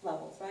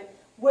levels, right?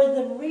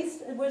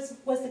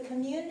 Was the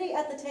community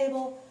at the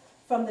table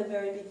from the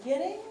very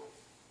beginning?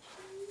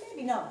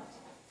 Maybe not.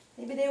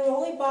 Maybe they were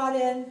only bought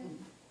in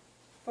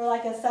for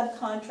like a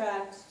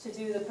subcontract to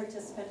do the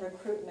participant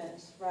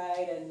recruitment,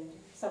 right, and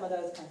some of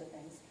those kinds of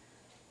things.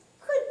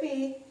 Could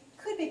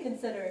be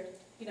considered,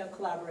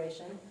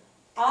 collaboration.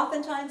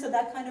 Oftentimes, so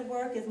that kind of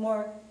work is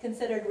more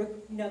considered,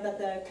 that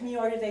the community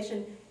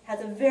organization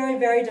has a very,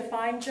 very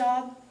defined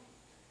job.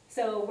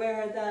 So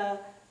where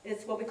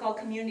it's what we call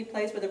community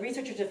place, where the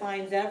researcher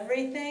defines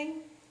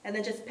everything and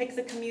then just picks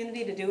a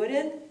community to do it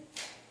in.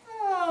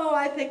 Oh,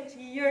 I picked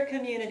your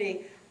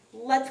community.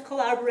 Let's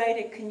collaborate,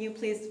 and can you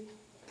please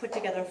put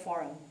together a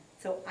forum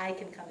so I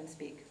can come and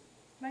speak,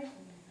 right?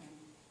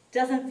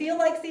 Doesn't feel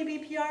like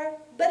CBPR,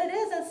 but it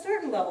is a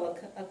certain level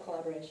of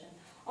collaboration,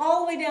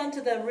 all the way down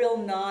to the real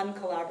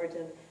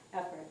non-collaborative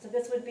effort. So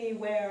this would be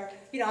where,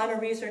 I'm a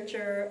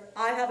researcher,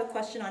 I have a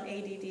question on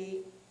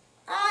ADD,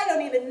 I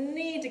don't even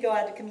need to go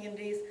out to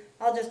communities,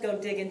 I'll just go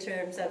dig in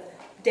terms of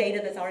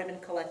data that's already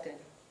been collected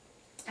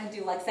and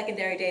do like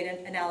secondary data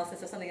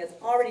analysis of something that's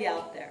already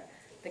out there,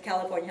 the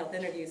California Health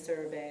Interview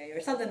Survey or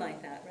something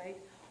like that, right?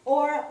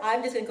 Or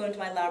I'm just going to go into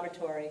my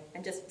laboratory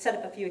and just set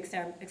up a few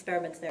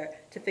experiments there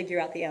to figure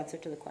out the answer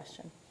to the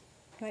question,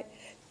 right?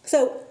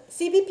 So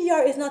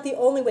CBPR is not the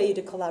only way you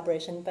do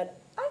collaboration, but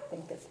I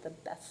think it's the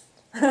best.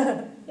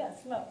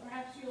 Yes, Mo.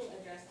 Perhaps you'll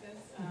address this,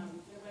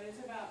 but it's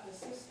about the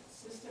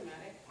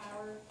systematic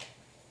power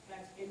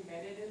that's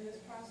embedded in this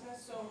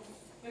process. So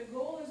the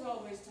goal is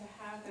always to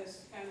have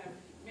this kind of,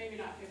 maybe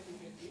not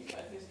 50-50,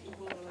 but this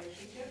equal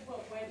relationship.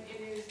 But when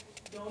it is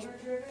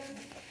donor-driven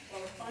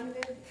or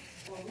funded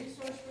or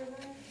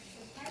resource-driven,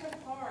 it's kind of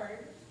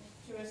hard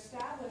to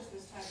establish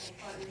this type of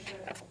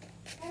partnership.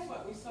 Kind of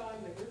what we saw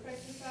in the group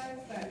exercise,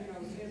 that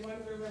in one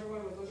group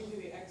everyone was looking to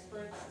the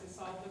experts to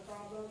solve the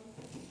problem.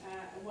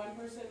 One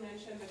person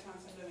mentioned the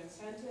concept of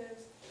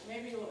incentives.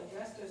 Maybe you'll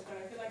address this, but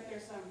I feel like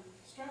there's some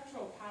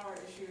structural power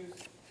issues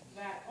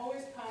that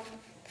always come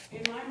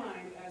in my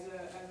mind as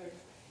a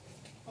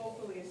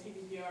hopefully a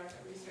CBPR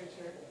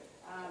researcher,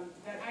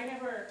 that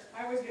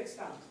I always get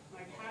stumped.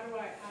 Like, how do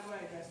I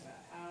address that?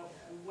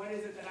 What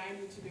is it that I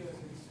need to do as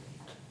a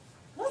researcher?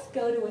 Let's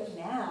go to it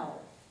now.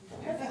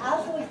 Let's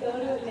absolutely go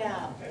to it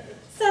now.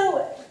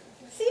 So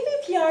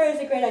CBPR is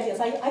a great idea.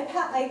 So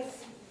I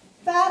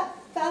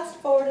fast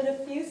forwarded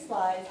a few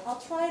slides. I'll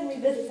try and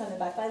revisit some of it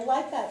back, but I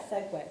like that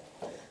segue.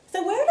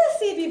 So where does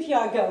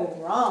CBPR go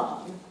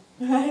wrong,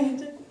 right?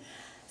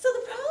 So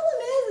the problem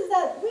is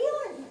that we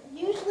aren't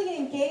usually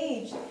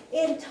engaged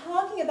in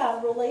talking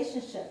about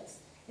relationships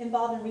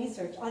involved in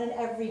research on an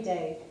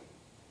everyday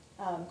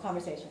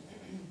conversation.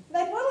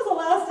 Like, when was the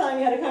last time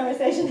you had a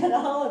conversation at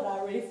all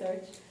about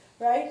research,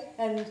 right?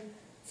 And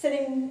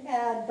sitting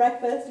at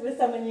breakfast with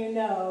someone you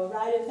know,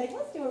 right? And saying,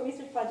 let's do a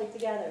research project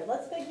together.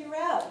 Let's figure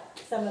out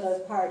some of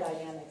those power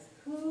dynamics.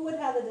 Who would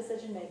have the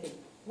decision making?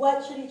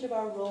 What should each of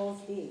our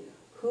roles be?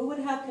 Who would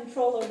have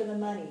control over the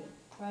money,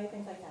 right?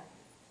 Things like that.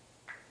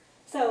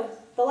 So,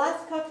 the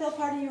last cocktail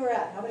party you were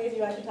at, how many of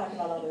you actually talked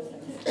about all those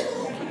things?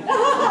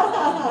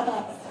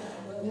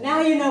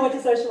 Now you know what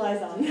to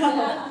socialize on.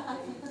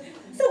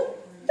 So,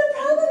 the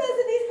problem is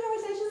that these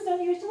conversations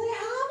don't usually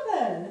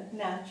happen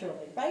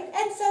naturally, right?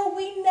 And so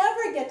we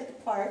never get to the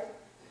part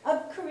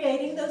of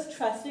creating those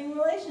trusting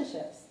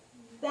relationships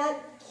that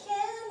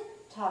can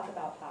talk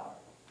about power,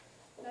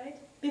 right?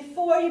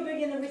 Before you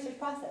begin the research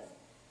process.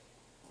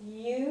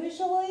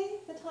 Usually,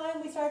 the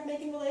time we start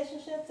making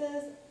relationships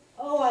is,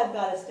 oh, I've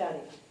got a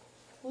study.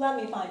 Let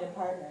me find a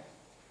partner.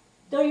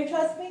 Don't you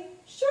trust me?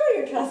 Sure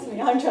you trust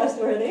me. I'm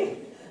trustworthy.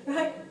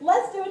 Right?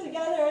 Let's do it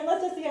together and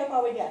let's just see how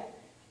far we get.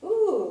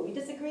 Ooh, we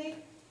disagree?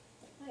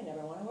 I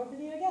never want to work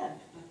with you again.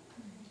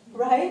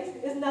 Right?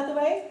 Isn't that the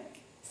way?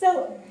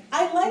 So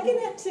I liken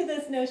it to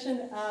this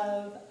notion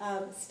of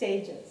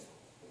stages.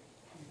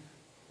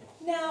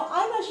 Now,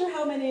 I'm not sure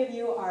how many of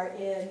you are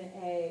in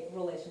a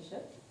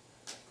relationship,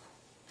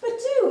 but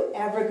do you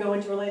ever go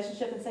into a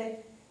relationship and say,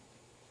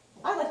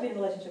 I'd like to be in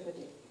a relationship with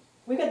you.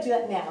 We've got to do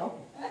that now,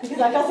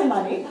 because I've got some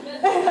money.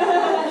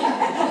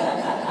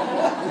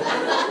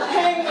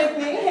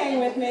 Hang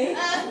with me.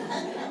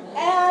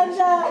 And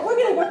we're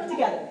going to work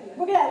together.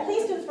 We're going to at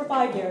least do this for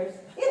 5 years.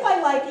 If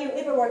I like you,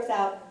 if it works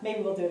out,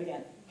 maybe we'll do it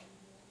again.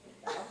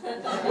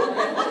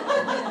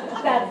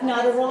 That's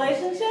not a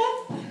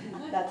relationship.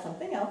 That's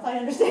something else, I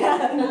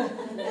understand.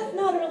 That's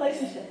not a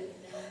relationship.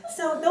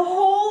 So the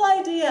whole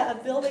idea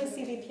of building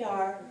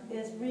CBPR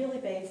is really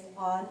based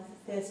on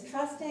this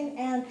trusting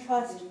and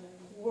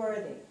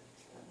trustworthy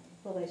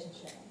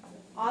relationship.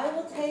 I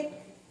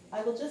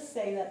will just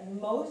say that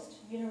most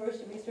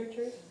university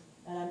researchers,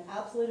 and I'm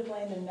absolutely to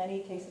blame in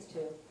many cases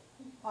too,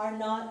 are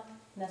not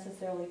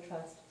necessarily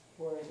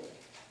trustworthy.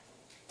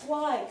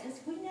 Why?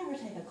 Because we never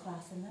take a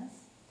class in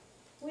this.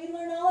 We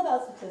learn all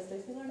about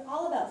statistics, we learn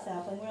all about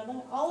sampling, we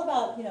learn all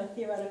about,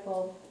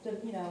 theoretical,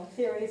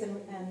 theories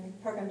and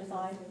program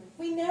design.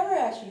 We never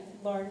actually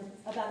learn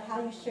about how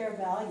you share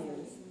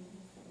values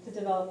to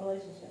develop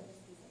relationships.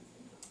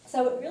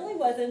 So it really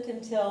wasn't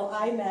until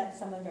I met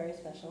someone very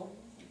special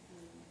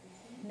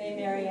named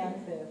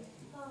Marianne Fu.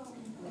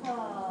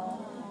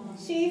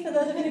 She, for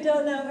those of you who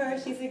don't know her,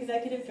 she's the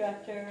executive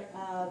director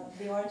of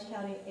the Orange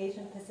County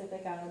Asian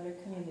Pacific Islander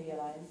Community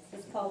Alliance.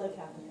 It's called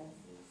OCAPICA.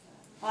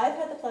 I've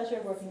had the pleasure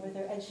of working with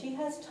her, and she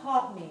has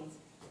taught me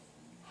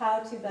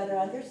how to better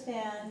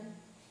understand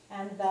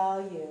and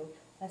value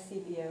a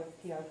CBO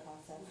PR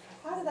process.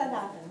 How did that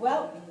happen?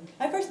 Well,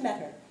 I first met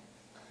her.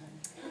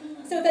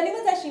 So if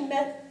anyone's actually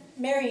met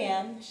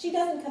Marianne, she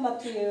doesn't come up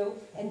to you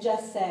and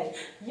just say,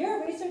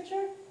 "You're a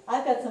researcher?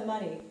 I've got some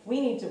money. We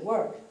need to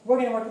work. We're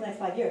going to work for the next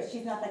 5 years."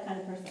 She's not that kind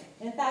of person.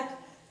 In fact,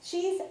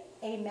 she's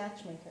a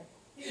matchmaker.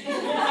 If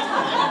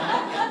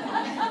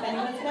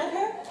anyone's met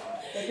her,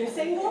 if you're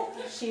single,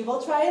 she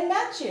will try and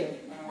match you.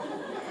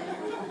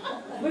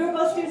 We were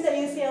both students at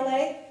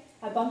UCLA.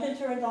 I bumped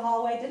into her in the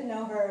hallway, didn't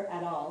know her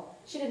at all.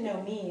 She didn't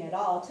know me at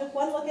all. Took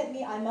one look at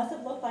me. I must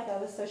have looked like I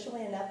was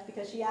socially inept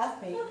because she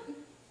asked me,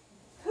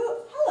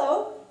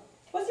 "Hello,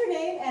 what's your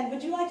name, and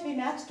would you like to be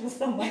matched with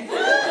someone?"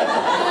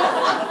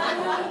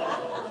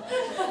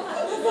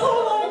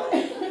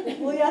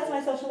 Well, yes,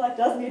 my social life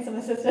does need some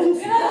assistance.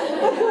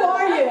 But who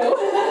are you?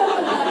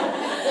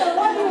 So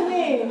what do you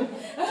mean?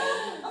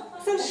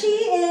 So she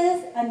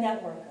is a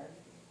networker,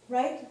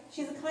 right?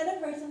 She's the kind of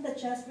person that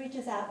just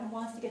reaches out and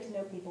wants to get to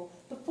know people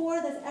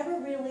before there's ever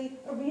really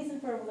a reason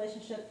for a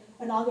relationship,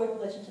 an ongoing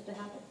relationship to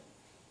happen.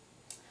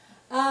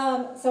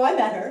 So I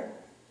met her.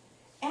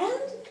 And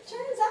it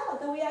turns out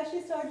that we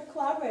actually started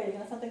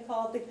collaborating on something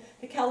called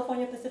the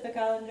California Pacific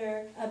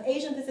Islander,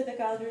 Asian Pacific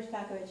Islander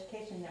Tobacco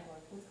Education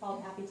Network. It was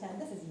called Happy 10.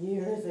 This is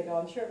years ago.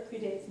 I'm sure it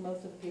predates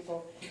most of the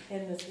people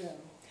in this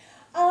room.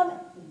 And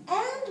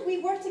we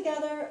worked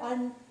together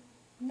on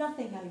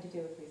nothing having to do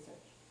with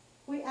research.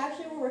 We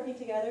actually were working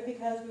together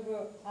because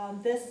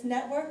this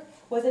network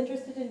was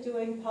interested in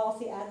doing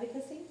policy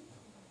advocacy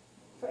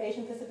for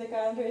Asian Pacific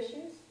Islander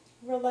issues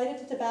related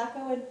to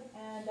tobacco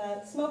and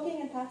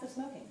smoking and passive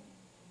smoking.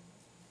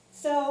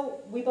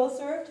 So we both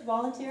served,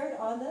 volunteered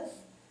on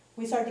this.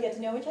 We started to get to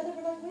know each other.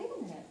 We're like, wait a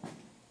minute.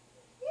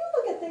 You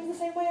look at things the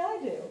same way I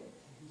do.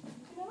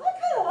 I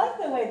kind of like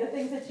the way the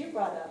things that you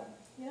brought up.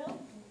 You're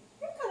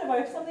kind of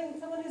like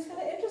someone who's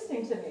kind of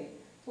interesting to me.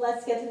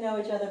 Let's get to know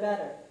each other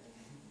better.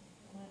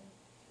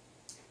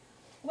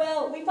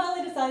 Well, we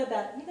finally decided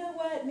that, you know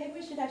what, maybe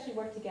we should actually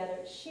work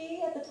together.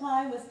 She, at the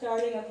time, was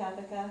starting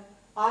OCAPICA.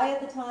 I,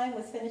 at the time,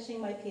 was finishing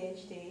my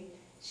PhD.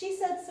 She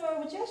said, "Sora,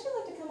 would you actually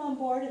like to come on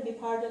board and be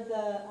part of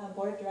the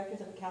board of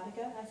directors of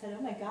OCAPICA?" I said,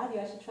 "Oh my God, you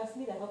actually trust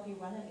me to help you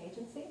run an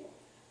agency?"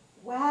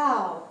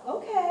 "Wow,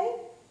 okay,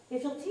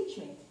 if you'll teach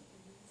me."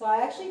 So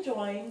I actually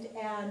joined,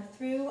 and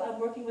through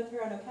working with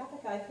her on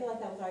OCAPICA, I feel like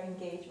that was our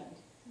engagement.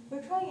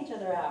 We're trying each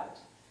other out.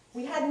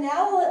 We had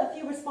now a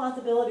few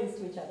responsibilities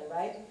to each other,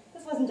 right?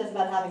 This wasn't just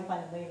about having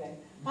fun and leaving.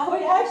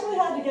 We actually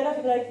had to get up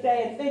the next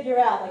day and figure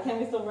out, like, can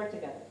we still work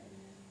together?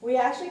 We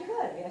actually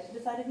could. We actually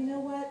decided, you know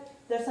what?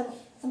 There's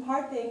some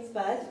hard things,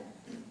 but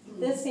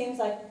this seems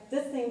like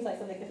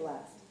something could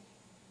last.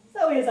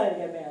 So we decided to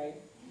get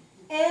married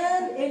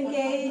and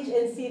engage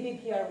in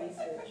CBPR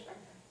research.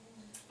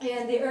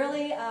 In the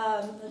early,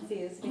 let's see,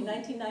 it's in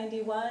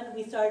 1991,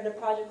 we started a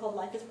project called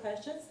Life is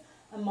Precious,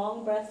 a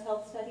Hmong breast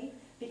health study,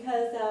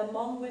 because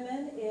Hmong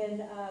women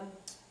in,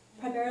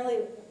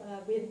 primarily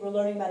we were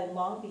learning about in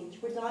Long Beach,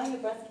 were dying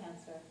of breast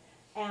cancer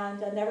and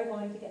never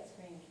going to get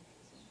screened.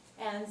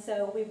 And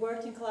so we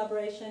worked in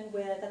collaboration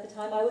with, at the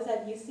time I was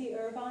at UC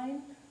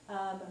Irvine,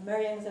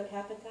 Marianne was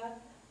OCAPICA,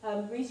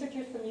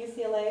 researchers from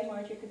UCLA,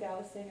 Marjorie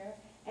Kugawa-Singer,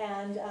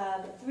 and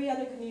 3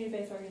 other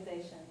community-based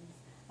organizations,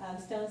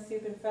 Stone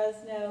Soup in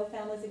Fresno,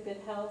 Families of Good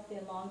Health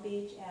in Long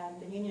Beach, and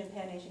the Union of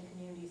Pan-Asian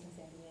Communities in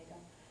San Diego,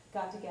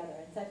 got together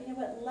and said, you know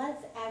what,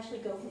 let's actually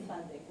go for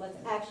funding. Let's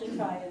actually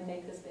try and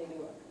make this baby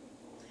work.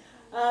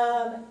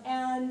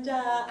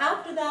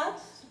 After that,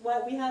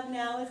 what we have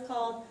now is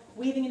called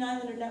Weaving an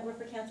Islander Network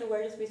for Cancer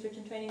Awareness Research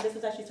and Training. This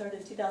was actually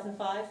started in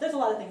 2005. There's a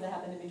lot of things that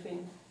happened in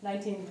between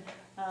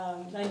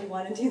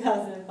 1991 and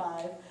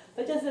 2005.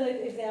 But just an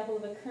example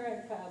of a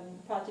current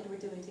project we're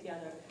doing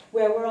together,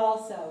 where we're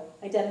also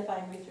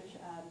identifying research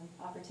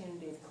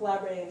opportunities,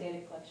 collaborating on data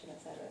collection, et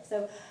cetera.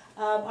 So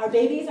our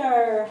babies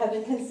have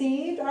been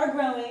conceived, are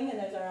growing, and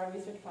those are our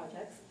research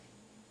projects.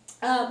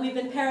 We've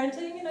been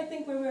parenting, and I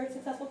think we're very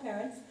successful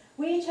parents.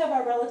 We each have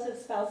our relative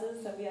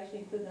spouses, so we actually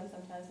include them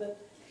sometimes. But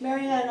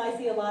Marianne and I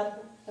see a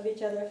lot of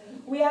each other.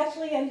 We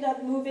actually ended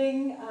up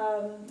moving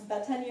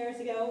about 10 years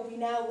ago. We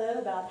now live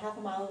about half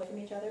a mile away from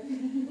each other.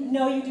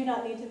 No, you do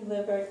not need to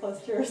live very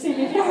close to your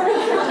CBPR.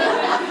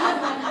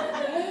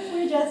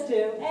 We just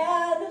do.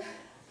 And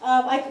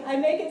I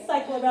make it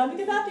cycle around,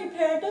 because after you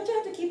parent, don't you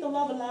have to keep the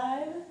love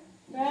alive?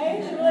 Right?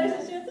 In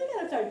relationships, you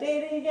gotta start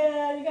dating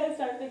again. You gotta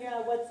start figuring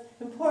out what's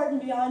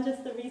important beyond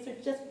just the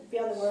research, just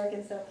beyond the work.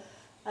 And so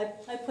I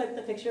put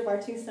the picture of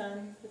our two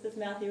sons. This is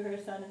Matthew, her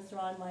son, and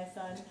Saran, my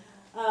son.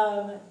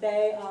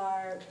 They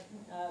are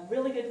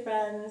really good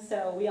friends,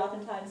 so we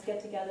oftentimes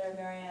get together,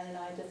 Marianne and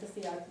I, just to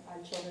see our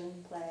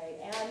children play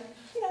and,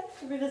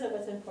 to revisit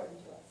what's important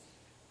to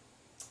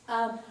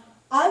us.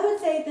 I would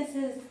say this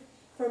is,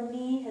 for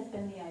me, has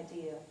been the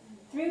idea.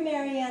 Through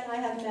Marianne, I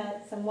have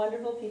met some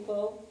wonderful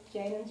people,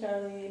 Jane and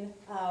Charlene,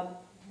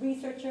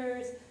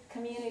 researchers,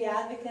 community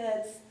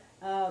advocates,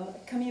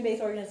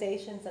 community-based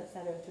organizations,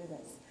 etc. through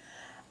this.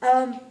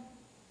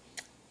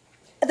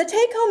 The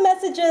take-home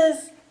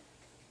messages,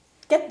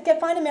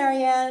 find a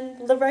Marianne,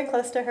 live very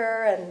close to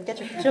her, and get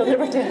your children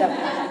to do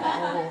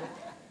that.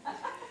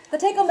 The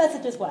take-home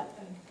message is what?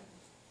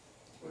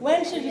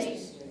 When should you,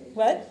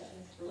 what?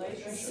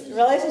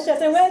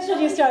 Relationships. And when should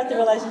you start the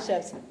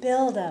relationships?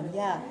 Build them,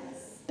 yeah.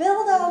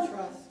 Build them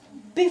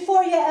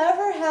before you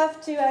ever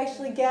have to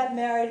actually get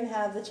married and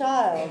have the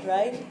child,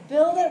 right?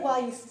 Build it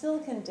while you still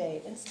can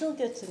date and still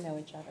get to know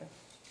each other.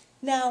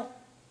 Now,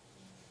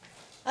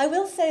 I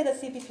will say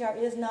that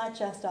CPPR is not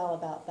just all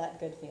about that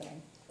good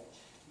feeling.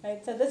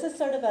 Right? So this is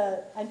sort of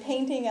I'm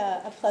painting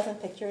a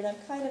pleasant picture, and I'm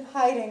kind of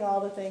hiding all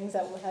the things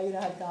that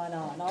have gone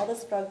on, all the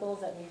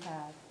struggles that we've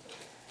had.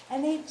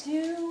 And they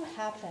do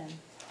happen.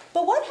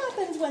 But what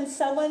happens when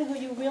someone who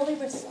you really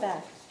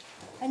respect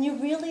and you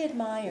really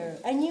admire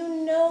and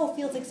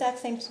feels the exact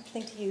same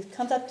thing to you,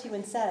 comes up to you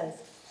and says,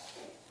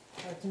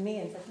 or to me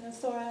and says,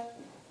 Sora,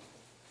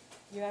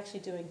 you're actually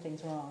doing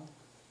things wrong.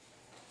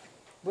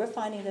 We're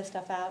finding this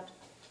stuff out.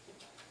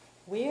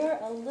 We're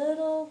a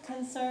little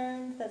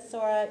concerned that,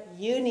 Sora,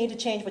 you need to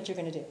change what you're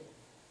going to do.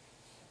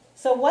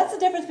 So what's the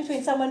difference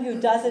between someone who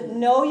doesn't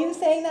know you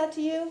saying that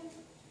to you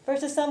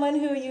versus someone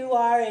who you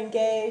are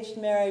engaged,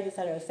 married,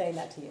 etc., saying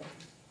that to you?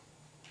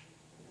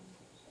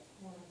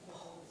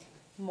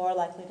 More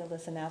likely to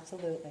listen,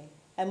 absolutely.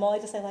 And more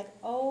likely to say,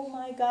 oh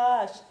my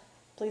gosh,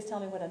 please tell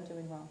me what I'm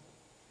doing wrong.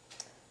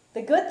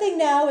 The good thing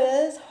now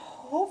is,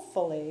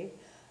 hopefully,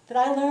 that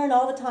I learn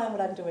all the time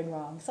what I'm doing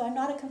wrong. So I'm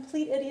not a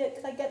complete idiot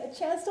because I get a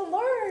chance to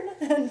learn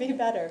and be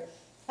better.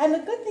 And the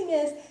good thing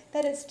is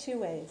that it's two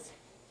ways.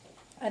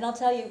 And I'll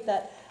tell you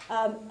that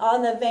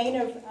on the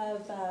vein of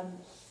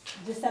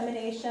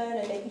dissemination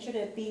and making sure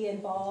to be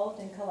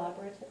involved and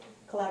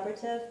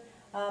collaborative,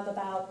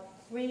 about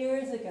 3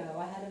 years ago,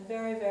 I had a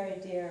very, very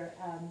dear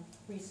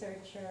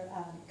researcher,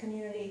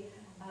 community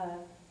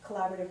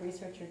collaborative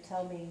researcher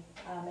tell me,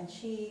 and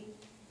she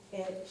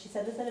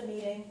said this at a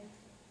meeting,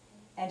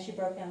 and she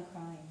broke down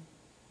crying,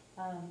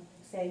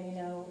 saying,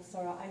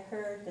 Sora, I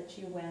heard that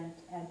you went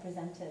and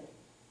presented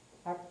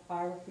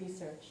our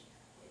research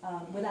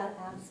without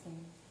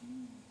asking,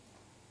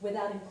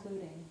 without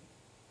including,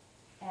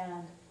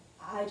 and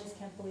I just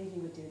can't believe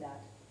you would do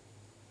that.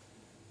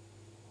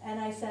 And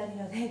I said,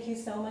 thank you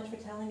so much for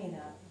telling me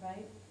that,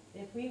 right?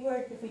 If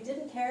we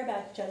didn't care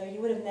about each other,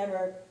 you would have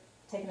never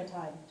taken the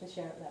time to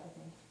share that with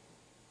me.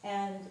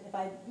 And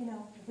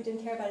if we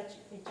didn't care about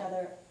each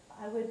other,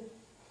 I would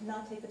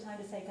not take the time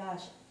to say,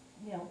 gosh,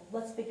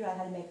 let's figure out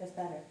how to make this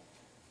better.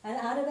 And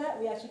out of that,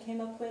 we actually came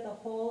up with a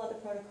whole other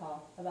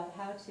protocol about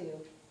how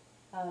to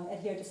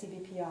adhere to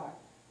CBPR.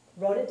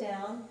 Wrote it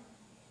down,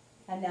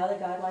 and now there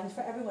are guidelines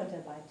for everyone to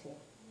abide to.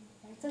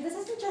 Right? So this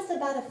isn't just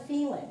about a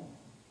feeling.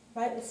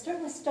 Right? It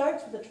certainly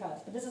starts with the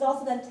trust, but this is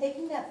also then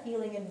taking that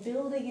feeling and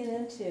building it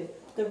into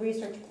the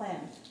research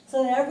plan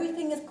so that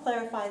everything is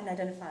clarified and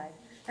identified,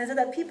 and so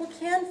that people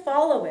can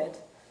follow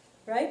it,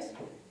 right?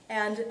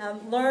 And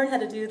learn how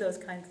to do those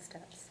kinds of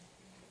steps.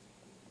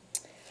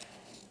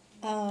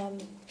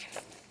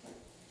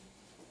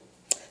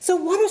 So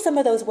what are some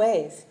of those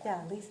ways?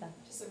 Yeah, Lisa.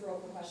 Just a real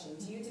quick question.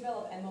 Do you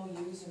develop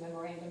MOUs or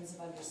memorandums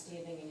of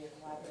understanding in your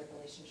collaborative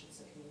relationships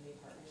with community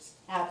partners?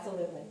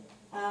 Absolutely.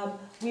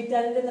 We've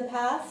done it in the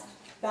past.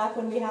 Back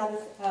when we had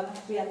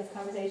this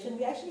conversation,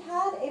 we actually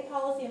had a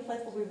policy in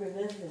place where we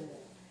revisited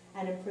it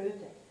and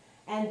improved it.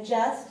 And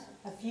just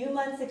a few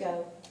months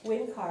ago,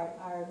 WinCart,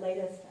 our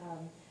latest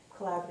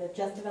collaborative,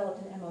 just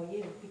developed an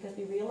MOU because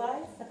we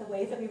realized that the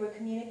ways that we were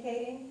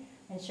communicating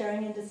and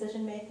sharing in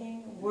decision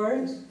making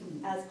weren't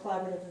as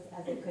collaborative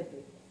as they could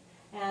be.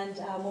 And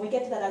when we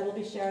get to that, I will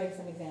be sharing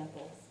some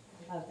examples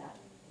of that.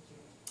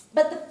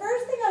 But the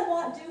first thing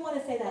I do want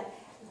to say that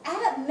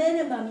at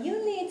minimum,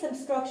 you need some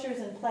structures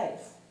in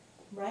place,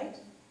 right?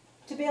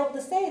 To be able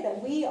to say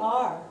that we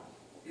are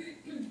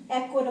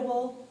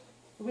equitable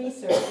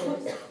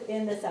researchers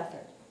in this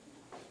effort.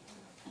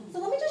 So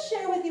let me just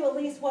share with you at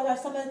least what are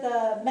some of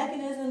the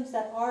mechanisms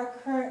that are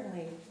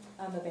currently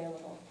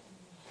available.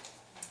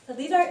 So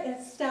these are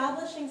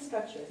establishing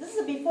structures. This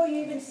is before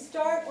you even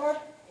start or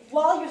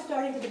while you're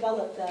starting to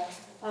develop the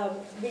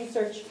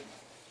research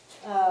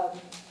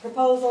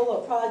proposal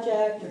or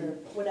project or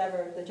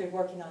whatever that you're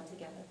working on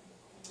together.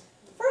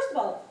 First of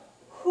all,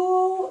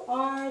 who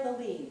are the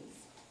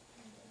leads?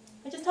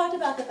 I just talked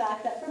about the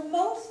fact that for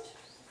most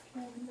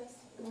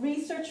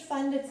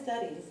research-funded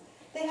studies,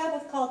 they have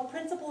what's called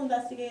principal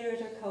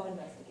investigators or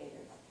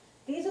co-investigators.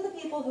 These are the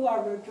people who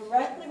are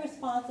directly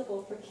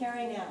responsible for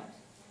carrying out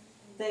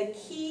the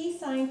key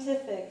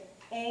scientific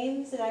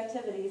aims and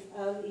activities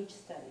of each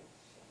study.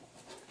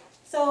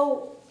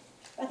 So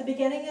at the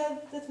beginning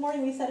of this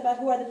morning, we said about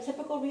who are the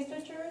typical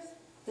researchers.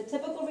 The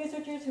typical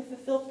researchers who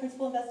fulfill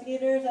principal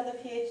investigators, other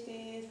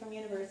PhDs from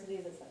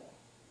universities, etc.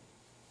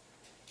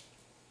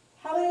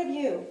 How many of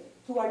you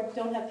who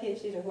don't have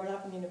PhDs or who are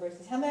not from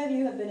universities, how many of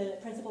you have been a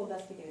principal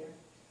investigator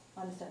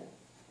on a study?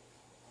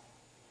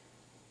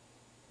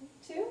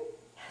 2?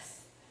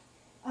 Yes.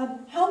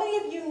 How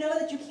many of you know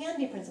that you can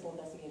be principal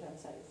investigator on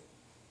studies?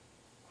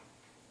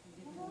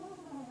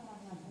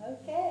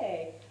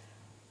 Okay.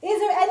 Is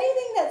there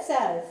anything that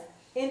says,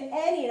 in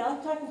any, and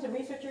I'm talking to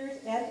researchers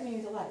and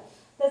communities alike,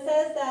 that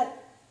says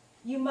that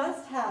you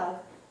must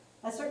have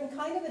a certain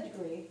kind of a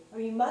degree,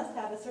 or you must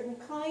have a certain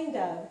kind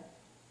of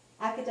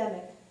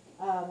academic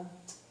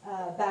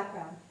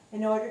background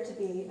in order to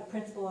be a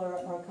principal or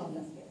a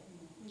co-investigator?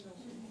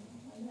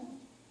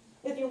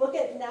 If you look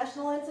at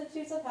National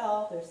Institutes of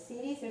Health or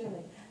CDC or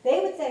something,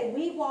 they would say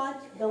we want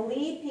the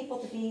lead people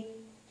to be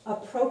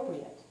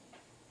appropriate,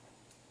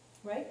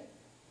 right?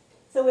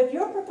 So if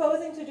you're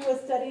proposing to do a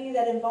study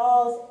that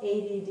involves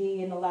ADD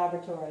in the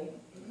laboratory,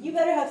 you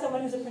better have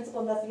someone who's a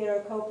principal investigator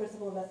or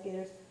co-principal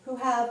investigators who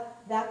have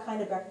that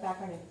kind of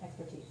background and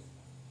expertise.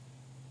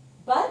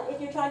 But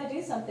if you're trying to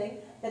do something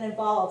that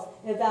involves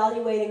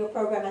evaluating a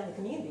program in the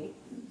community,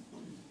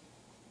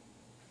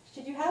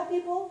 should you have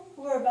people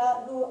who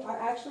are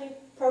actually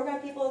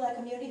program people in that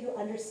community who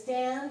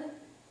understand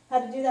how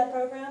to do that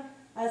program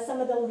as some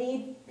of the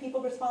lead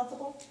people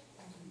responsible?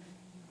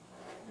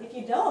 If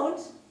you don't,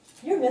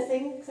 you're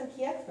missing some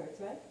key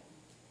experts, right?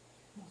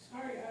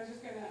 Sorry, I was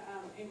just going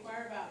to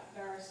inquire about,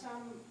 there are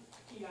some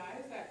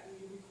PIs that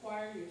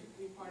require you to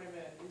be part of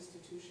an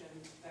institution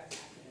that's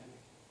academic.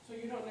 So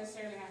you don't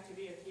necessarily have to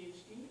be a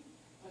PhD,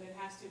 but it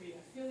has to be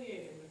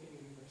affiliated with the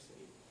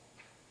university,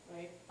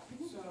 right?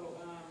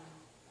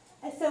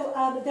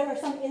 So there are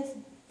some,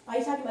 are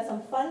you talking about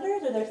some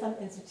funders, or there are some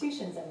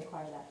institutions that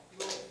require that?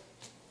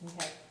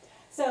 Okay.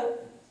 So,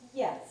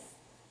 yes.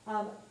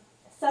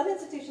 Some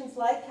institutions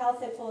like Cal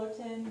State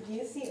Fullerton,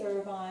 UC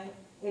Irvine,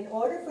 in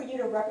order for you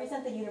to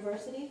represent the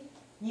university,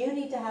 you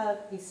need to have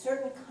a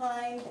certain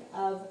kind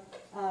of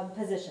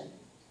position.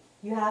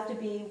 You have to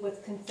be what's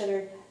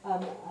considered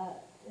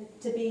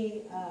to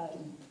be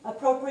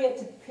appropriate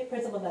to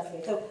principal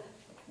investigator. So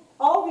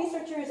all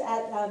researchers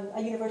at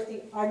a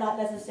university are not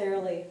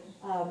necessarily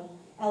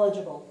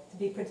eligible to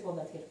be principal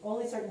investigators,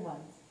 only certain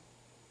ones.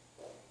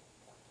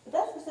 But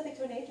that's specific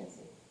to an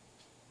agency.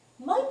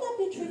 Might that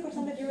be true for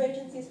some of your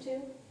agencies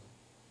too?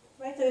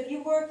 Right? So if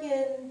you work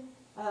in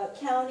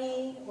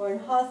county or in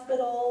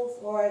hospitals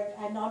or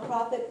at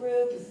nonprofit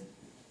groups,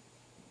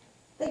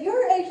 that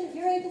your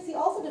agency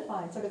also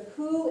defines sort of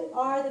who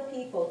are the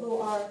people who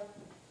are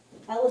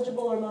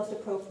eligible or most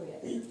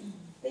appropriate.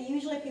 They're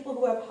usually people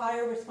who have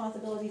higher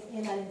responsibilities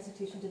in that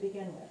institution to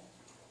begin with.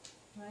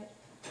 Right?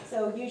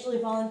 So usually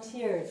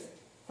volunteers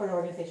for an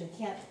organization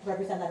can't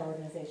represent that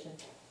organization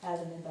as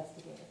an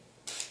investigator.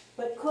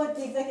 But could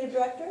the executive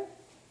director?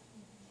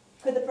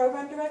 Could the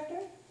program director?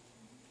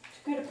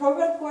 Could a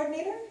program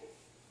coordinator?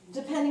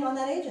 Depending on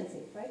that agency,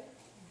 right?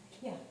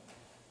 Yeah.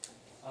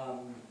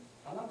 I'm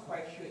not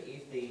quite sure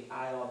if the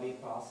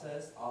IRB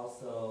process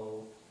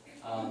also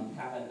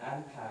have an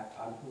impact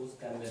on who's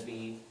going to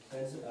be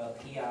a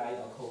PI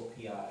or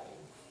co-PI.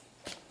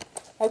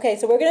 Okay,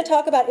 so we're going to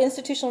talk about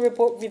institutional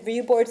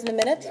review boards in a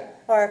minute, yeah.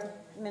 Or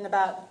in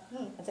about,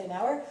 I'd say an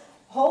hour.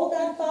 Hold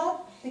that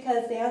thought,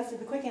 because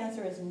the quick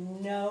answer is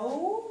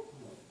no.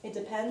 It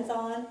depends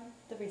on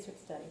the research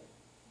study.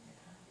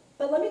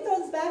 But let me throw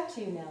this back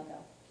to you now,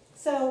 though.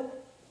 So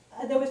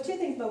there was 2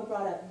 things Mo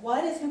brought up.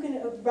 One is who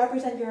can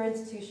represent your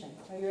institution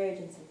or your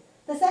agency.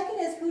 The second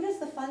is, who does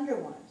the funder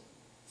want?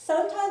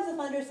 Sometimes the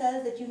funder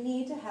says that you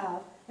need to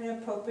have an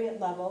appropriate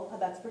level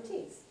of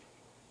expertise,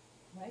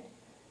 right?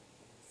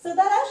 So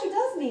that actually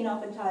does mean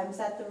oftentimes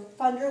that the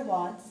funder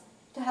wants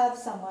to have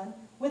someone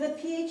with a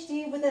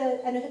PhD with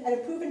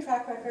a proven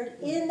track record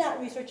in that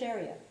research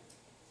area.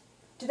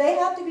 Do they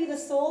have to be the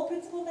sole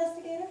principal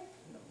investigator?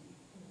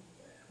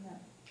 No.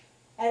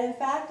 And in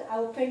fact, I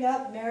will bring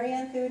up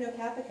Marianne Fu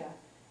Nokapika.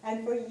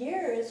 And for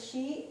years,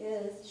 she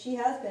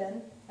has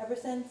been, ever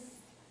since,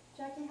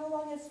 Jackie, how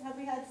long have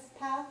we had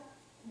PATH?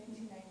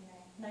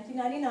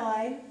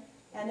 1999.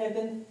 And there have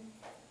been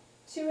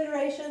 2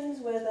 iterations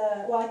with,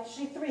 well,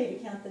 actually 3 if you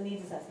count the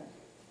needs assessment.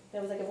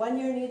 There was like a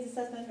 1-year needs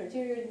assessment or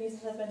 2-year needs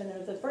assessment, and there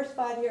was the first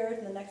 5 years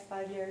and the next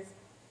 5 years,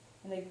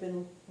 and they've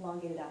been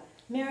elongated out.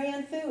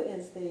 Marianne Fu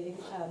is the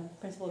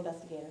principal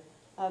investigator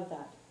of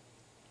that.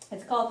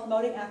 It's called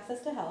Promoting Access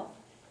to Health.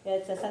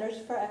 It's a Centers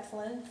for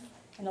Excellence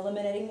in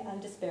Eliminating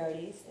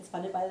Disparities. It's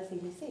funded by the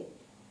CDC.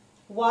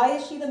 Why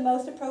is she the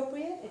most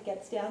appropriate? It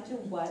gets down to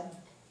what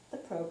the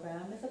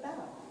program is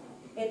about.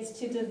 It's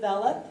to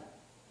develop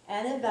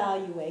and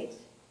evaluate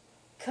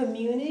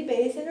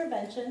community-based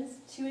interventions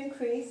to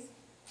increase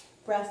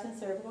breast and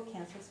cervical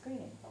cancer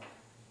screening.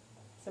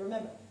 So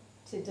remember,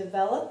 to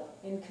develop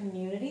in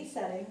community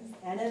settings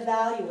and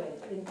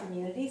evaluate in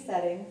community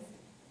settings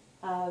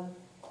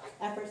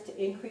efforts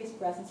to increase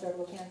breast and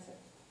cervical cancer.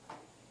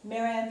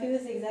 Marianne Fu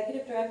is the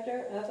Executive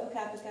Director of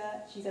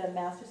OCAPICA. She's got a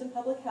Master's in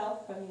Public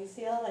Health from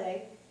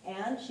UCLA,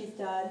 and she's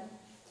done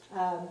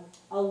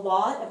a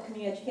lot of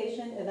community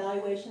education,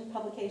 evaluation,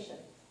 publication.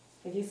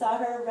 If you saw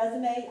her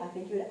resume, I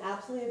think you would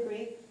absolutely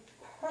agree,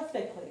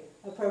 perfectly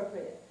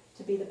appropriate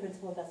to be the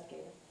principal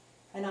investigator.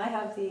 And I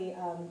have the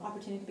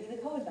opportunity to be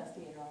the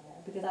co-investigator on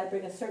there because I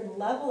bring a certain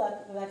level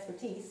of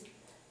expertise,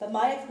 but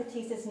my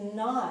expertise is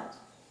not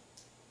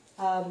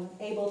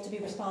able to be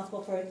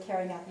responsible for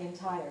carrying out the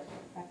entire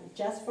effort,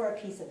 just for a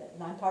piece of it,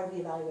 and I'm part of the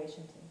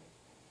evaluation team.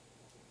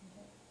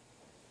 Okay.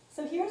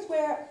 So here's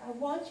where I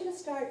want you to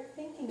start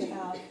thinking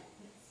about,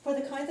 for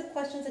the kinds of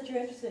questions that you're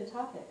interested in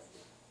topics,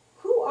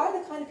 who are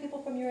the kind of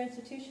people from your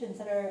institutions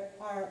that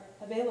are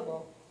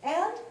available?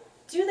 And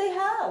do they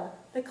have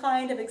the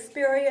kind of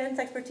experience,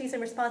 expertise,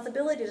 and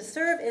responsibility to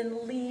serve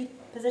in lead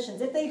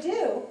positions? If they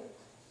do,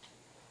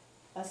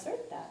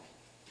 assert that.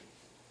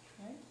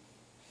 Right?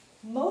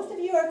 Most of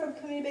you are from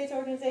community-based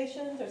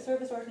organizations or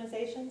service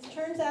organizations.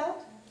 Turns out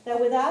that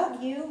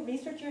without you,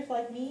 researchers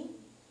like me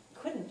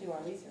couldn't do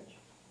our research.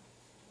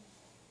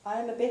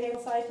 I'm a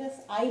behavioral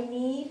scientist. I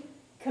need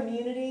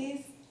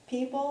communities,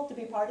 people to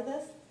be part of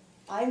this.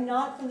 I'm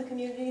not from the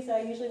communities that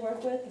I usually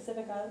work with,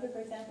 Pacific Islander, for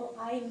example.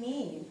 I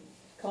need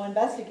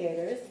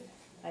co-investigators.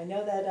 I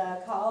know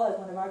that Kala is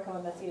one of our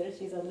co-investigators.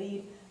 She's a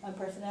lead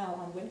personnel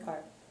on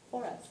WinCart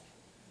for us.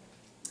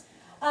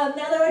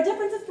 Now, there are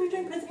differences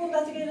between principal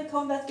investigators and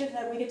co-investigators,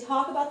 and we could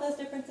talk about those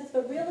differences,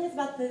 but really it's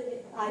about the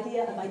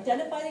idea of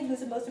identifying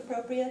who's the most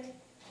appropriate.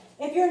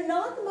 If you're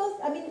not the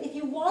most, if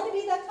you want to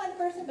be that kind of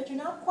person, but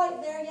you're not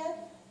quite there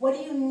yet, what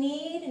do you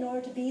need in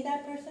order to be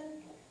that person?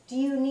 Do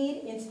you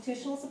need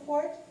institutional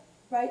support,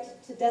 right,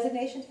 to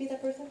designation to be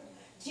that person?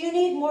 Do you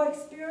need more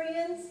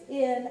experience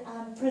in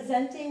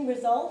presenting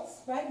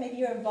results, right? Maybe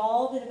you're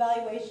involved in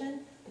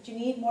evaluation, but you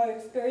need more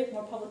experience,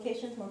 more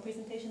publications, more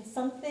presentations,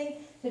 something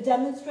to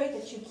demonstrate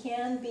that you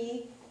can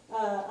be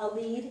a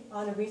lead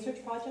on a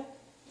research project.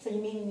 So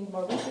you mean you need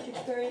more research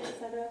experience, et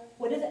cetera.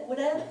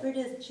 Whatever it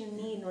is that you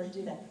need in order to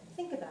do that,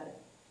 think about it.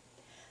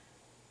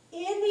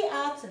 In the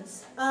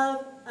absence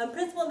of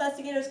principal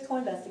investigators,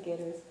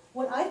 co-investigators,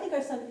 what I think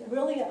are some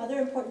really other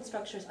important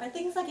structures are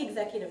things like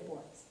executive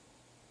boards.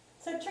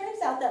 So it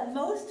turns out that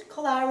most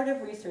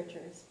collaborative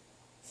researchers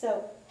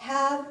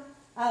have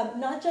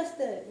not just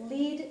the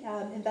lead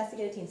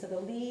investigative team, so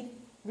the lead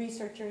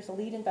researchers, the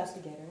lead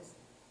investigators,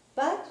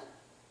 but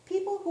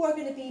people who are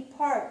going to be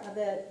part of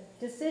the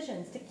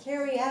decisions to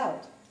carry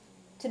out,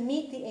 to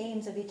meet the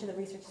aims of each of the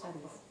research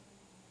studies.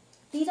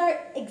 These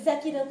are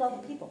executive level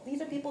people.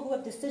 These are people who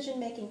have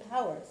decision-making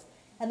powers,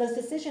 and those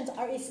decisions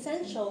are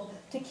essential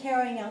to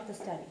carrying out the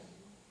study.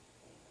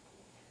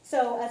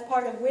 So as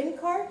part of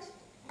WinCart,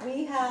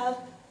 we have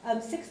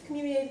 6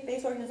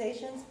 community-based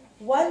organizations.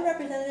 One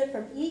representative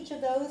from each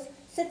of those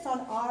sits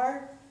on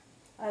our,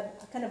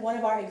 kind of one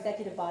of our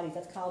executive bodies.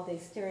 That's called the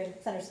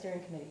Center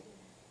Steering Committee.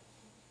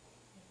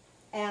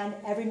 And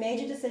every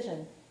major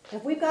decision,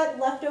 if we've got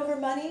leftover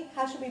money,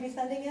 how should we be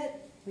spending it?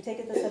 We take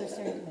it to the Center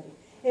Steering Committee.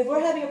 If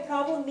we're having a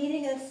problem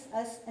meeting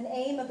an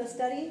aim of the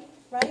study,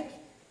 right?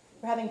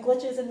 We're having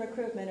glitches in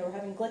recruitment, or we're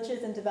having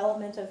glitches in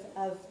development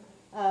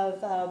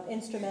of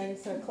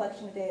instruments or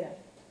collection of data.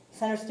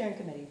 Center Steering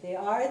Committee. They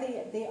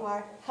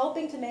are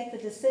helping to make the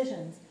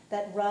decisions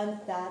that run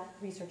that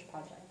research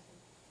project.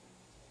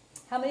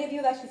 How many of you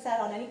have actually sat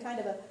on any kind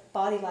of a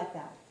body like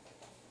that?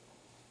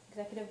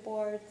 Executive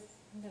boards?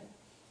 No.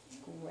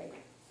 Great.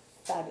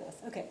 Fabulous.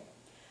 Okay.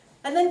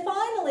 And then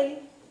finally,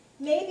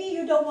 maybe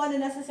you don't want to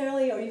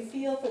necessarily, or you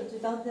feel,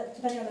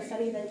 depending on the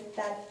study,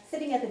 that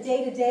sitting at the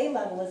day-to-day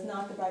level is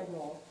not the right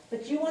role.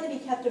 But you want to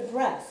be kept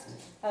abreast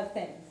of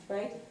things,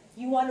 right?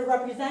 You want to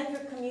represent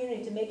your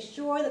community to make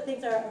sure that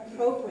things are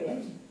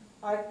appropriate,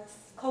 are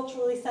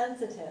culturally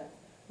sensitive,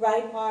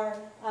 right? Are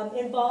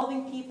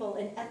involving people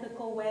in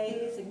ethical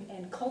ways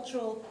and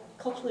culturally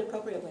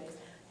appropriate ways.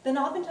 Then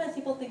oftentimes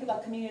people think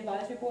about community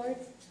advisory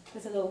boards.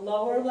 This is a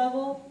lower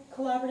level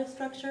collaborative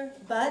structure,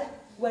 but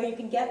where you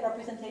can get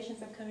representation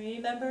from community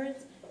members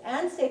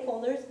and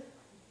stakeholders.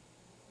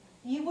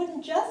 You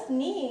wouldn't just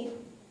need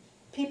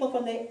people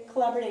from the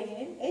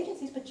collaborating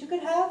agencies, but you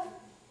could have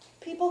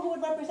people who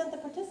would represent the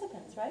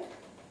participants, right?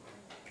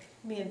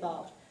 Be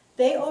involved.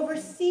 They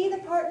oversee the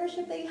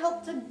partnership, they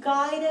help to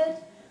guide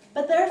it,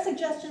 but their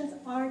suggestions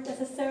aren't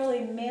necessarily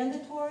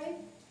mandatory,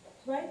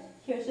 right?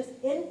 Here's just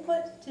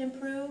input to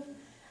improve,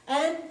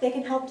 and they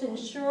can help to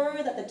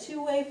ensure that the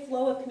two-way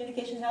flow of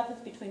communication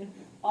happens between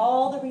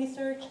all the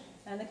research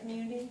and the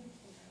community.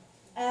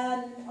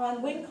 And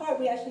on WinCart,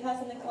 we actually have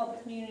something called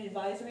the Community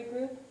Advisory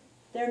Group.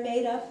 They're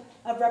made up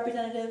of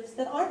representatives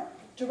that aren't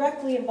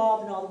directly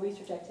involved in all the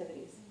research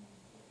activities,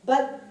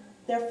 but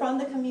they're from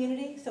the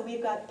community. So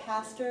we've got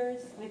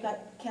pastors, we've got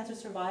cancer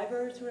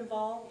survivors who are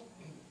involved,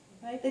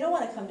 right? They don't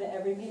want to come to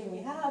every meeting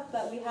we have,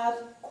 but we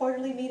have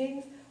quarterly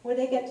meetings where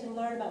they get to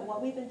learn about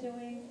what we've been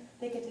doing.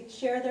 They get to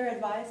share their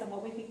advice on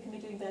what we think can be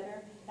doing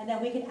better. And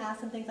then we can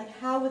ask them things like,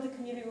 how would the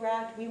community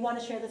react? We want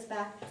to share this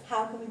back.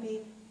 How can we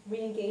be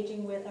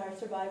re-engaging with our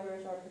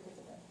survivors or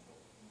participants?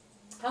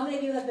 How many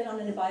of you have been on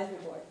an advisory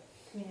board,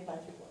 community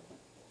advisory board?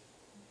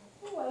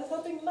 Oh, I was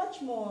hoping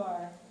much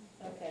more.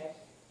 Okay.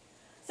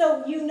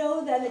 So you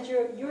know then that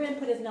your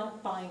input is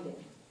not binding,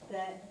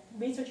 that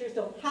researchers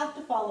don't have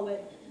to follow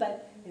it,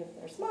 but if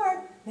they're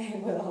smart,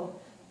 they will.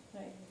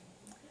 Right.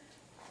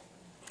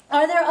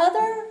 Are there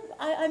other,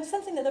 I'm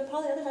sensing that there are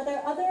probably other, are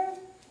there other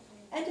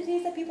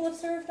entities that people have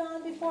served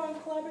on before on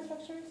collaborative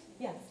structures?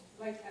 Yes.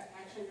 Like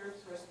action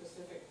groups for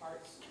specific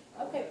parts.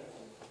 Okay.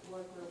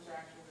 Work groups or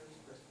action groups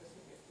for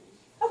specific things.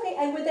 Okay,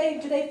 and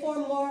do they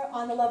form more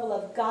on the level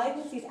of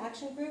guidance, these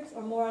action groups,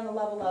 or more on the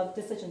level of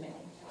decision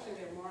making? Actually,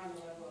 they're more on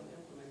the level of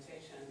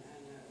implementation,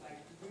 and like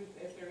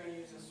if they're going to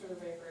use a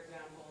survey, for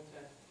example,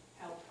 to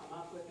help come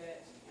up with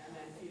it, and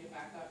then feed it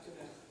back up to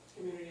the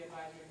community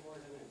advisory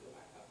board, and then go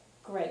back up.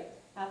 Great,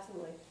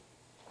 absolutely.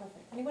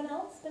 Perfect. Anyone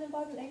else been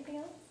involved with anything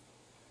else?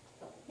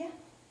 Yeah.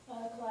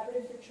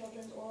 Collaborative for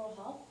Children's Oral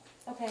Health.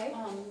 Okay.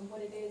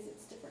 What it is,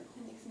 it's different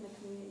clinics in the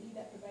community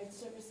that provide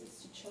services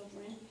to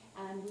children,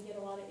 and we get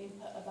a lot of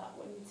input about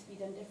what needs to be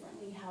done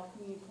differently, how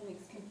community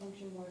clinics can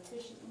function more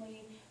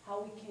efficiently,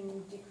 how we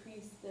can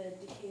decrease the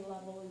decay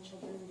level in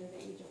children under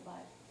the age of 5.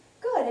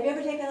 Good. Have you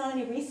ever taken on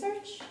any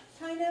research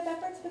kind of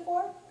efforts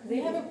before? We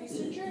have a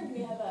researcher,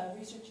 we have a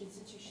research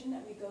institution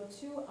that we go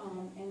to,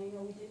 and I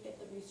know we did get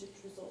the research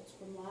results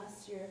from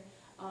last year.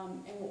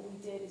 And what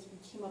we did is we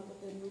came up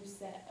with a new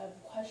set of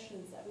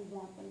questions that we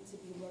want them to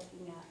be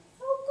looking at.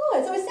 Oh,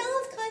 good. So it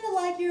sounds kind of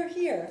like you're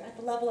here at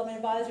the level of an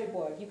advisory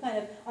board. You kind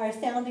of are a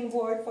sounding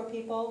board for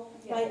people,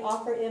 right?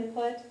 Offer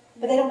input,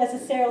 but they don't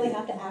necessarily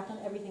have to act on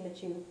everything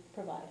that you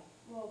provide.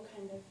 Well,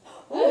 kind of.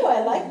 Oh,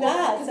 I like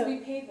that. Because So we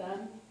pay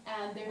them,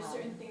 and there's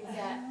certain things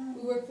that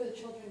we work for the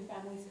Children and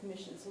Families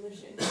Commission, so there's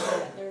certain things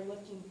that they're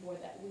looking for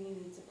that we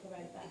need to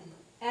provide them.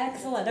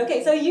 excellent.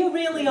 Okay, so you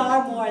really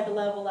are more at the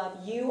level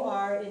of you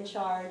are in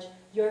charge.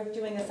 You're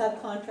doing a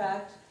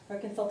subcontract or a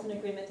consultant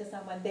agreement to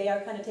someone. They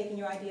are kind of taking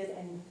your ideas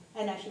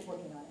and actually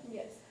working on it.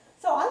 Yes.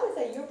 So I would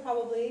say you're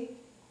probably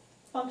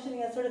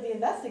functioning as sort of the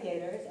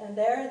investigators, and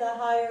they're the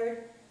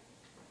hired,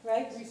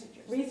 right,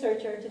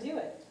 researcher to do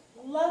it.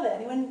 Love it.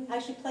 Anyone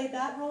actually played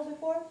that role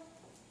before?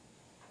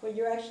 Where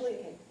you're actually,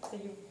 okay, so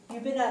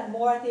you've been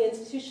more at the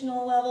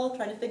institutional level,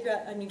 trying to figure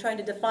out, trying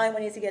to define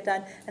what needs to get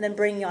done, and then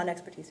bringing on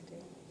expertise to do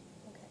it.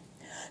 Okay.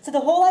 So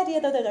the whole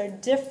idea, though, that there are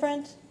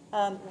different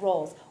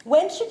roles.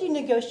 When should you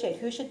negotiate?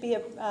 Who should be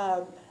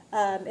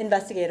an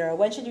investigator? Or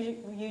when should you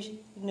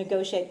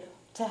negotiate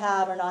to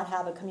have or not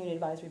have a community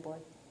advisory board?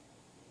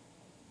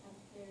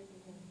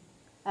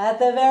 At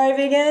the very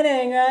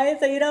beginning, right?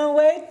 So you don't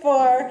wait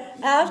for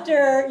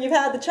after you've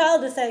had the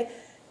child to say,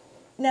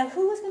 now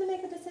who was going to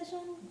make the decision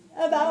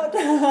about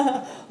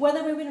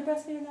whether we were going to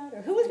breastfeed or not?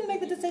 Or who was going to make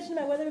the decision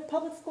about whether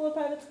public school or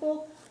private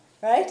school?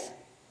 Right?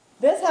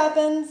 This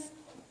happens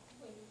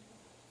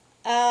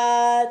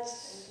at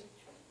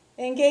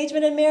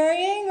engagement and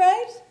marrying,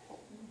 right?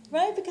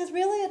 Right? Because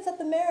really it's at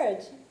the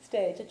marriage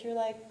stage that you're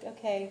like,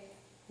 okay,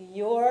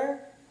 you're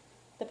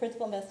the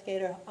principal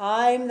investigator,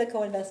 I'm the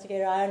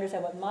co-investigator, I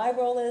understand what my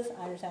role is,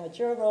 I understand what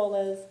your role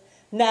is,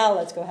 now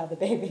let's go have the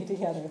baby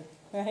together,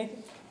 right?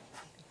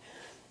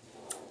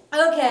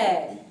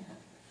 Okay.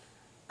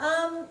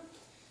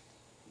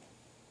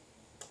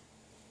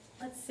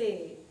 Let's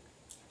see.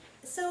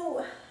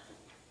 So,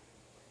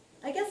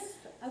 I guess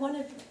I want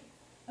to,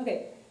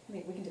 okay,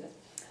 we can do this.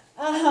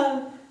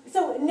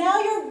 So now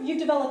you've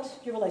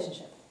developed your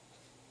relationship.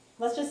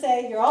 Let's just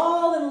say you're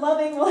all in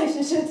loving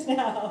relationships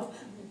now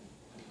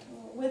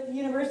with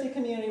university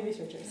community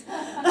researchers.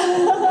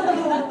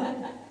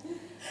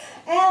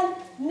 And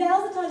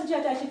now's the time that you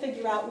have to actually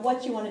figure out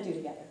what you want to do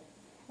together,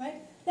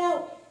 right?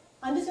 Now,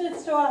 I'm just going to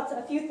throw out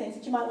a few things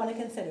that you might want to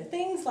consider.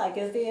 Things like,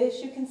 is the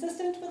issue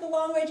consistent with the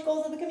long-range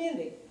goals of the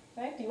community,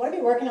 right? Do you want to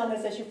be working on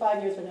this issue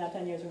 5 years from now,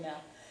 10 years from now?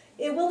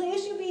 Will the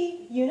issue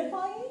be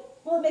unifying?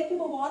 Will it make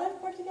people want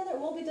to work together? Or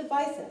will it be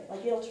divisive?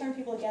 Like it'll turn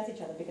people against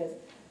each other because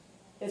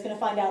it's going to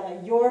find out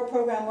that your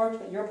program works,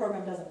 but your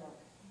program doesn't work,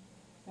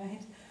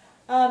 right?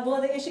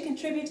 Will the issue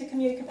contribute to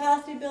community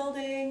capacity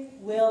building?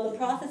 Will the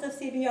process of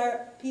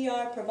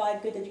CBR/PR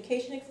provide good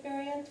education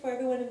experience for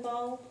everyone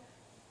involved?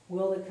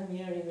 Will the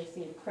community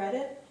receive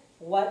credit?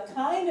 What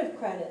kind of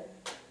credit?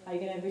 Are you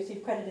going to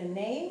receive credit in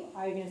name?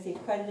 Are you going to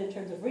receive credit in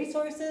terms of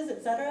resources,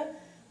 etc.?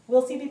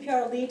 Will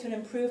CBPR lead to an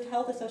improved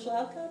health or social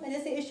outcome? And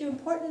is the issue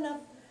important enough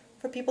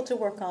for people to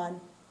work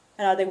on?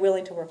 And are they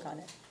willing to work on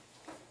it?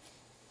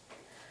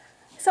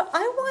 So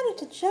I wanted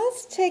to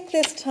just take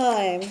this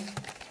time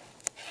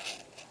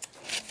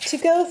to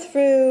go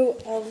through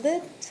a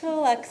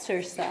little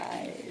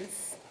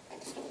exercise.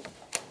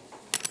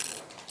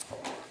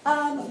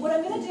 What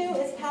I'm going to do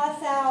is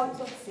pass out,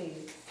 let's see,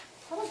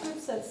 probably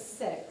groups of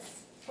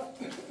 6.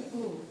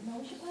 Ooh, no,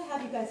 we should probably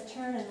have you guys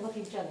turn and look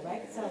at each other,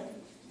 right? So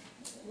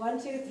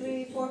 1, 2,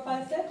 3, 4,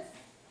 5, 6.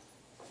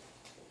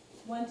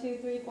 1, 2,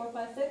 3, 4,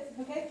 5, 6.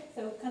 Okay,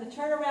 so kind of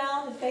turn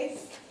around and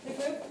face the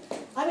group.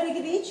 I'm going to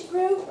give each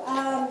group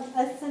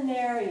a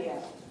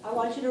scenario. I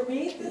want you to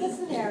read through the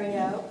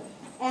scenario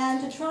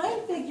and to try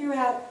and figure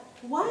out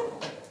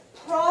what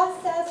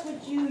process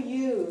would you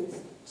use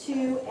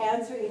to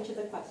answer each of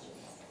the questions.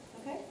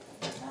 Okay?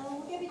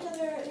 We'll give each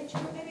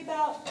group maybe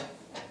about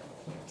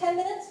 10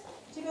 minutes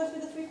to go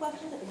through the 3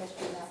 questions. I think that's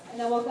good enough. And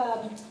then we'll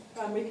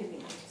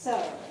reconvene.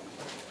 So,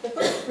 the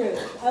first group,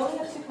 I only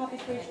have 2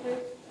 copies for each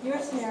group. Your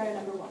scenario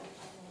number 1.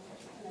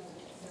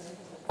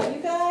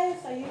 You guys,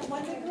 are you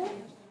one big group?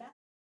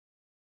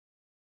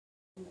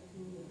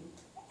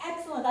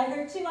 Excellent. I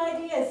heard 2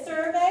 ideas.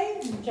 Survey,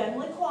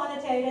 generally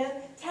quantitative,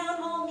 town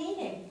hall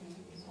meeting.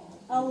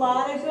 A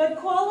lot of good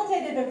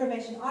qualitative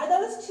information. Are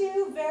those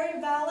 2 very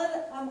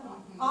valid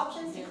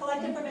options to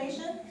collect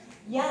information?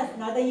 Yes.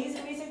 And are they used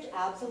in research?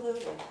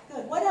 Absolutely.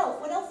 Good. What else?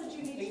 What else did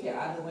you need I think the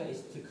other way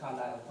is to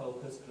conduct a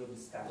focus group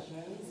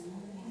discussions.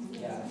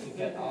 Yeah, to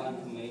get all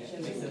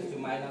information, because you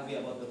might not be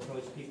able to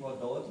approach people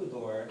door to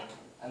door,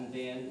 and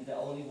then the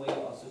only way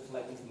you also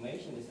collect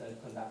information is to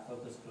conduct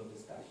focus group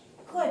discussion.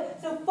 Good.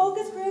 So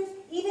focus groups,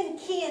 even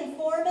key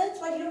informants,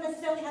 right? You don't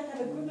necessarily have to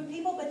have a group of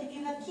people, but if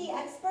you have key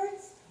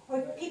experts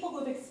or people who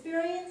have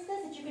experienced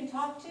this that you can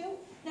talk to.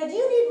 Now, do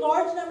you need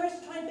large numbers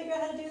to try and figure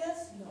out how to do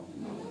this? No,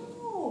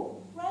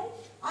 right?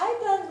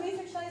 I've done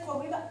research studies where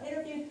we've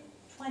interviewed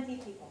 20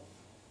 people.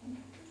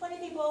 20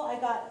 people, I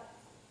got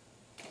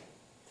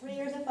 3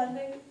 years of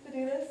funding to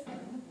do this.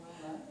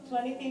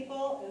 20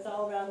 people, it was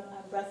all around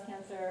breast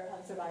cancer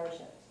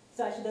survivorship.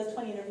 So actually those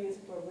 20 interviews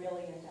were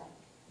really in-depth.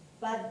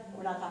 But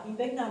we're not talking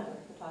big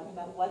numbers. We're talking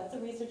about what's the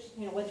research,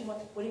 what do you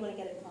want to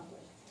get accomplished.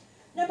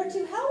 Number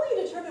 2, how will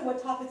you determine what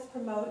topics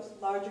promote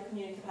larger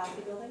community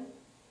capacity building?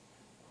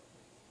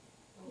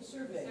 The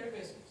survey.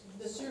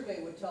 The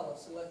survey would tell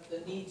us what the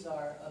needs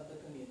are of the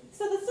community.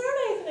 So the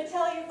survey is going to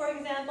tell you, for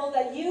example,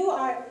 that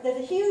there's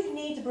a huge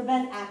need to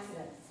prevent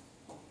accidents,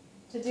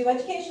 to do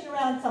education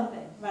around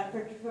something, right, to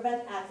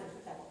prevent accidents, for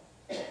example.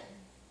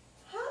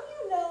 How do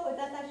you know if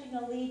that's actually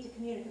going to lead to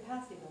community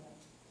capacity building,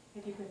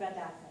 if you prevent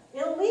accidents?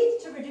 It'll lead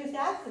to reduced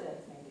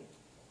accidents, maybe.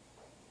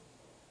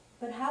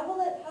 But how will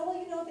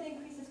you know if it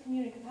increases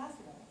community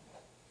capacity building?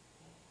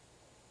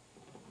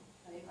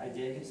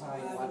 Identify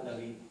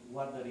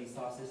what the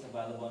resources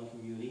available in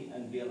community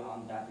and build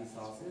on that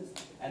resources,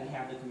 and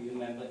have the community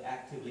member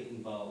actively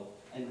involved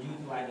and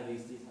utilize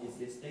the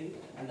existing.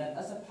 And then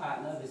as a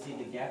partner, we see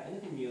the gap in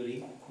the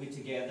community. We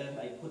together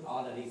put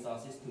all the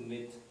resources to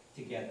meet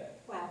together.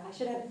 Wow, I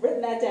should have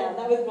written that down.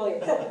 That was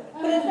brilliant. But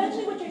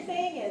essentially what you're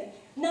saying is,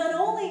 not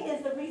only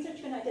is the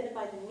research going to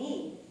identify the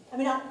need,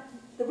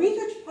 the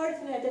research part is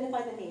going to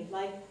identify the need,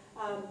 like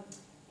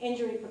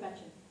injury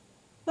prevention.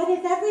 But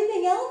it's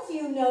everything else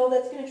you know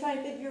that's going to try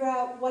and figure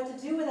out what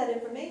to do with that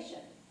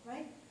information,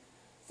 right?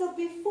 So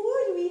before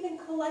you even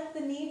collect the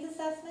needs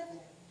assessment,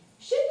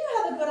 shouldn't you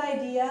have a good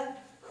idea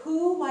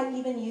who might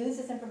even use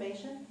this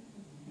information?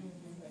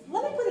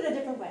 Let me put it a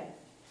different way.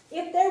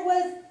 If there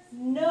was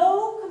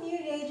no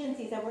community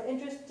agencies that were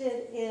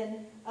interested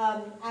in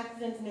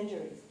accidents and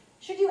injuries,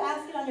 should you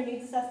ask it on your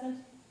needs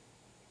assessment?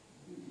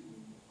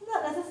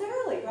 Not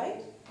necessarily,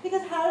 right?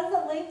 Because how does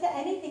it link to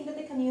anything that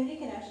the community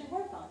can actually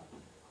work on?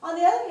 On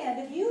the other hand,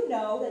 if you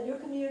know that your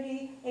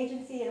community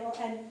agency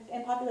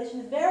and population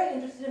is very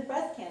interested in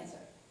breast cancer,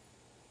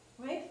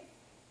 right?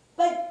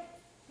 But,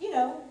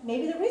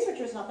 maybe the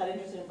researcher is not that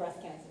interested in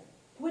breast cancer.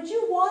 Would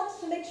you want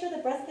to make sure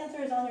that breast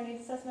cancer is on your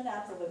needs assessment?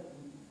 Absolutely.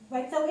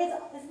 Right? So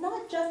it's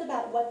not just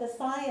about what the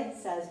science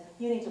says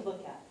you need to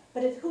look at,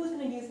 but it's who's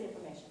going to use the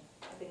information.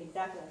 I think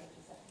exactly what you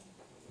said.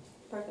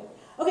 Perfect.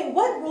 Okay,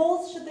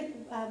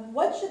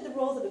 what should the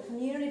roles of the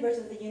community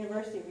versus the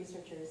university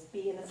researchers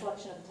be in the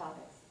selection of the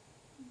topics?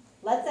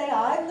 Let's say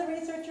I'm the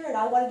researcher and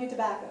I want to do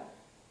tobacco.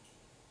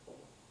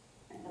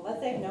 And let's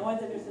say no one's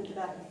interested in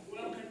tobacco.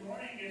 Well, good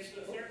morning. It's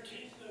the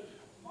 13th of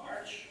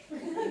March.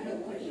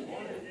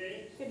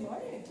 Today. Good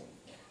morning. In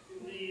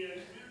the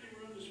community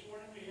room this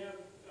morning, we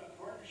have a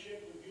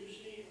partnership with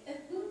UC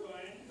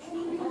Irvine.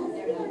 And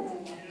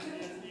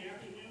in the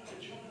afternoon, the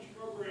children's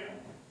program,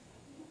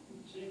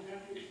 St.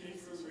 Patrick's Day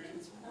program.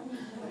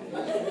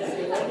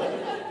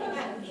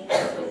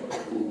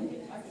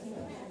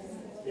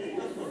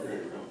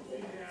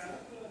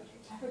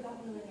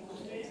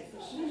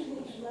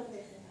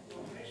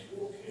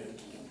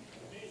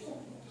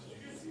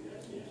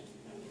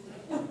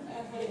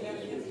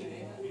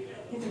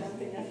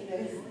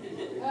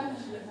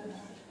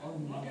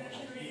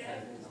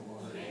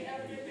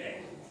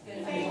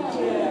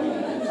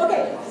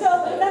 Okay, so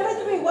number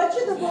 3, what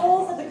should the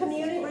roles of the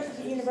community versus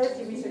the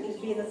university researchers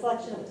be in the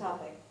selection of the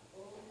topic?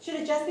 Should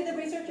it just be the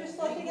researchers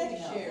selecting it?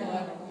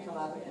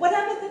 What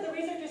happens if the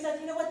researcher says,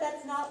 you know what,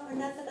 that's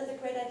a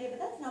great idea, but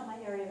that's not my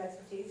area of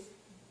expertise?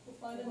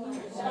 There you go.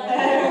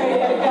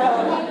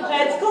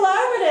 It's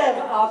collaborative.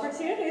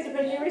 Opportunities to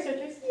bring new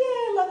researchers. Yay,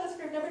 I love this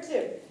group. Number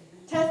 2,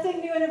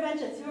 testing new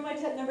interventions. Who are my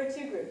number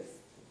 2 groups?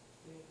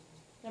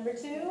 Number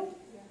 2,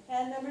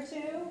 and number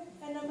 2,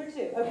 and number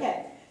 2.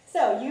 Okay,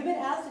 so you've been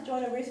asked to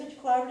join a research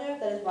collaborative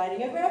that is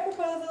writing a grant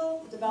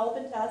proposal to develop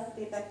and test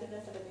the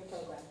effectiveness of a new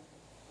program.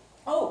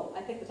 Oh,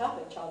 I picked the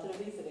topic, childhood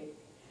obesity.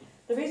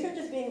 The research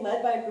is being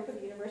led by a group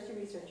of university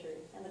researchers,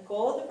 and the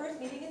goal of the first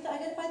meeting is to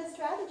identify the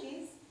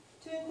strategies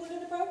to include in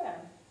the program.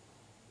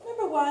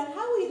 Number 1,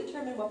 how will you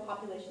determine what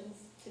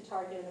populations to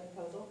target in the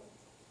proposal?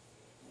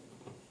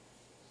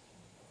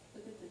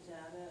 Look at the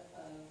data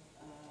of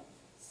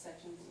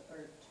sections,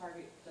 or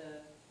target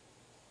the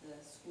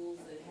schools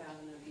that have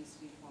an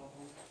obesity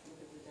problem. Look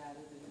at the data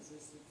that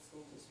exists in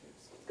school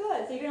districts.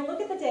 Good, so you're gonna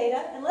look at the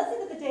data, and let's say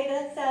that the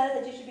data says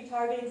that you should be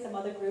targeting some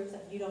other groups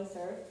that you don't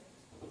serve.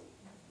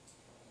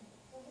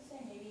 So I was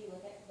saying maybe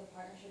look at the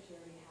partnerships you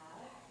already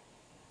have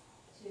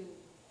to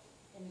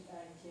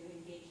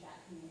engage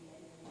that community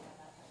and really have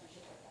that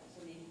partnership with them. So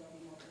maybe they'll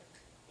be more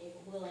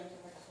willing to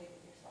participate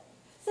with your study.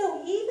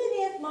 So even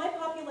if my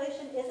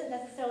population isn't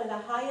necessarily the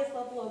highest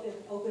level of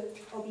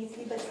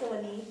obesity, but still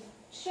a need,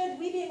 should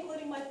we be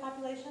including my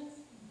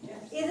populations?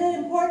 Yes. Is it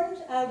important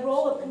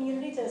role of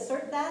community to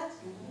assert that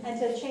and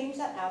to change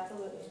that?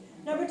 Absolutely.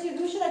 Number two,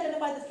 who should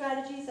identify the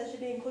strategies that should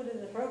be included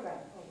in the program?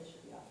 Oh, this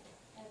should be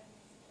obvious.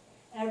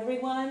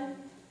 Everyone,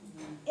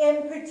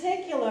 in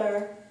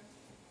particular,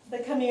 the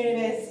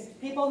community-based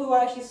people who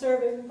are actually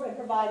serving and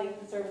providing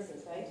the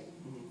services, right?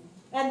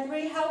 And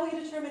three, how will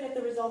you determine if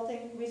the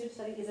resulting research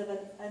study is of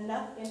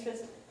enough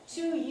interest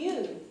to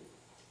you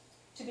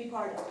to be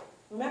part of?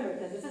 Remember,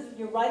 because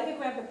you're writing a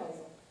grant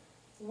proposal.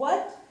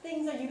 What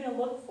things are you going to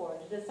look for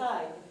to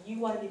decide if you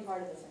want to be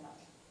part of this or not?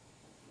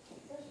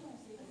 First one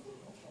is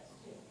interest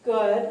too.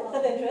 Good, it's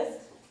of interest.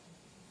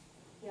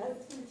 Yes?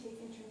 What's going to take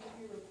in terms of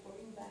your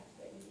reporting back to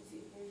the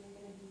agency if they're even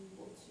going to be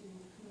able to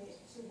commit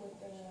to what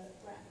the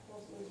grant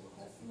proposal is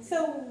requesting?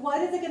 So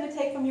what is it going to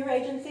take from your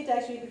agency to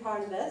actually be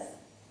part of this?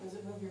 Does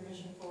it move your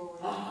mission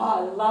forward? Ah,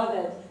 I love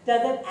it.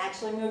 Does it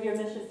actually move your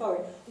mission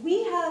forward?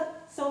 We have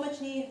so much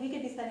need. We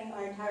could be spending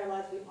our entire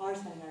lives, we are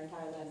spending our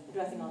entire lives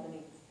addressing all the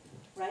needs,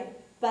 right?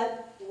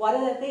 But what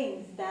are the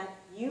things that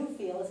you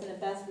feel is going to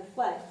best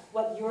reflect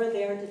what you're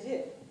there to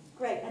do?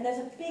 Great. And there's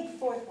a big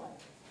fourth one.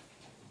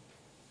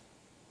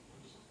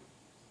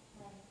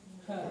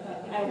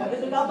 And what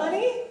is it about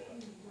money?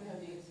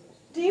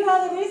 Do you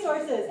have the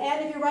resources?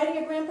 And if you're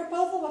writing a grant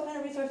proposal, what kind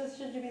of resources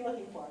should you be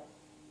looking for?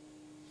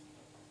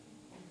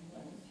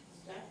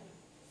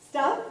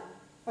 Stuff?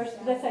 Or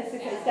let's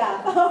say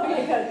staff.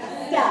 Okay, good.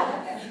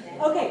 Staff.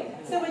 Okay,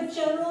 so a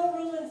general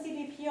rule in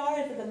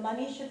CBPR is that the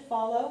money should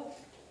follow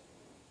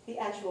the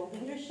actual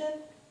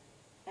leadership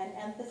and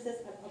emphasis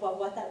about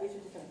what that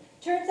research is doing.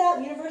 Turns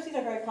out universities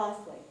are very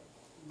costly.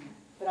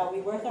 But are we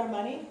worth our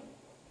money?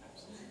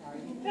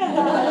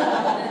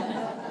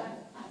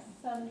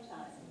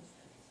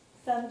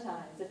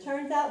 Sometimes. It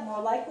turns out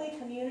more likely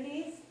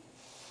communities,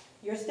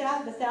 your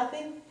staff, the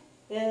staffing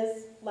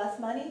is less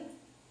money.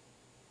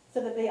 So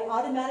that the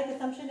automatic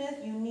assumption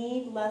is you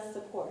need less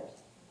support.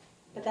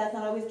 But that's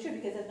not always true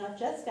because it's not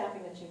just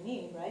staffing that you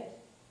need, right?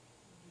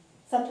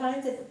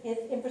 Sometimes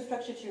it's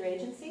infrastructure to your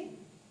agency,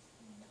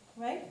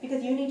 right?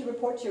 Because you need to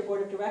report to your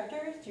board of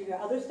directors, to your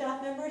other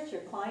staff members, to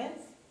your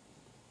clients.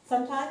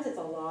 Sometimes it's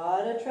a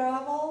lot of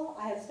travel.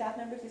 I have staff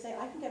members who say,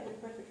 I can get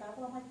reimbursed for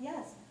travel. I'm like,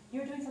 yes,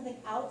 you're doing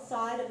something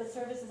outside of the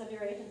services of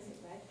your agency,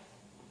 right?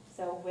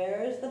 So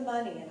where's the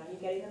money, and are you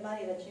getting the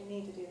money that you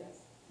need to do this?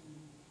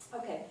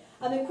 Okay,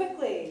 and then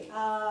quickly,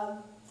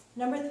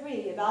 number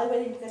three,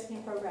 evaluating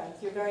existing programs.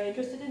 You're very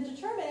interested in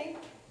determining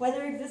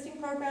whether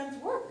existing programs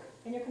work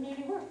in your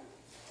community work.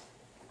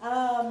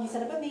 You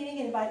set up a meeting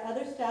and invite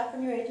other staff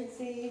from your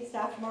agency,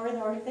 staff from our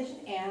organization,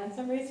 and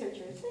some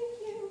researchers. Thank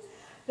you.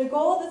 The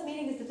goal of this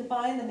meeting is to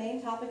define the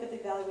main topic of the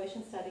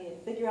evaluation study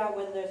and figure out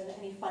whether there's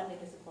any funding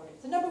to support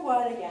it. So number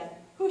one, again,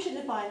 who should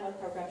define what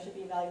program should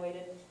be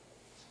evaluated?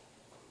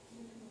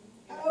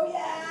 Oh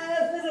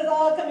yes, this is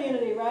all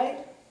community,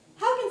 right?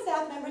 How can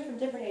staff members from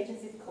different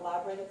agencies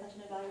collaborate in such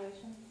an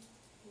evaluation?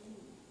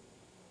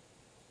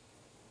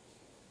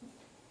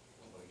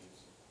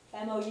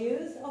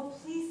 MOUs? Oh,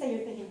 please say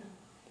you're thinking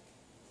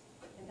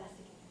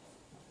investigators.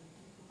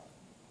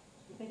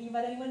 You thinking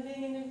about anyone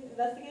being an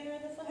investigator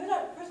in this one?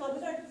 First of all,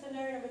 who's our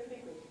scenario number 3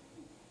 group?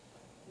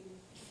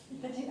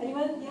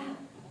 Anyone? Yeah.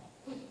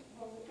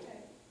 Okay.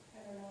 I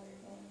don't know where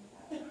you're going with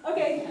that.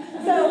 Okay,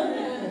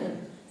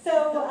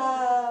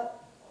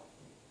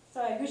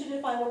 sorry, who should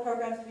define what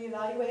programs to be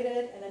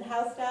evaluated, and then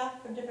how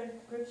staff from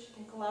different groups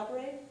can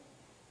collaborate?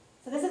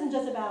 So this isn't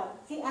just about,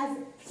 see, as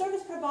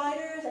service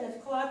providers and as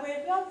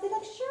collaborators, we all say,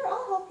 like, sure,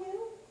 I'll help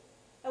you.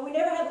 And we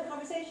never have the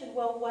conversation,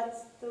 well,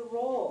 what's the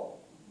role?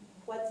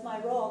 What's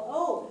my role?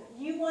 Oh,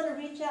 you want to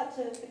reach out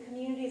to the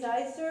communities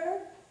I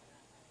serve?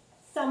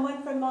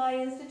 Someone from my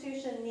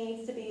institution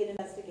needs to be an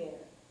investigator,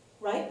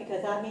 right?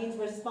 Because that means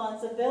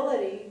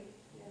responsibility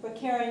for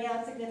carrying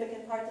out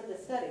significant parts of the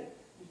study.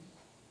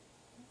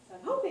 So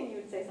I'm hoping you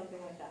would say something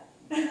like that.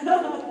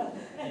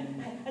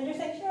 And you're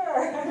saying, sure.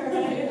 Right?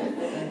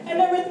 And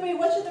number 3,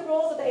 what should the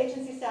roles of the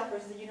agency staff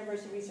versus the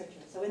university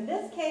researcher? So in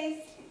this case,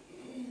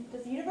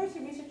 does the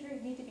university researcher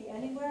need to be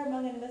anywhere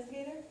among an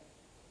investigator?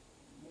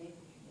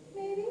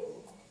 Maybe.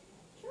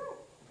 Sure.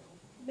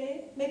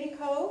 Maybe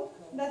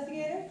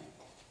co-investigator.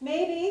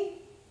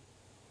 Maybe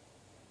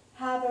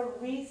have a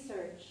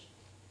research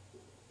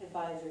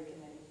advisory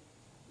committee.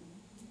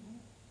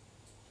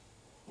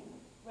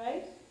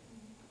 Right?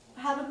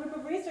 Have a group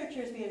of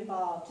researchers be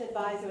involved to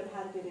advise you on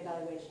how to do the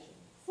evaluation.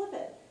 Flip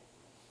it.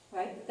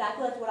 right?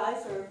 Exactly that's what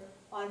I serve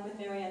on with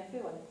Marianne Fu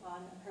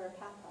on her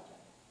PATH project.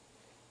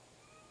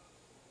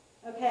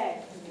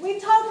 Okay, we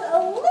talked a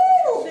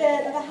little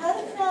bit about how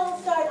to now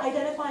start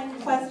identifying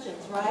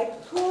questions, right?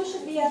 Who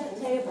should be at the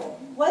table?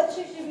 What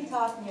should you be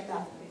talking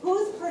about?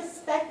 Whose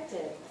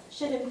perspective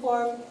should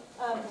inform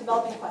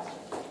developing questions?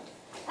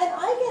 And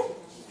I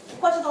get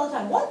questions all the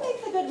time. What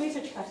makes a good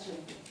research question?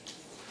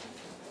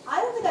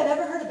 I don't think I've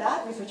ever heard a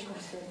bad research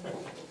question.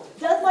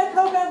 Does my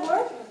program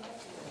work?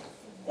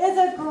 Is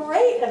a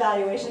great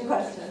evaluation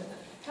question.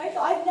 Right?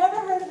 So I've never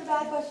heard of a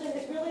bad question.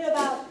 It's really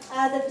about,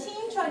 as a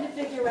team, trying to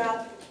figure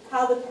out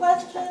how the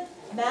question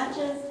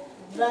matches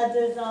the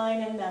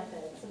design and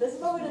method. So this is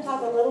what we're going to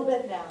talk a little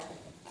bit now.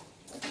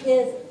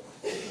 Is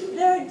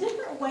there are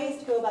different ways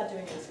to go about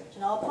doing research.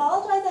 And I'll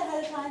apologize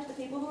ahead of time to the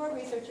people who are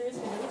researchers,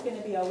 because this is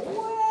going to be a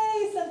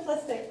way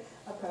simplistic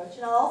approach.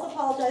 And I'll also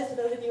apologize to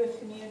those of you in the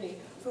community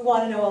who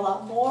want to know a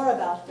lot more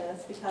about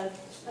this, because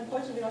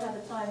unfortunately we don't have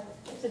the time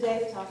today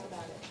to talk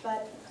about it.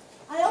 But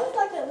I always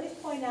like to at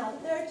least point out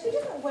that there are two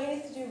different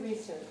ways to do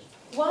research.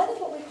 One is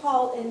what we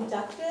call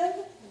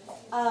inductive.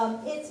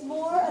 It's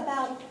more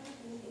about,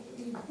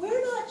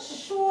 we're not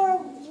sure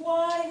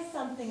why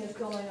something is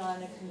going on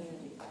in a community.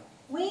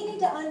 We need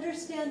to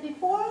understand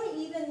before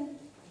we even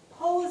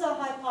pose a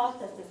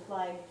hypothesis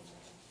like,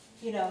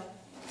 you know,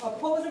 or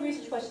pose a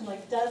research question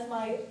like, does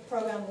my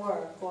program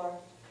work? Or,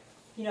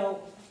 you know,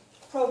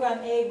 program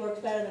A works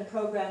better than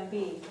program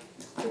B,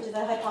 which is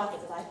a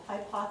hypothesis. I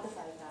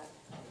hypothesize that.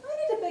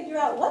 I need to figure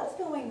out what's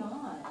going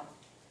on.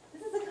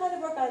 This is the kind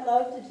of work I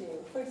love to do.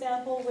 For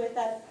example, with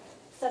that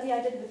study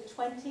I did with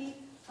 20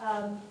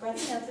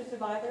 breast cancer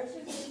survivors,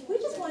 we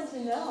just wanted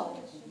to know,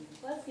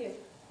 bless you,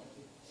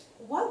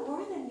 what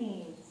were the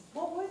needs?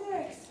 What were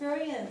their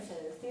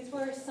experiences? These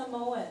were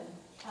Samoan,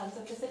 so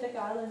Pacific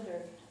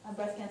Islander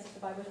breast cancer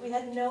survivors. We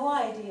had no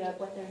idea of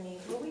what their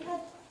needs were. We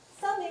had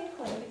some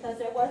inkling because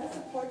there was a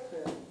support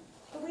group,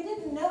 but we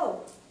didn't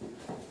know,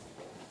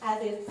 as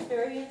they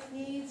experienced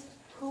needs,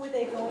 who were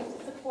they going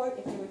to support,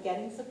 if they were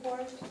getting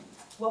support?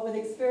 What were the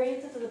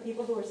experiences of the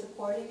people who were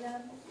supporting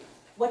them?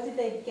 What did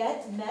they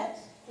get met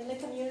in the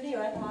community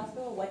or at the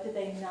hospital? What did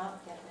they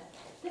not get met?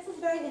 This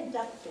is very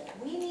inductive.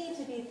 We need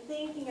to be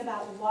thinking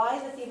about why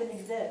this even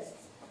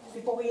exists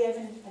before we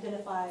even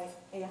identify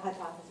a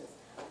hypothesis.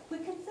 We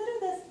consider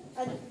this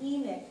an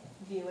emic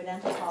view in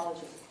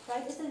anthropology,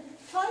 right? It's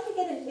trying to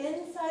get an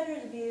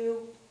insider's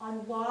view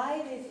on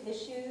why these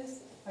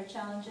issues or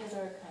challenges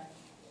are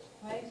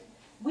occurring, right?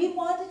 We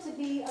want it to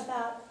be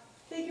about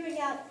figuring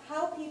out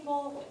how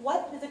people,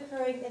 what is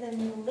occurring in a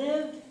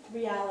lived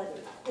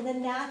reality, in a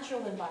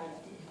natural environment.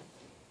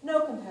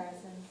 No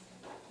comparisons,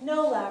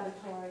 no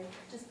laboratory,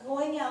 just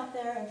going out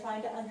there and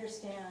trying to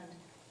understand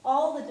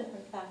all the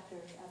different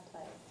factors at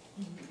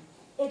play.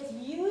 It's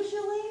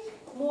usually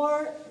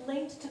more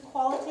linked to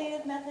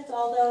qualitative methods,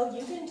 although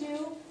you can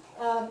do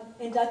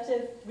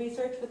inductive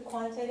research with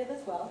quantitative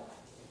as well.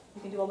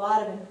 You can do a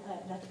lot of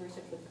inductive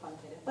research with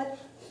quantitative, but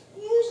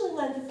usually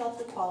lends itself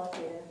to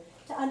qualitative,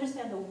 to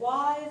understand the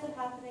why is it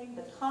happening,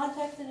 the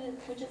context in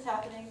which it's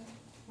happening,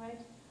 right?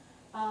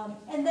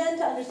 And then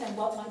to understand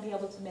what might be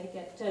able to make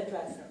it, to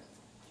address it.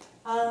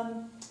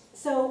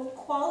 So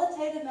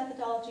qualitative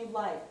methodology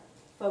like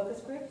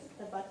focus groups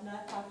that Bud and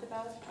I talked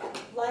about,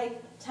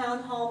 like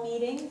town hall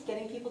meetings,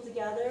 getting people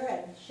together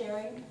and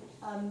sharing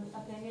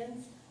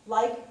opinions,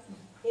 like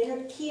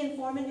key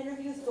informant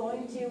interviews,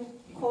 going to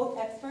quote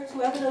experts,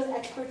 whoever those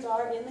experts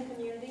are in the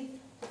community,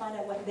 to find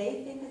out what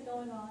they think is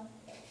going on.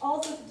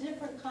 All sorts of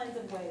different kinds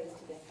of ways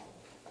to get that.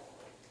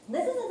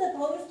 This is as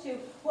opposed to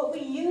what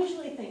we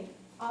usually think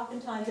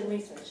oftentimes in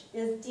research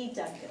is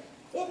deductive.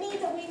 It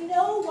means that we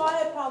know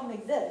why a problem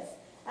exists,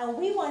 and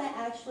we want to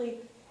actually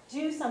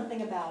do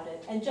something about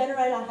it and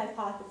generate a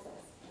hypothesis.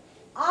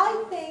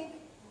 I think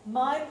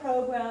my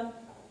program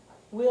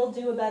will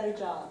do a better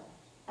job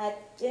at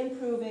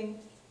improving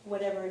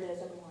whatever it is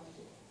that we want to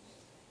do.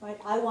 Right?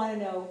 I want to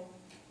know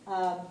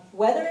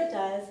whether it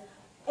does.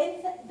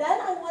 And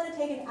then I want to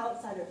take an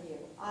outsider view.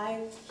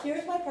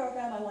 Here's my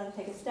program. I want to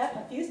take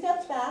a few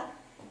steps back,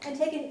 and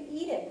take an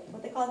edict,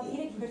 what they call an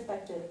edict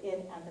perspective in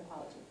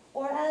anthropology.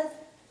 Or as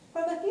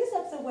from a few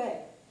steps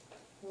away,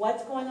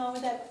 what's going on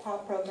with that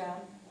program?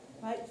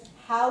 Right?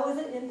 How is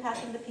it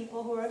impacting the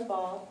people who are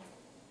involved?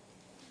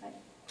 Right?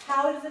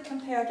 How does it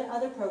compare to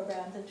other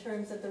programs in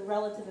terms of the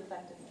relative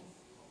effectiveness?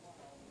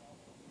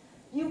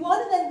 You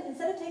want to then,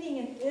 instead of taking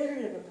an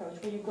iterative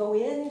approach where you go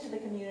into the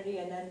community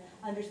and then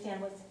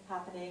understand what's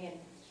happening and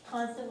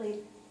constantly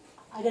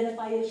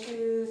identify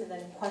issues and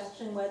then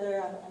question whether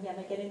am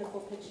I getting the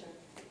full picture.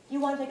 You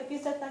want to take a few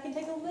steps back and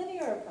take a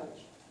linear approach.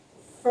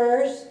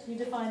 First, you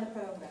define the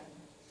program.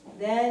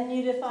 Then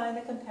you define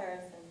the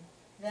comparison.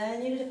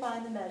 Then you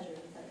define the measures,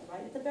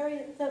 right?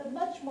 It's a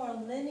much more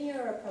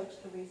linear approach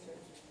to research.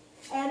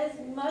 And it's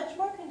much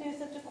more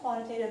conducive to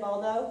quantitative,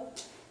 although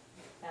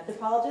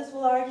anthropologists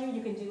will argue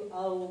you can do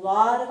a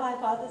lot of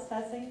hypothesis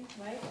testing,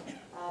 right?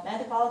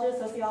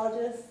 Anthropologists,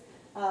 sociologists,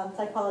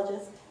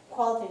 psychologists,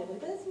 qualitatively,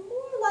 but it's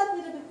more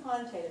likely to be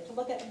quantitative, to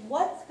look at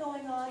what's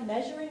going on,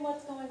 measuring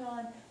what's going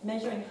on,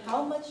 measuring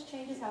how much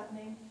change is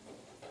happening.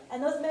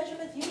 And those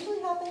measurements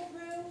usually happen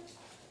through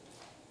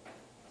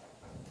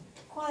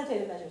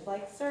quantitative measures,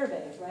 like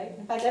surveys, right?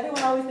 In fact,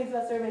 everyone always thinks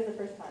about surveys the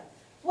first time.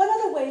 What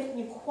other ways can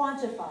you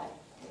quantify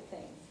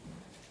things?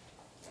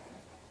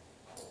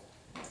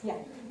 Yeah?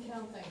 You can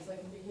count things like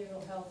in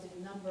behavioral health,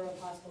 the number of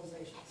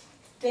hospitalizations.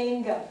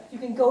 Bingo. You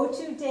can go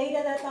to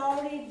data that's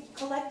already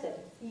collected,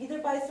 either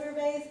by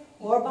surveys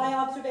or by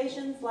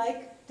observations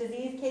like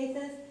disease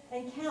cases,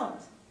 and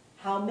count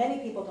how many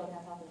people don't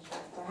have health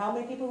insurance, or how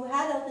many people who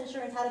had health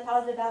insurance had a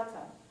positive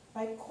outcome,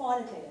 right?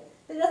 Quantitative.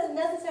 But it doesn't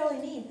necessarily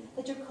mean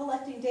that you're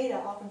collecting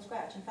data all from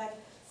scratch. In fact,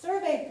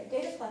 survey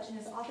data collection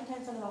is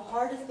oftentimes some of the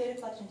hardest data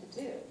collection to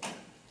do,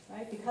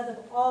 right? Because of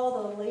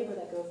all the labor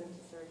that goes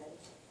into surveys.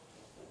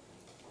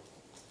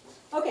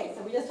 Okay,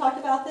 so we just talked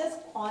about this.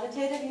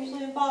 Quantitative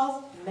usually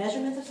involves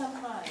measurements of some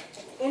kind.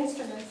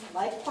 Instruments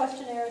like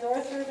questionnaires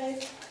or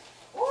surveys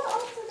or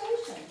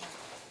observations,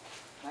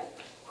 right?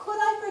 Could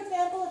I, for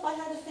example, if I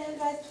had a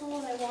standardized tool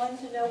and I wanted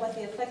to know what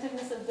the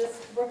effectiveness of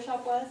this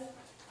workshop was,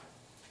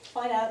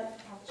 find out,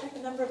 I'll check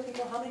the number of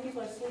people, how many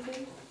people are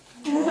sleeping,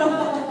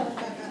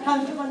 how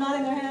many people are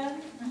nodding their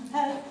heads,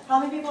 how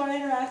many people are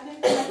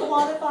interacting, can I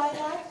quantify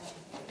that?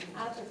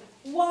 After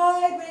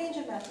wide range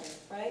of methods,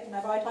 right? And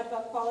I've already talked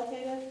about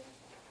qualitative.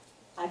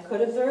 I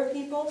could observe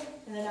people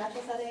in a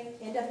natural setting,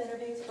 in-depth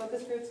interviews,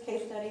 focus groups,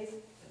 case studies.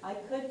 I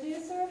could do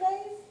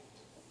surveys,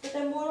 but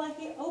they're more like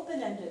the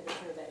open-ended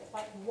surveys.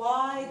 Like,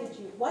 what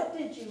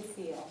did you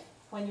feel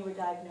when you were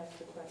diagnosed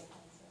with breast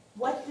cancer?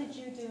 What did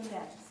you do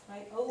next,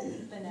 right?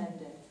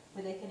 Open-ended,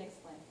 where they can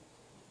explain.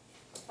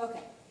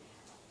 Okay.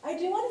 I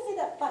do want to say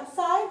that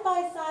side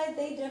by side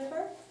they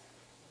differ.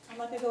 I'm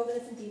not going to go over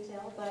this in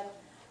detail, but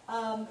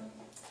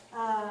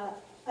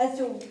as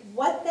to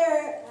what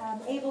they're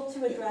able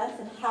to address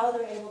and how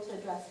they're able to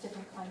address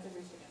different kinds of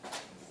research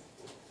questions.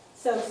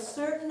 So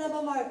certain of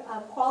them are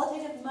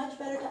qualitative, much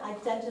better to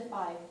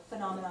identify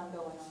phenomenon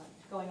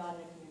going on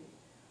in a community.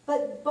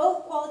 But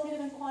both qualitative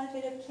and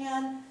quantitative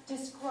can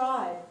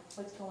describe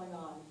what's going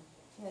on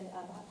in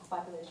a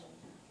population.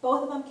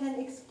 Both of them can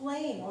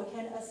explain or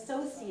can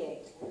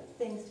associate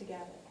things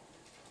together.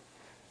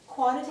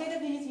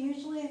 Quantitative is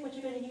usually what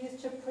you're going to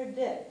use to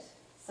predict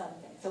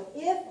something. So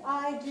if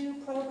I do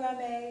program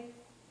A,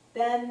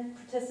 then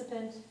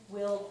participant this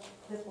will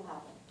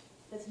happen.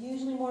 That's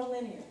usually more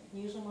linear,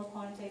 usually more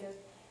quantitative,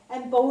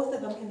 and both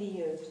of them can be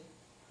used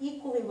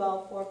equally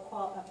well for a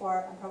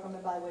program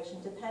evaluation,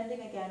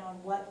 depending again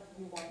on what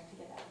you want to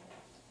get out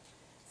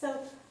of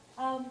it.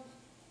 So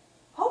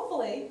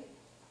hopefully,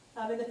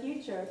 in the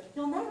future,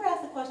 you'll never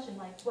ask the question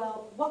like,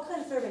 well, what kind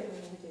of survey do we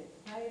need to do,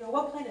 right? Or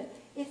what kind of,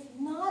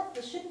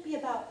 it shouldn't be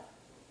about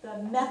the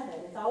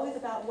method. It's always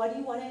about what do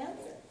you want to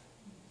answer?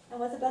 And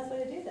what's the best way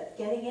to do that?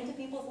 Getting into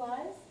people's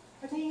lives?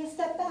 Or taking a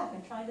step back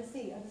and trying to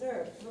see,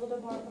 observe, a little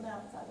bit more from the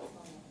outside what's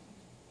going on?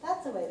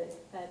 That's the way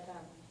that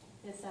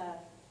is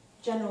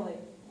generally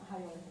how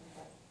you want to think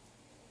about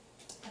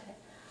it. Okay.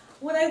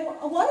 What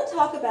I want to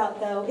talk about,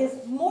 though,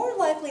 is more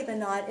likely than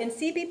not, in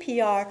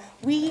CBPR,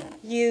 we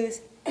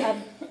use a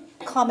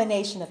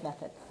combination of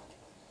methods.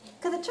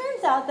 Because it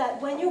turns out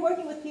that when you're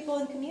working with people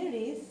in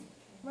communities,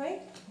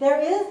 right, there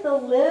is the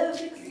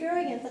lived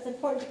experience that's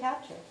important to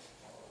capture.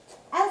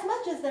 As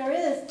much as there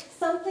is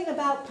something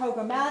about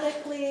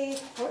programmatically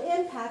or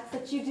impacts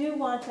that you do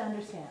want to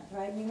understand,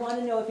 right? You want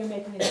to know if you're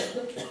making a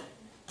difference.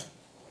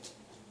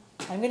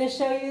 I'm going to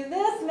show you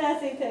this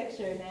messy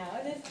picture now,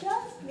 and it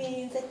just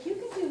means that you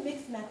can do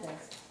mixed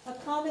methods, a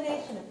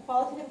combination of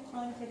qualitative and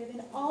quantitative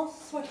in all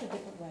sorts of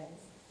different ways.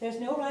 There's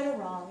no right or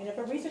wrong, and if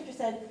a researcher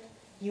said,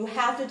 you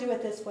have to do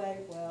it this way,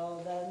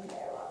 well, then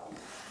they're wrong.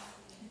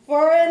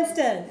 For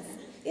instance,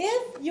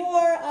 if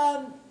you're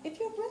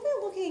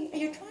really looking,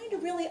 you're trying to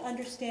really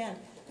understand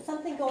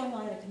something going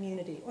on in a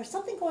community or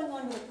something going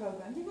on with a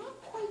program, you're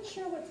not quite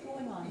sure what's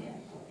going on yet.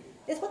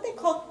 It's what they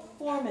call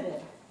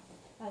formative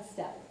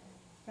step,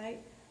 right?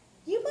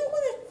 You might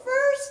want to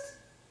first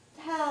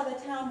have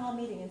a town hall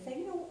meeting and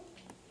say,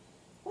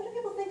 what do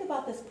people think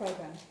about this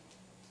program?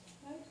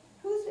 Right?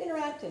 Who's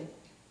interacting?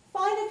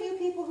 Find a few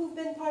people who've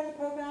been part of the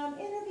program,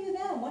 interview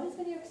them. What has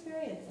been your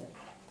experience?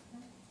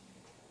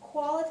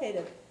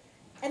 Qualitative.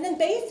 And then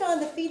based on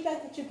the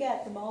feedback that you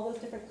get from all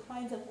those different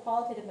kinds of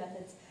qualitative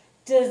methods,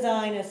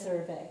 design a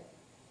survey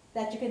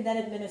that you can then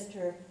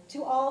administer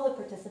to all the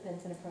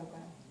participants in a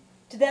program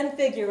to then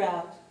figure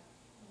out,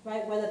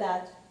 right,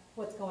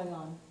 what's going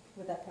on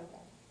with that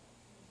program.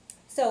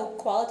 So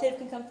qualitative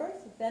can come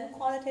first, then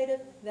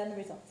quantitative, then the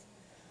results.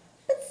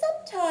 But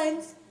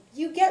sometimes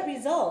you get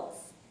results.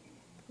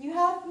 You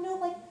have, you know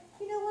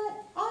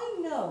what? I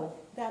know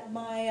that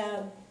my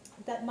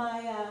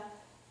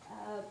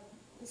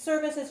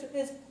service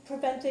is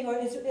preventing or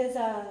is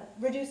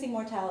reducing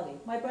mortality.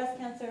 My breast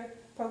cancer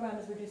program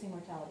is reducing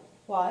mortality.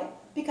 Why?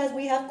 Because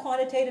we have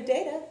quantitative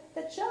data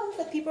that shows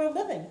that people are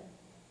living.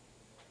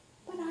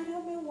 But I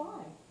don't know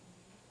why.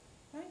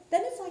 Right?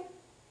 Then it's like,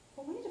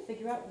 well, we need to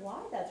figure out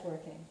why that's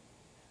working.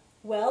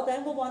 Well,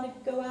 then we'll want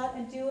to go out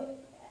and do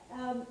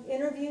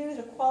interviews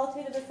or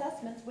qualitative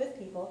assessments with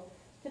people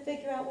to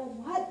figure out, well,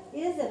 what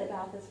is it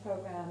about this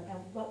program and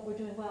what we're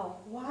doing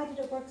well? Why did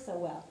it work so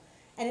well?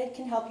 And it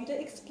can help you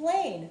to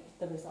explain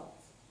the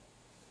results.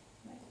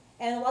 Right?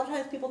 And a lot of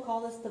times people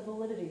call this the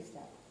validity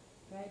step,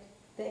 right?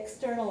 The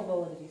external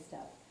validity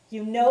step.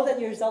 You know that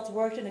your results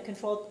worked in a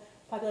controlled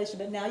population,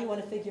 but now you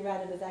want to figure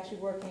out if it's actually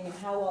working and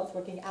how well it's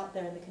working out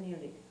there in the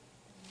community.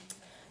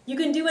 You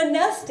can do a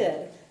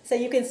nested. So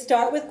you can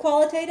start with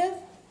qualitative,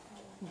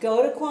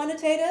 go to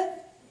quantitative,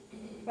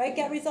 right,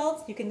 get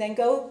results. You can then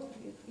go,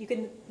 you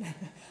can,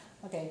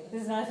 okay,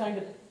 this is not trying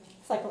to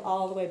cycle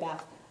all the way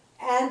back.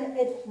 And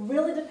it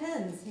really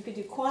depends. You could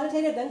do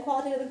quantitative, then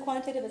qualitative, then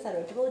quantitative,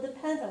 etc. It really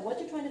depends on what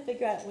you're trying to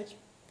figure out at which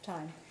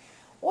time.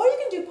 Or you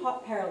can do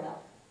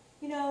parallel.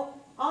 You know,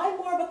 I'm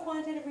more of a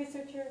quantitative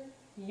researcher,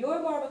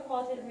 you're more of a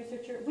qualitative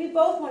researcher. We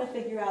both want to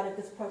figure out if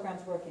this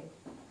program's working.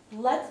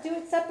 Let's do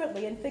it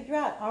separately and figure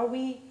out,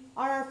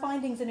 are our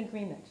findings in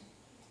agreement?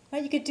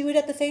 Right? You could do it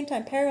at the same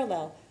time,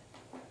 parallel,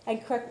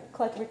 and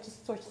collect rich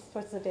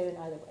sources of data in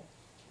either way.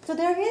 So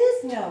there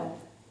is no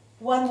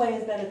one way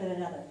is better than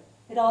another.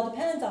 It all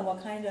depends on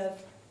what kind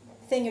of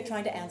thing you're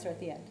trying to answer at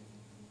the end.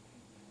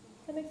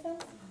 Does that make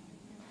sense?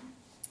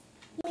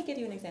 Let me give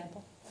you an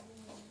example.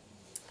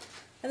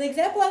 And the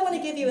example I want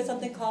to give you is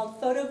something called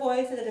photo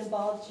voice, and it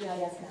involves GIS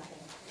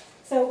mapping.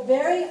 So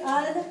very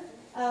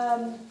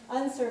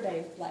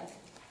unsurveyed-like.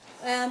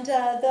 And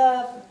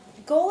the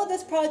goal of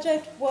this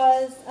project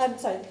was,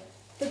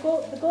 the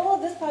goal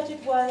of this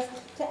project was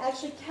to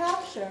actually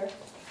capture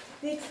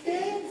the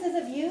experiences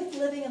of youth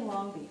living in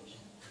Long Beach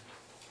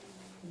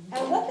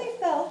and what they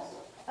felt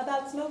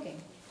about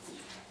smoking.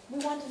 We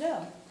want to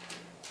know.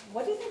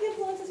 What do you think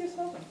influences your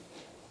smoking?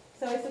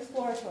 So it's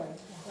exploratory.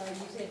 Sorry,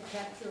 you said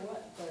capture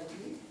what?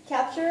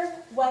 Capture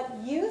what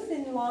youth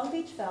in Long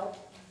Beach felt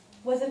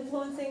was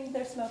influencing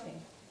their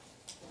smoking.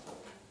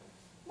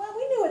 Well,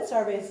 we knew what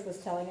surveys was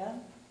telling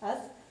us.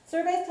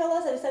 Surveys tell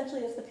us that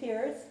essentially it's the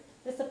peers,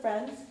 it's the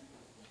friends.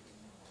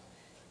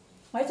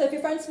 Right, so if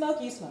your friends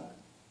smoke, you smoke.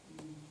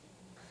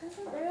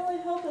 Doesn't really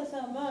help us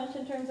that much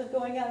in terms of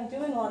going out and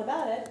doing a lot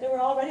about it. There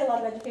were already a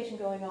lot of education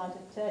going on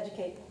to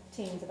educate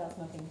teens about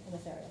smoking in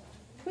this area.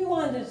 We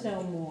wanted to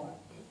know more.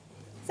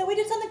 So we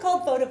did something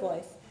called photo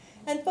voice.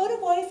 And photo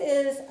voice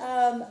is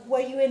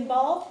where you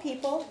involve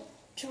people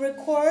to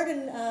record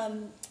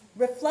and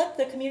reflect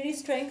their community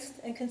strengths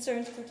and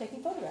concerns for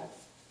taking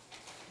photographs.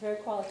 Very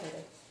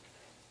qualitative.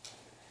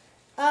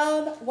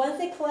 Once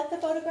they collect the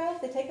photographs,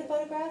 they take the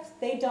photographs,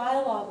 they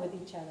dialogue with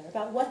each other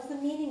about what's the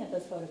meaning of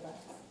those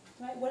photographs.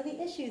 Right? What are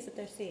the issues that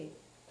they're seeing?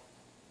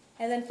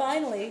 And then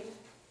finally,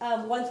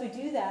 once we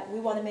do that, we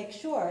want to make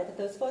sure that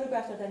those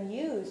photographs are then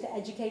used to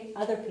educate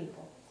other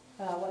people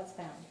about what's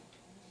found.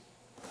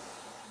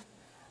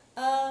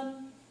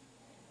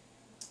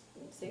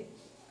 Let's see.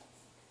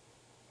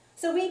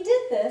 So we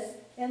did this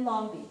in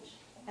Long Beach,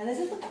 and this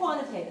is the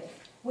quantitative.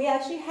 We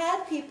actually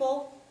had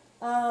people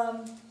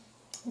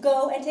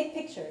go and take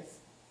pictures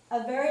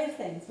of various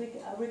things. We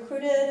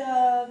recruited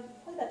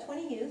about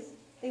 20 youth.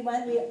 They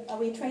went.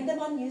 We trained them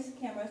on use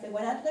cameras. They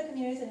went out to their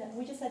communities, and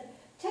we just said,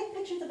 take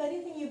pictures of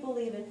anything you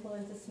believe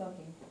influences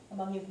smoking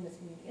among youth in this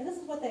community. And this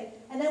is what they.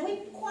 And then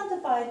we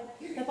quantified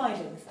the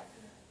findings.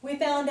 We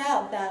found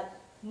out that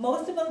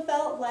most of them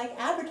felt like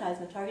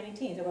advertisement targeting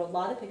teens. There were a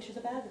lot of pictures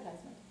of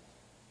advertisement.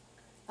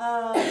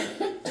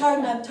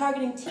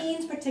 Targeting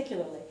teens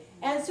particularly.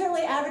 And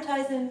certainly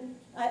advertising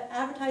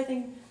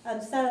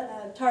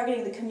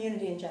targeting the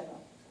community in general.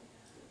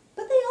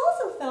 But they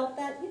also felt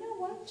that, you know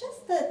what,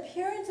 just the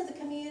appearance of the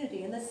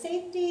community and the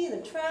safety, the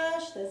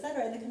trash, et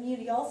cetera, in the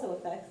community also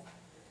affects.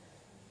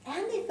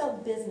 And they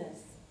felt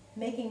business,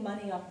 making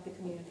money off of the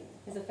community,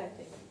 is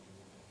affecting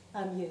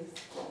youth.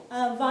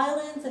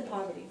 Violence and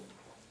poverty.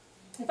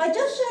 If I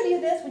just showed you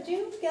this, would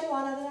you get a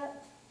lot out of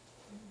that?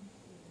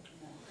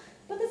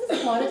 But this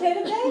is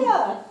quantitative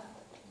data.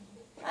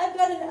 I've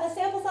got a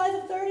sample size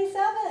of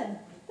 37.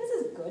 This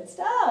is good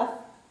stuff.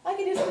 I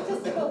can do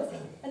statistical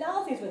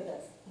analyses with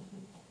this.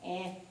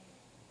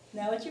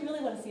 No, what you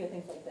really want to see are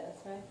things like this,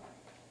 right?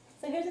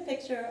 So here's a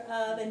picture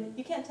of, and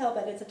you can't tell,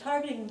 but it's a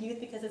targeting youth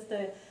because it's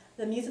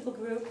the musical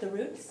group, The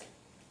Roots.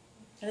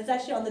 And it's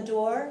actually on the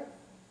door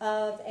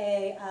of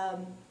a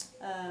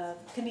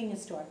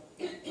convenience store.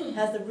 It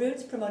has The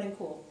Roots promoting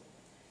cool.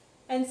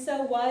 And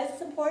so why is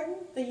this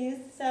important? The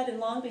youth said in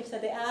Long Beach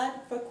that the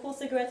ad for cool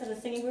cigarettes is a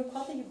singing group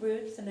called The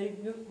Roots, and the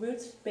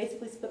Roots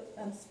basically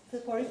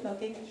supporting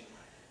smoking.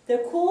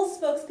 They're cool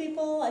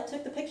spokespeople. I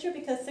took the picture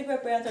because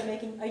cigarette brands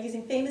are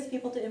using famous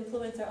people to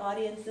influence their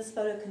audience. This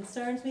photo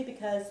concerns me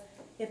because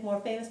if more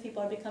famous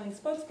people are becoming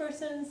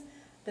spokespersons,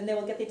 then they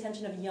will get the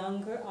attention of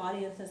younger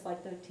audiences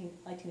like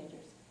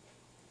teenagers.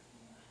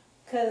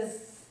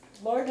 Because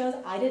Lord knows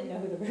I didn't know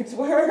who the Roots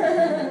were,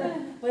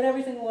 but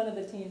every single one of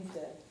the teens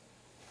did.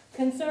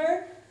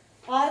 Concern,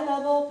 eye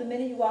level, the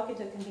minute you walk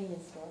into a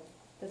convenience store.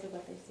 This is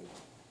what they see.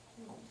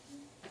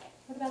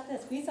 What about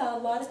this? We saw a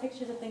lot of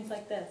pictures of things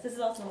like this. This is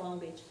also in Long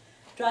Beach.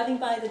 Driving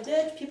by the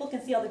ditch, people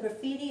can see all the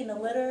graffiti and the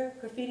litter.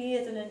 Graffiti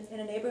is in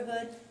a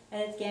neighborhood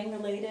and it's gang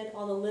related.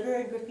 All the litter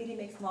and graffiti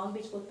makes Long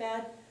Beach look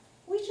bad.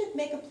 We should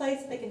make a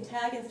place they can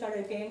tag and start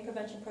a gang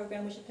prevention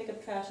program. We should pick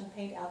up trash and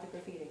paint out the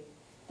graffiti.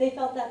 They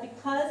felt that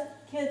because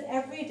kids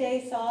every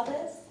day saw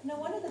this, no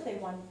wonder that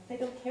they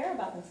don't care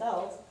about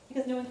themselves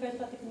because no one cares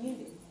about the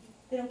community.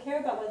 They don't care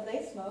about whether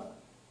they smoke.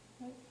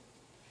 Right?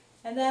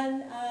 And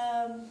then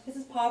this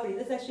is poverty.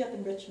 This is actually up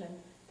in Richmond.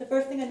 The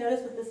first thing I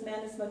noticed with this man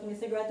is smoking a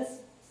cigarette.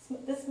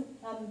 This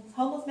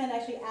homeless man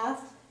actually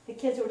asked the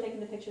kids who were taking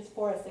the pictures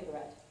for a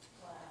cigarette.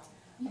 Wow.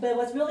 But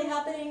what's really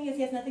happening is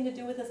he has nothing to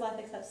do with his life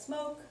except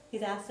smoke.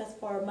 He's asked us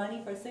for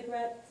money for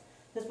cigarettes.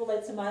 This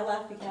relates to my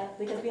life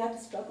because we have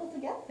to struggle to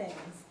get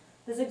things.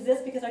 This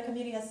exists because our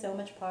community has so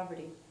much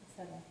poverty,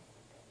 etc.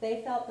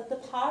 They felt that the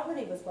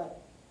poverty was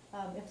what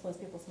influenced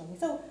people smoking.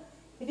 So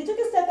if you took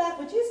a step back,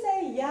 would you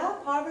say, yeah,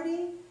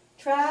 poverty,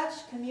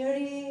 trash,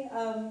 community,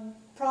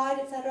 pride,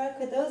 etc.,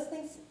 could those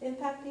things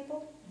impact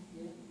people?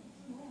 Yeah.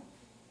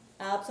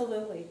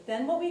 Absolutely.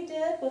 Then what we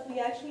did was we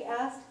actually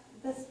asked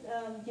this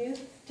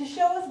youth to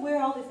show us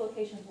where all these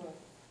locations were.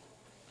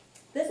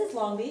 This is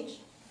Long Beach,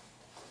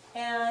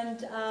 and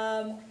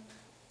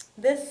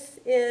this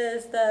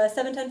is the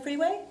 710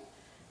 freeway,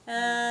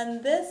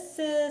 and this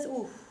is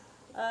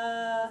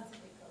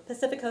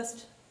Pacific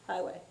Coast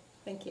Highway.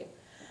 Thank you.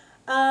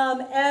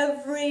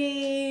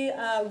 Every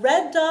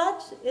red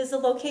dot is a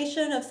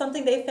location of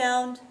something they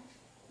found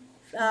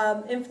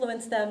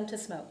influenced them to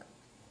smoke.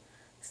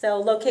 So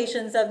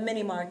locations of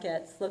mini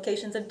markets,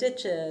 locations of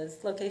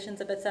ditches,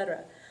 locations of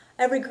etc.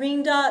 Every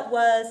green dot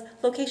was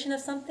location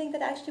of something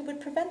that actually would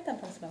prevent them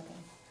from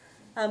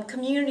smoking.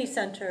 Community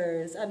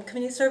centers,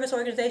 community service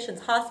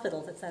organizations,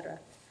 hospitals, etc.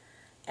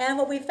 And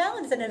what we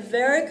found is that in a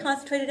very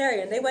concentrated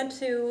area, and they went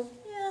to,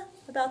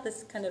 about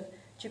this kind of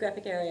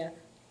geographic area,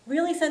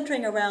 really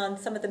centering around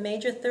some of the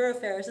major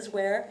thoroughfares is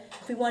where,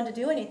 if we wanted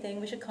to do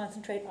anything, we should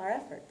concentrate our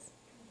efforts,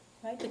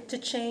 right? To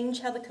change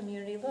how the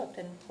community looked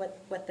and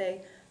what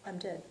they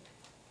did.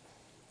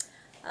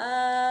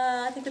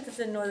 I think that this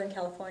is in Northern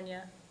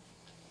California.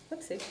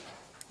 Whoopsie,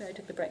 I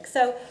took the break.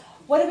 So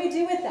what do we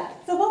do with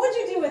that? So what would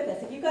you do with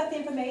this? If you got the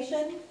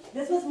information,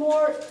 this was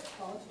more,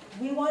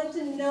 we wanted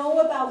to know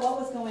about what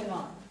was going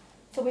on.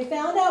 So we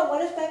found out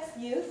what affects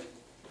youth,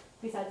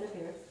 besides their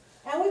peers,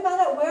 and we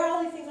found out where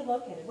all these things are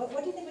located. What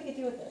do you think we could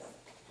do with this?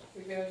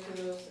 We go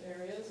to those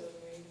areas and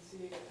we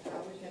see how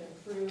we can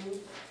improve,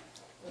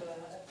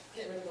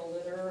 get rid of the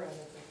litter and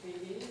the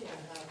graffiti, and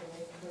how can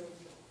we improve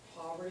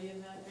poverty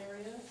in that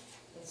area.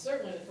 And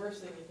certainly the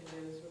first thing you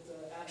can do is with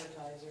the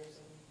advertisers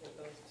and get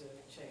those to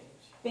change.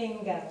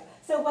 Bingo.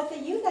 So what the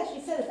youth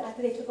actually said is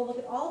after they took a look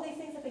at all these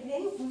things,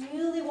 they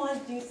really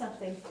wanted to do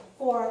something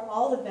for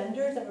all the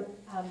vendors that were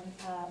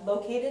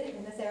located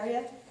in this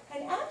area.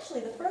 And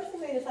actually the first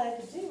thing they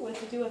decided to do was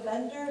to do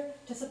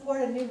to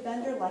support a new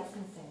vendor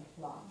licensing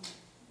law.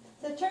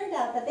 So it turned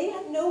out that they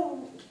had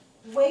no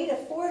way to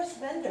force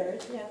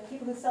vendors,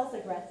 people who sell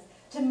cigarettes,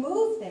 to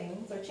move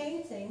things or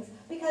change things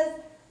because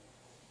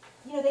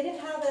they didn't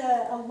have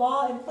a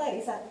law in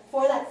place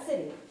for that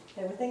city.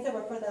 There were things that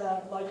were for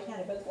the larger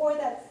county, but for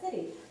that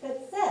city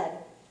that said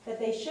that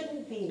they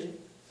shouldn't be,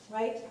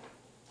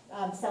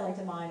 selling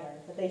to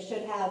minors, that they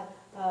should have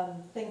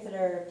things that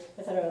are,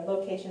 et cetera,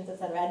 locations, et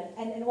cetera.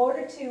 And in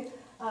order to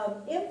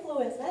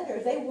influence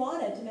vendors, they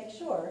wanted to make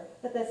sure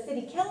that the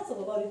city council,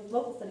 the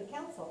local city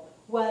council,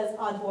 was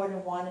on board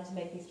and wanted to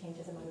make these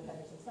changes among the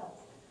vendors themselves.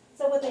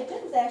 So what they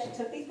did was they actually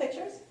took these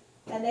pictures,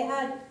 and they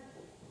had,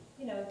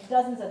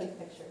 dozens of these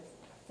pictures.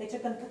 They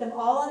put them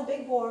all on a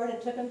big board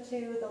and took them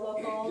to the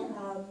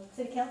local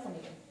city council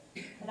meeting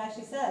and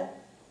actually said,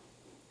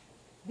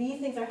 these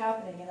things are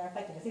happening and are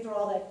affecting us. These are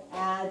all the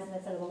ads and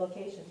et cetera, the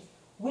locations.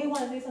 We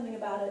want to do something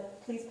about it.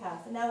 Please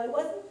pass. And now it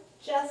wasn't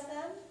just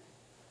them,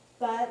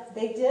 but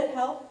they did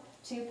help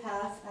to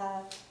pass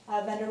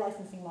a vendor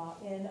licensing law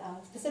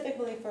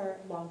specifically for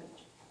Long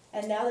Beach.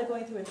 And now they're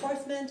going through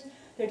enforcement.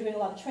 They're doing a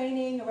lot of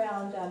training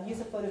around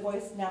use of photo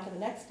voice now for the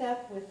next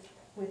step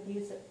with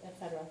use, et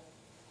cetera.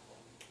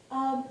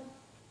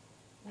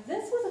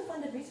 This was a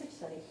funded research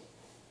study.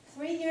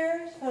 3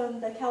 years from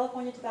the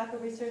California Tobacco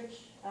Research,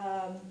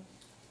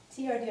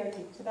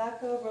 TRDRT,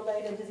 Tobacco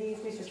Related Disease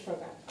Research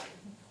Program.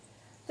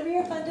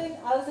 3-year funding.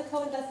 I was a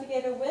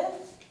co-investigator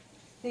with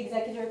the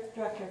executive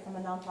director from a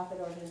nonprofit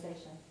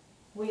organization.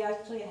 We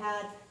actually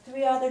had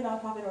 3 other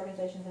nonprofit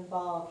organizations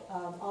involved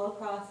all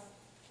across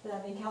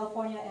in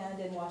California and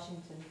in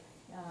Washington,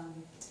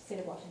 state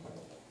of Washington.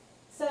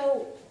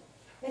 So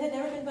it had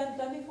never been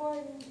done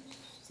before.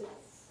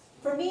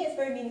 For me, it's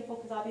very meaningful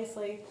because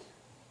obviously,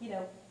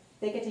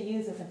 they get to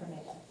use this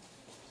information.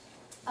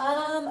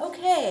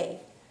 Okay.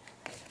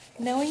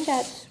 Knowing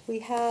that we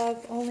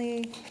have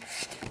only,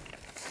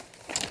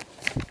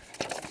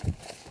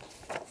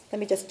 let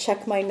me just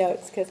check my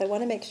notes because I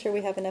want to make sure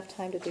we have enough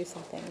time to do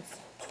some things.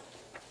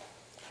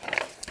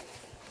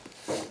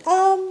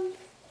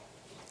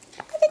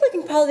 I think we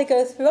can probably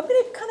go through. I'm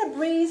going to kind of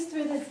breeze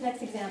through this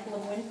next example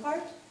of wind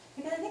cart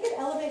because I think it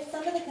elevates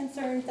some of the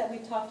concerns that we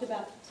talked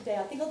about today.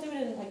 I think I'll do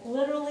it in like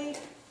literally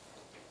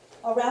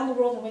around the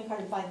world in WinCard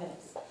in 5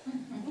 minutes.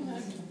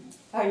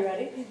 Are you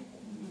ready?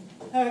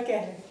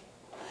 Okay.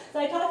 So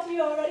I talked to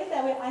you already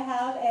that I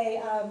have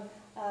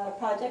a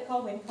project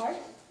called WinCard.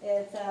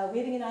 It's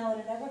Weaving an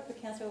Islander Network for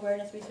Cancer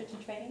Awareness Research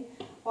and Training.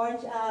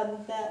 Orange,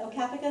 the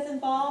OCAPICA is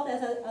involved,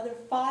 as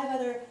five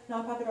other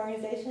nonprofit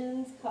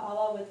organizations.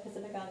 Ka'ala with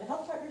Pacific Islander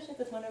Health Partnership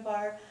is one of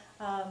our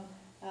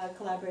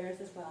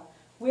collaborators as well.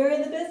 We're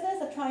in the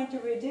business of trying to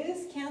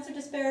reduce cancer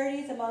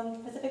disparities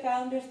among Pacific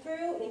Islanders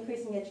through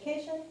increasing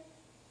education,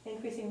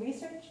 increasing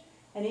research,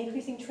 and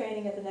increasing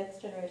training of the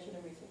next generation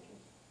of researchers.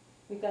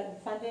 We've gotten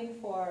funding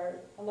for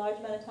a large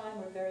amount of time.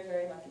 We're very,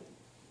 very lucky.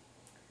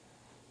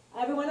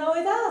 Everyone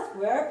always asks,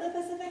 where are the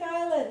Pacific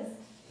Islands?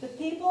 The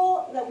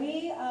people that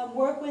we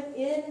work with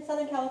in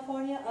Southern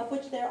California, of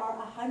which there are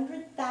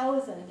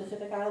 100,000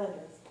 Pacific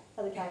Islanders,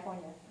 Southern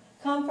California,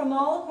 come from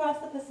all across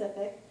the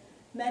Pacific,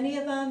 many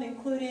of them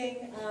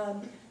including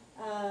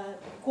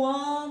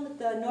Guam,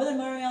 the Northern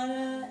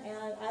Mariana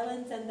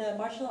Islands, and the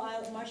Marshall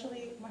Islands,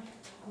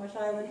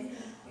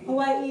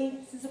 Hawaii.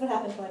 This is what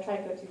happens when I try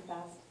to go too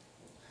fast.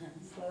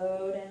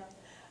 Slow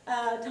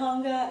down.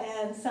 Tonga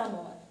and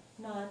Samoa,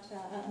 not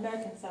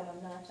American Samoa,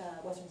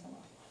 not Western Samoa.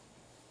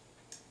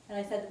 And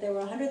I said that there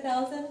were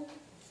 100,000.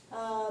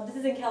 This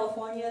is in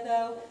California,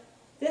 though.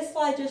 This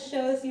slide just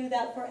shows you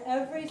that for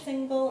every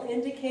single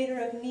indicator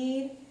of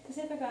need,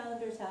 Pacific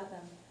Islanders have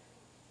them.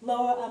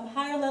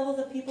 Higher levels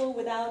of people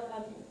without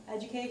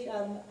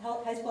education,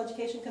 high school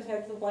education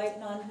compared to the white,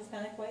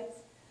 non-Hispanic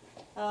whites.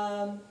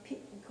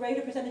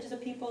 Greater percentages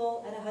of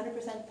people at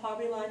 100%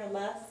 poverty line or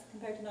less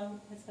compared to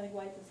non-Hispanic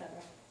whites,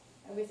 etc.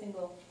 Every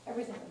single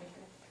indicator.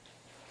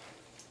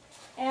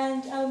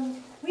 And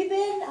we've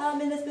been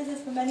in this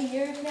business for many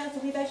years now, so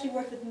we've actually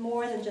worked with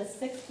more than just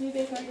 6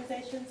 community-based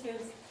organizations.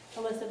 Here's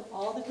a list of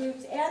all the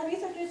groups, and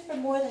researchers from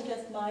more than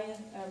just my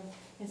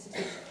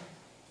institution.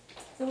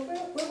 So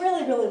we're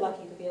really, really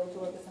lucky to be able to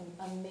work with some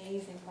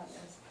amazing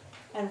partners.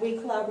 And we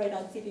collaborate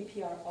on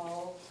CPPR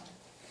all the time.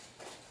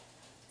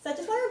 So I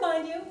just want to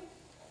remind you,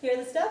 here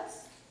are the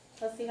steps.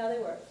 Let's see how they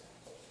work.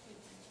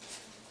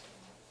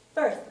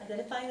 First,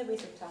 identifying the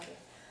research topic.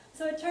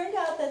 So it turned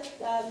out that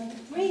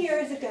 3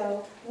 years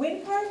ago,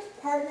 WinCart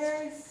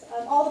partners,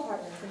 all the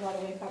partners involved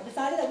in WinCart,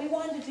 decided that we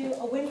wanted to do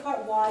a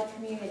WinCart-wide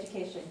community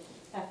education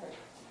effort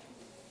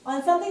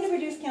on something to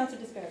reduce cancer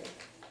disparity.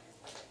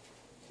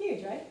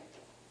 Huge, right?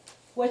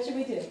 What should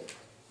we do?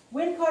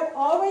 WinCart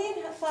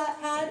already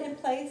had in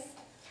place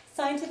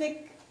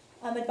scientific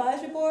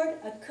advisory board,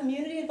 a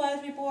community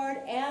advisory board,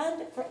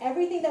 and for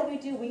everything that we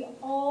do, we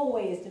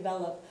always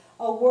develop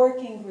a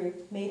working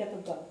group made up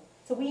of both.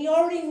 So we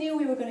already knew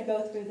we were going to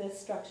go through this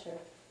structure,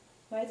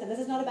 right? So this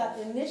is not about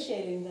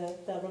initiating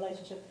the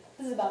relationship.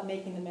 This is about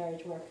making the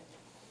marriage work.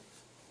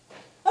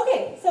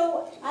 Okay,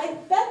 so I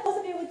bet most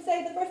of you would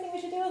say the first thing we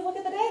should do is look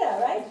at the data,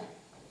 right?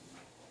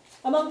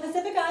 Among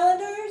Pacific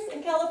Islanders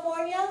in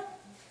California,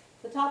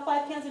 the top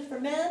 5 cancers for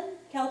men,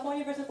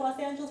 California versus Los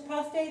Angeles,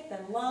 prostate,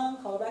 then lung,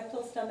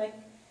 colorectal, stomach.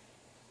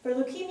 For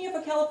leukemia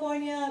for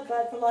California,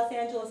 but for Los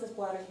Angeles is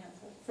bladder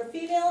cancer. For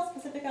females,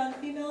 Pacific Islander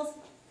females,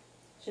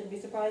 shouldn't be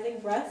surprising,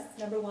 breasts,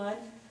 number 1.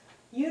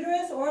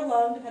 Uterus or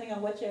lung, depending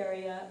on which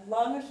area.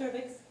 Lung or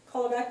cervix,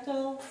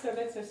 colorectal,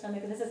 cervix, or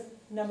stomach, and this is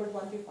numbered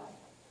 1 through 5.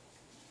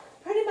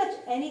 Pretty much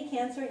any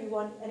cancer you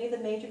want, any of the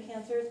major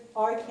cancers,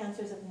 are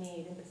cancers of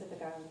need in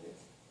Pacific Islanders.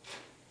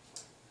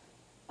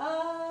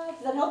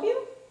 Does that help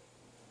you?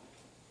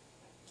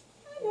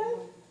 Yeah.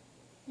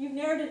 You've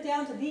narrowed it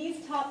down to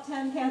these top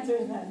 10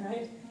 cancers then,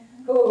 right?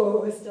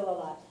 Oh, it's still a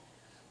lot.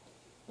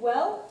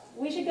 Well,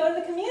 we should go to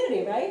the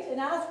community, right? And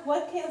ask,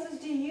 what cancers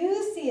do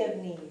you see of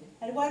need?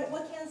 And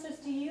what cancers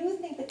do you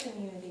think the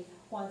community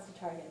wants to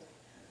target?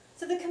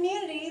 So the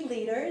community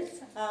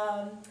leaders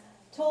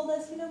told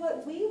us, you know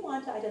what, we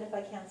want to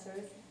identify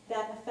cancers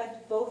that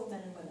affect both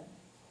men and women.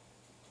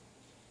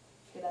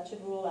 Okay, that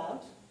should rule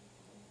out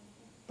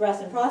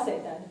breast and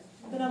prostate then,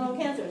 the number 1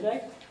 cancers,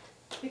 right?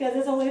 Because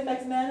this only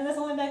affects men and this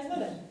only affects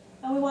women.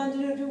 And we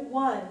wanted to do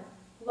one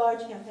large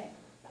campaign.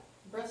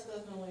 Breast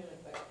doesn't only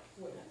affect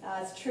women.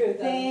 That's true.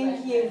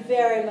 Thank you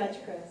very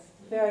much, Chris.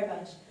 Very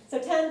much. So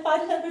 5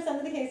 to 10%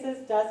 of the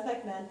cases does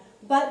affect men,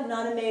 but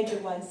not a major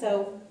one.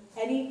 So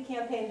any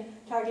campaign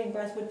targeting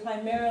breast would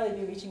primarily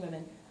be reaching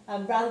women,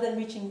 rather than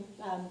reaching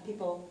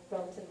people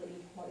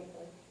relatively more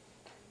equally.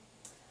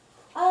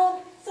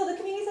 So the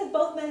community says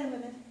both men and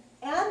women,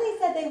 and they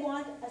said they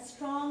want a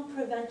strong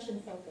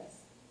prevention focus.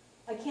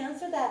 A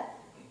cancer that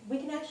we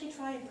can actually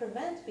try and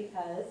prevent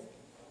because,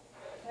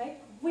 right,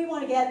 we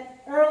want to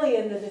get early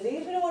in the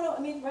disease. We don't want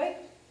to, right,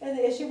 in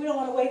the issue, we don't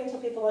want to wait until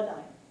people are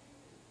dying.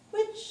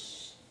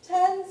 Which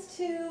tends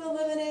to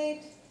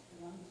eliminate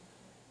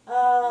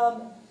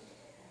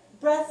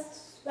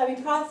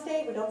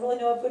prostate. We don't really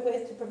know of good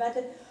ways to prevent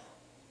it.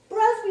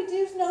 Breast, we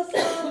do know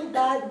some,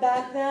 but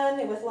back then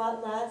it was a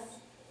lot less.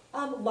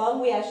 Lung,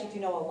 we actually do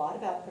know a lot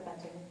about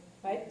preventing,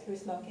 right, through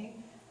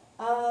smoking.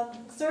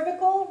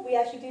 Cervical, we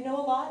actually do know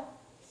a lot.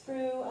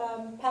 through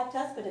Pap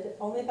test, but it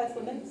only affects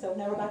women, so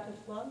now we're back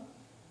to lung.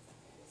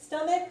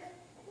 Stomach,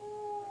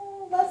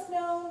 less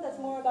known, that's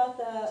more about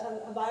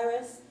a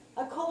virus.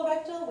 A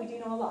colorectal, we do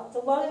know a lot. So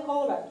lung and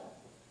colorectal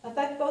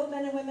affect both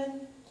men and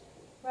women,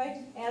 right?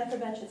 And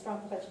prevention, strong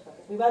prevention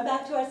focus. We went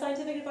back to our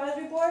scientific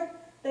advisory board.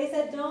 They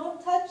said,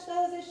 don't touch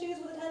those issues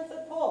with a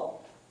 10-foot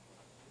pole.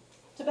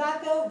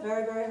 Tobacco,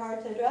 very, very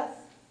hard to address.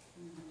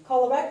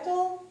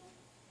 Colorectal,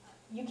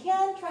 you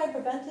can try and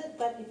prevent it,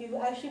 but if you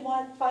actually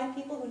find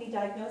people who need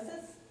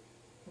diagnosis,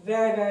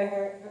 very,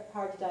 very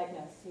hard to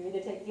diagnose. You're either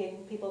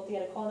taking people to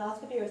get a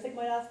colonoscopy or a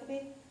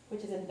sigmoidoscopy,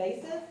 which is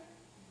invasive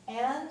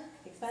and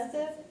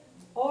expensive,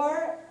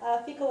 or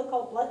a fecal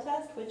occult blood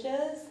test, which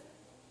is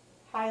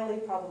highly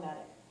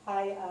problematic,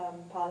 high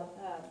false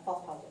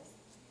positives.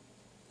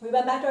 We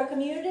went back to our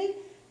community,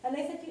 and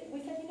we said,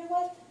 you know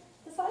what?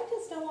 The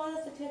scientists don't want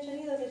us to touch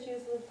any of those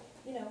issues with,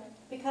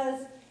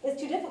 because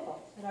it's too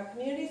difficult. And our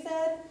community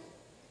said,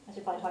 I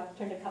should probably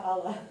turn to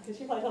Kaala, because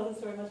she probably tells the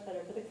story much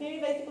better. But the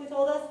community basically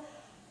told us,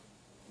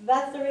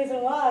 that's the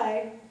reason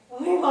why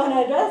we want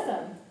to address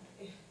them.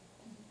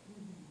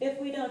 If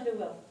we don't, who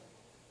will?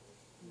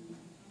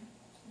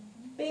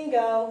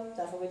 Bingo,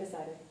 that's what we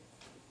decided.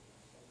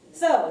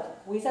 So,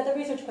 we set the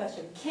research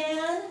question.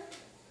 Can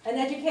an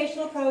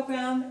educational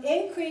program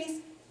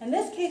increase, in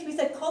this case we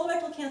said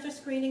colorectal cancer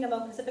screening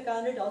among Pacific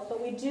Islander adults, but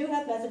we do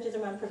have messages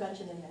around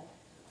prevention in there.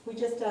 We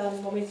just,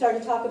 when we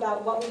started to talk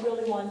about what we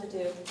really wanted to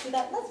do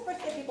that, let's first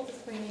get people to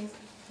screenings.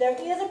 There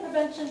is a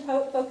prevention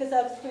focus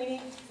of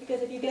screening,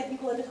 because if you get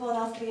people into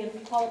colonoscopy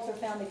and polyps are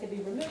found, they could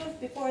be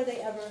removed before they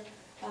ever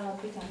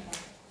become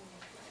cancer.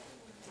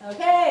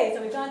 Okay,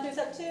 so we've gone through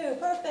step 2,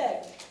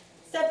 perfect.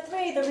 Step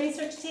 3, the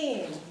research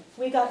team.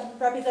 We got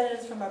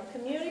representatives from our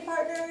community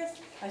partners,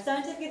 our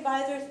scientific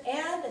advisors,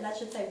 and that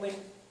should say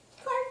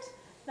WinCart,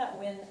 not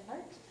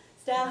WinArt,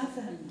 staff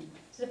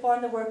to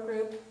form the work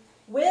group,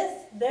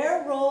 with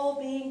their role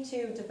being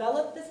to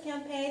develop this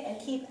campaign and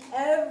keep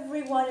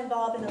everyone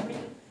involved in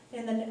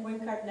the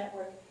WinCart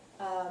network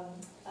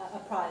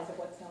apprised of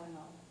what's going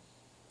on.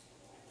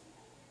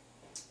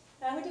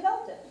 And we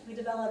developed it. We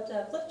developed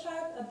a flip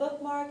chart, a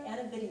bookmark, and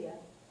a video.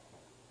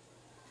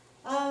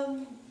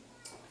 A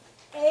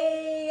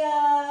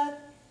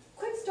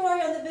quick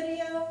story on the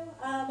video.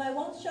 I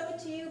won't show it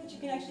to you, but you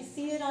can actually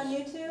see it on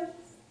YouTube.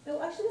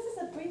 So actually, this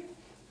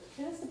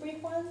is the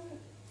brief one.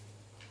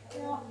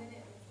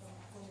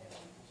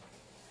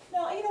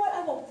 No, you know what?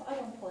 I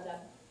won't pull it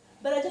up.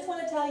 But I just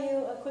want to tell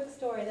you a quick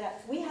story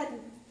that we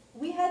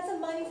had some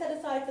money set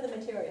aside for the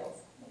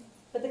materials.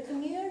 But the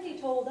community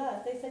told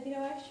us, they said,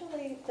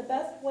 actually, the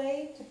best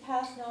way to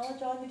pass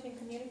knowledge on between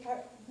community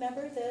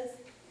members is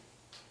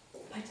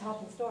by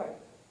telling the story.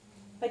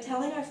 By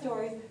telling our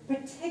stories,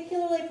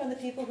 particularly from the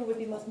people who would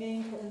be most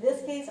meaningful. In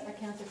this case, our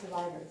cancer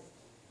survivors.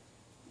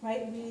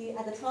 Right? We,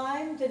 at the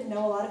time, didn't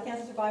know a lot of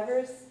cancer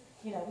survivors.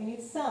 We knew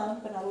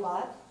some, but not a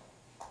lot.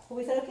 But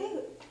we said,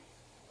 okay,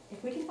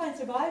 if we can find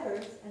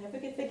survivors, and if we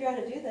can figure out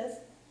how to do this,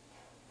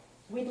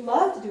 we'd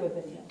love to do a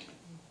video.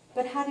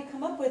 But how do you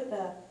come up with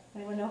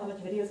anyone know how much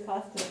videos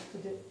cost to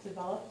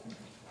develop?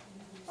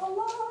 A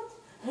lot,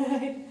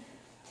 right?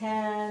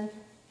 $10,000,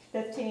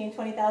 $15,000,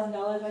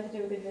 $20,000 right to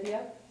do a good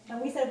video.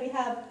 And we said we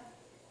have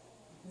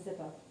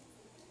Zippo.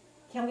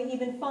 Can we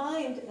even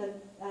find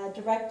a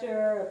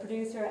director, a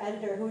producer,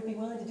 editor who would be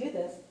willing to do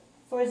this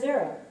for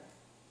 $0?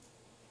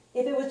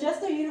 If it was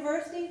just a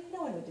university,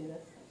 no one would do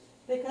this.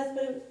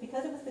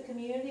 Because it was the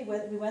community,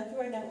 we went through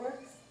our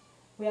networks.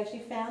 We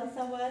actually found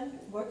someone,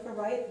 worked for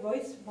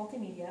Royce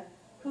Multimedia,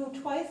 who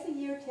twice a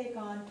year take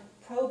on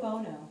pro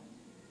bono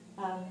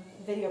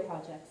video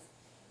projects.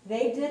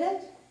 They did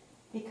it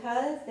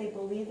because they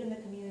believed in the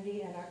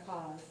community and our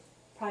cause,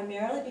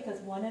 primarily because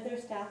one of their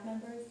staff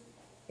members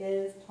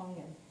is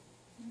Tongan.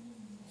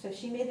 So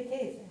she made the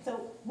case. And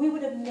so we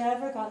would have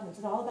never gotten,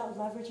 it's all about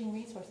leveraging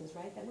resources,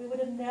 right? That we would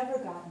have never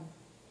gotten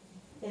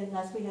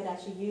unless we had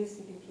actually used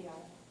CBPR.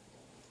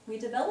 We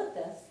developed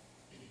this.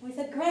 We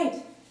said,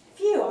 great,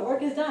 phew, our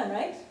work is done,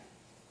 right?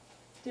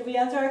 Did we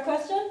answer our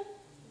question?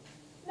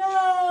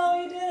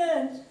 No, we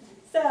didn't.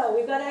 So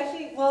we've got I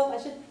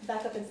should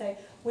back up and say,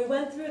 we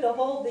went through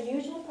the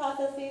usual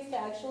processes to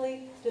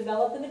actually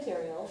develop the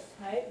materials,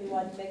 right? We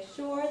wanted to make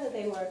sure that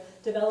they were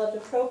developed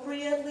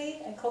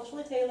appropriately and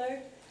culturally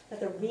tailored, that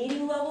the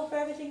reading level for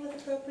everything was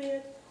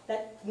appropriate,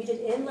 that we did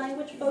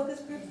in-language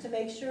focus groups to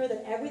make sure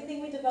that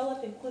everything we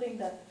developed, including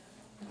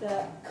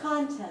the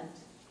content,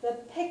 the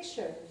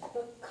pictures,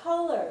 the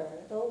color,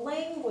 the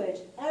language,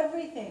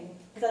 everything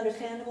is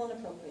understandable and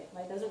appropriate,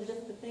 right? Those are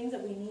just the things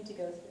that we need to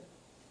go through.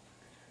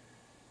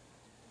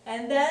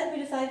 And then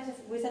we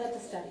set up the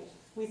study.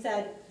 We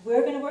said,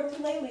 we're going to work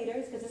through lay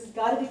leaders, because this has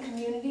got to be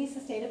community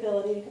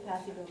sustainability and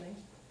capacity building.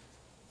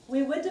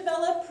 We would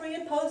develop pre-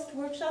 and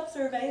post-workshop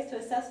surveys to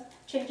assess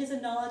changes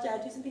in knowledge,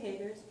 attitudes, and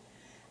behaviors.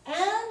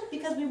 And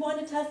because we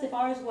wanted to test if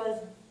ours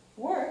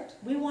worked,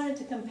 we wanted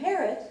to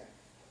compare it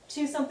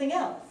to something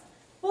else.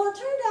 Well, it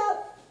turned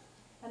out,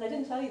 and I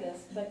didn't tell you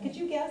this, but could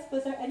you guess,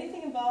 was there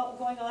anything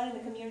going on in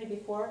the community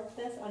before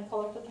this on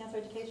colorectal cancer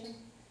education?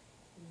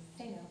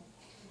 Say no.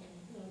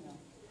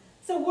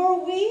 So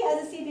were we,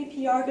 as a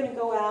CBPR, going to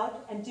go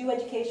out and do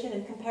education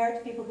and compare it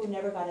to people who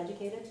never got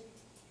educated?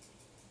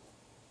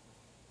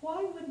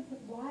 Why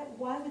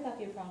would that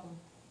be a problem?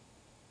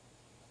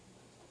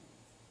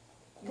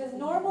 Because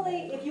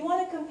normally, if you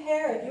want to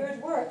compare it,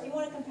 yours worked, you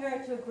want to compare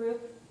it to a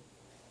group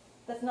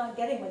that's not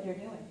getting what you're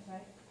doing,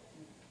 right?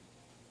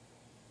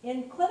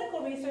 In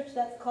clinical research,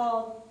 that's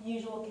called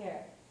usual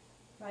care,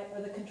 right,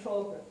 or the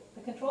control group.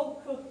 The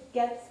control group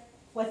gets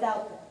what's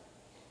out there.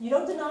 You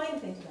don't deny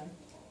anything to them.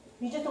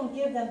 You just don't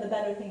give them the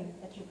better thing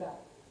that you've got.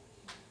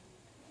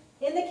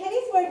 In the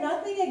case where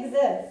nothing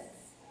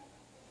exists,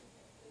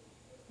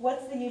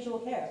 what's the usual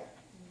care?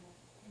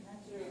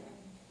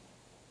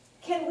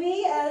 Can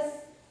we,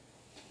 as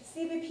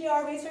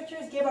CBPR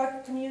researchers, give our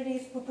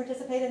communities who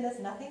participate in this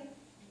nothing?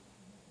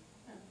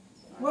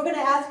 We're going to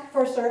ask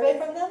for a survey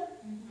from them,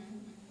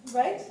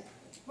 right?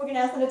 We're going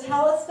to ask them to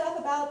tell us stuff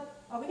about,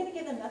 are we going to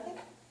give them nothing?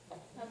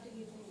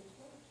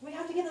 We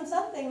have to give them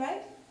something,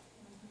 right?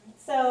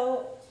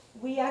 So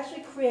we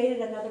actually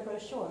created another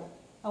brochure.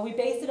 We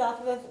based it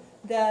off of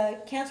the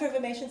Cancer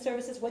Information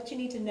Services What You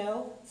Need to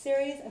Know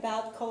series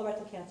about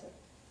colorectal cancer.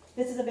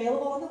 This is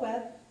available on the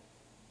web.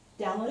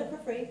 Download it for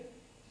free.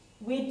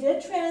 We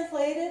did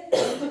translate it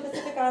into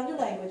Pacific Islander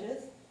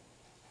languages,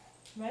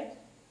 right?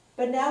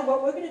 But now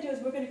what we're going to do is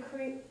we're going to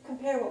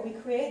compare what we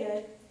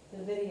created,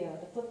 the video,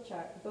 the flip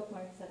chart, the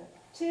bookmark, etc.,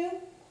 to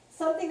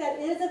something that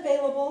is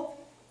available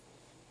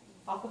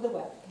off of the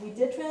web. We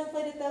did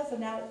translate it though, so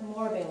now it's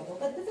more available.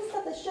 But this is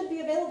stuff that should be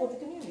available to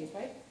communities,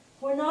 right?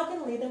 We're not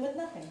going to leave them with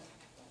nothing.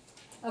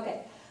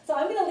 Okay, so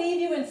I'm going to leave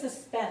you in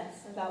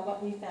suspense about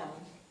what we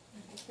found.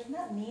 Isn't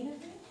that mean of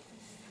me?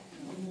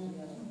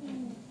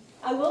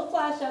 I will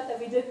flash up that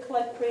we did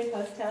collect pre and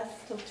post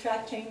tests to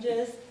track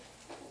changes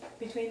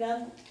between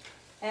them.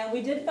 And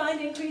we did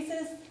find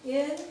increases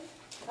in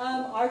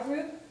our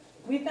group.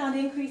 We found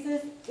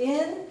increases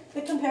in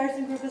the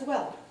comparison group as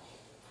well,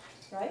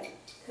 right?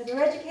 Because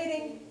we're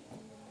educating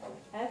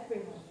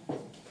everyone.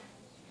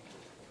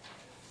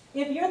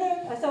 If you're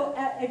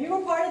if you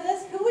were part of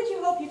this, who would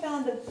you hope you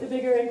found the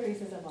bigger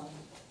increases among?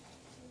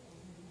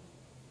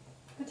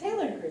 The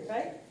tailored group,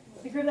 right?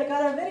 The group that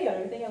got our video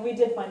and everything, and we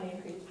did find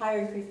higher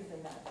increases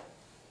in that.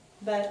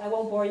 But I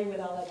won't bore you with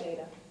all that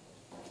data.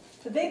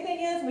 The big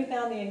thing is we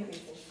found the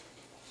increases.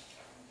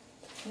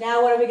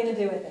 Now what are we going to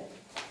do with it?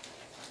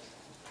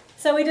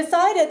 So we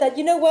decided that,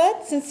 you know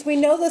what, since we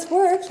know this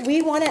works,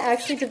 we want to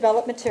actually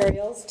develop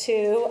materials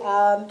to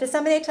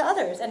disseminate to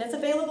others. And it's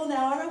available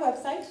now on our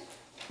website.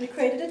 We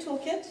created a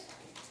toolkit.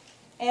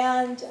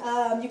 And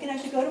you can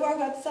actually go to our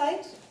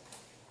website,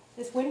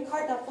 this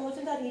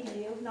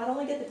wincart.fullerton.edu, not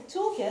only get the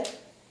toolkit,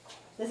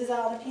 this is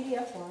out on a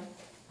PDF form.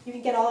 You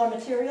can get all our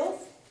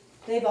materials.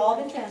 They've all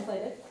been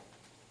translated.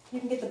 You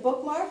can get the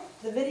bookmark.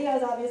 The video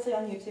is obviously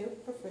on YouTube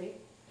for free.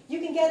 You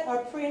can get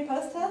our pre and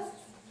post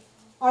tests,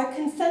 our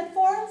consent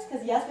forms,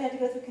 because yes, we had to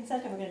go through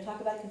consent, and we're going to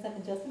talk about consent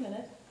in just a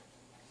minute,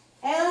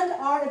 and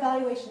our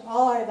evaluation.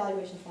 All our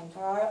evaluation forms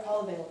are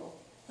all available.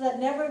 So that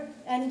never,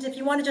 and if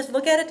you want to just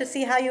look at it to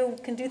see how you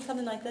can do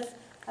something like this,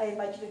 I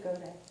invite you to go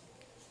there.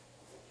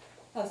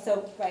 Oh,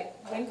 so, right,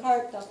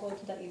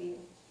 wincart.fullerton.edu.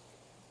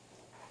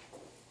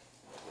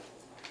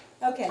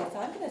 Okay, so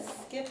I'm going to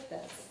skip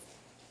this,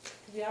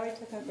 because we already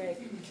took our break.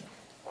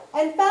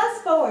 And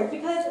fast forward,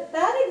 because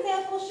that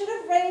example should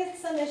have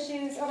raised some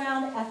issues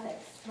around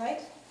ethics,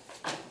 right?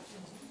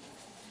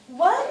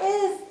 What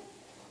is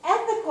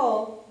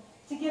ethical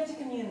to give to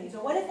communities,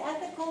 or what is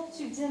ethical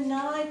to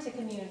deny to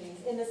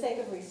communities in the sake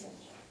of research?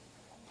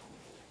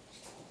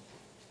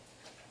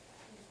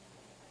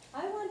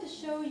 I wanted to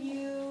show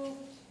you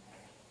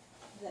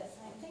this.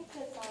 I think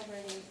it's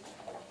already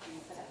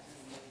set up.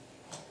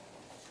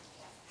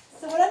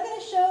 So what I'm going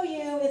to show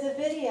you is a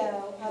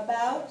video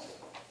about,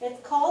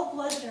 it's called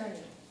Blood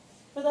Journey.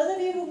 For those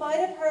of you who might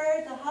have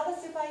heard, the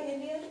Havasupai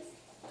Indians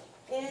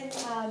in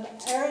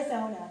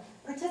Arizona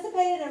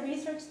participated in a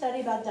research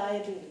study about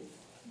diabetes.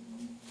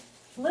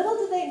 Little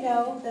did they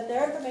know that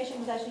their information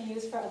was actually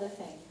used for other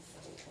things.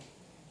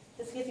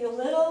 This gives you a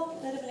little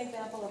bit of an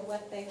example of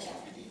what they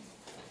found,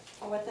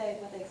 or what they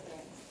experienced.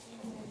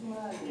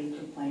 They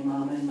took my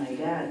mom and my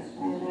dad.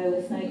 And I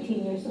was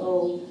 19 years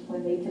old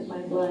when they took my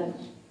blood.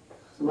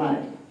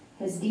 Blood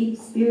has deep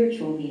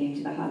spiritual meaning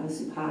to the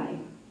Havasupai.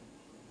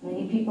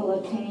 Many people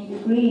obtain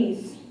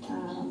degrees,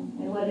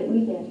 and what did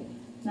we get?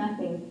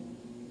 Nothing.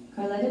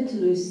 Carletta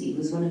Toulouse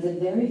was one of the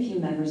very few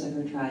members of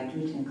her tribe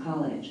to attend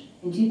college.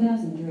 In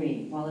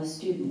 2003, while a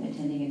student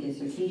attending a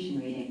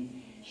dissertation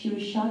reading, she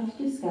was shocked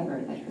to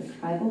discover that her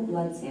tribal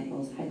blood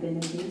samples had been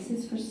the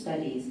basis for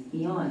studies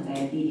beyond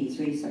diabetes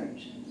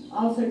research.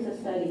 All sorts of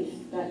studies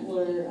that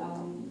were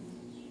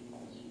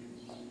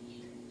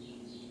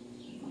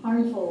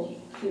harmful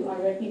to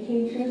our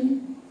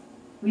reputation.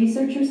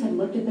 Researchers had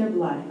looked at their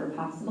blood for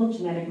possible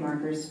genetic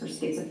markers for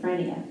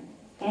schizophrenia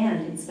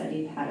and had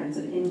studied patterns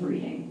of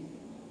inbreeding.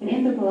 An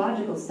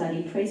anthropological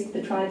study traced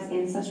the tribe's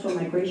ancestral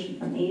migration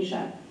from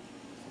Asia,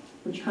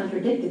 which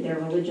contradicted their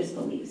religious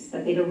beliefs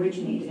that they'd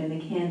originated in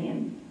the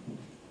canyon.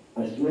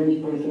 a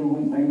strange person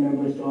whom I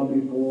never saw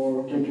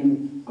before,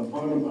 taking a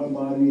part of our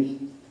bodies,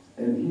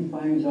 and he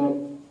finds out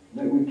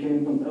that we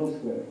came from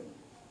elsewhere.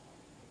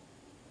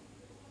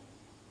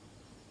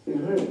 It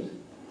hurts.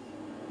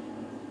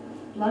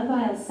 Blood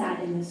vials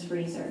sat in this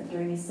freezer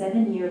during a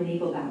 7-year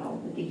legal battle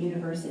with the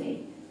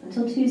university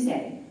until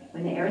Tuesday,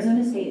 when the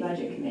Arizona State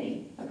Budget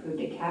Committee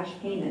approved a cash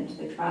payment to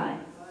the tribe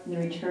in the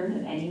return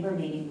of any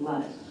remaining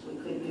blood. We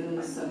could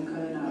do some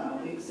kind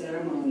of big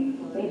ceremony.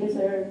 They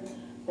deserve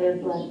their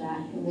blood back,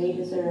 and they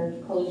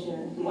deserve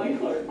closure. My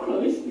heart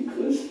cries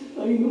because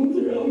I know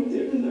they're out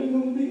there and I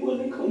know they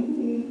want to come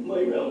home,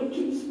 my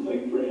relatives, my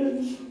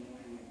friends.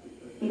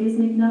 It is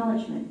an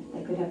acknowledgement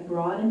that could have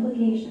broad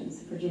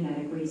implications for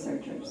genetic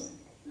researchers.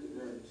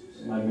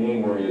 My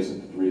main worry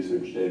isn't that the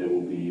research data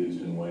will be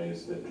used in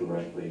ways that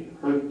directly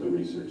hurt the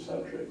research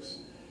subjects,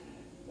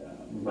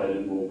 but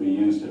it will be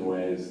used in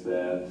ways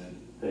that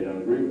they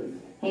don't agree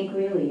with. Hank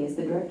Greeley is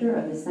the director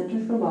of the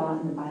Center for Law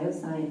and the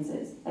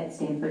Biosciences at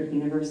Stanford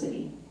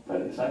University.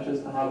 But it's not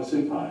just the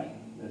Havasupai.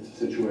 It's a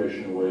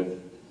situation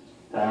with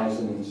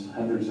thousands,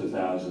 hundreds of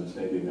thousands,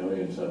 maybe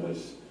millions of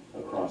us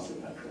across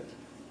the country.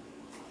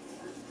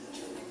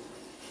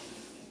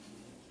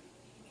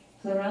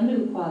 Floranda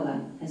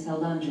Ukwala has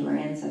held on to her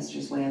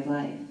ancestors' way of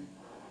life.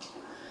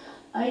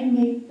 I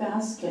make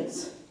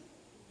baskets.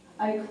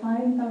 I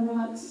climb the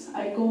rocks.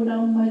 I go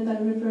down by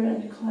the river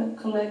and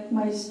collect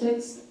my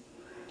sticks.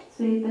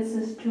 See, this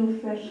is too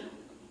fresh.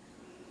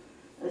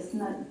 It's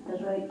not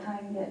the right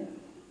time yet.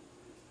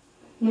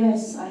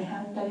 Yes, I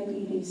have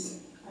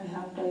diabetes. I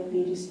have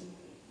diabetes.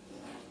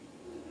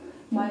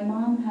 My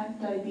mom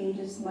had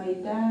diabetes. My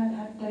dad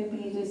had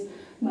diabetes.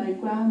 My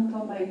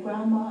grandpa, my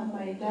grandma on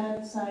my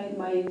dad's side,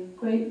 my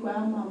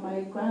great-grandma,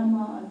 my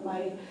grandma on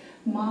my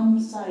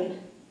mom's side.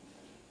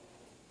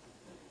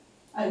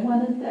 I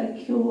wanted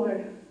that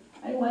cure.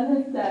 I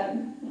wanted that.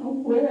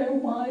 Where,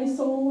 why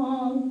so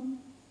long?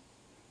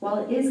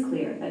 While it is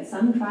clear that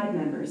some tribe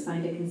members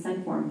signed a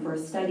consent form for a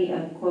study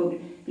of, quote,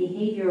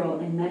 behavioral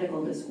and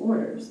medical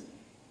disorders,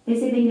 they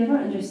say they never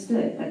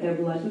understood that their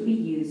blood would be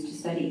used to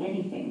study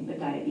anything but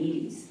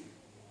diabetes.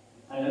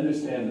 I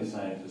understand the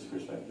scientist's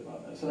perspective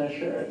on this, and I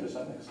share it to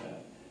some extent.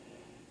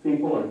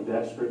 People are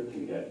desperate to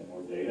get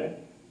more data,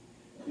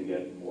 to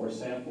get more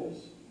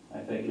samples. I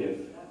think if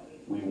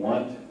we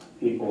want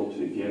people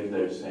to give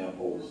their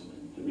samples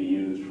to be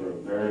used for a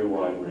very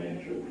wide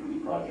range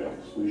of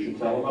projects, we should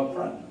tell them up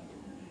front.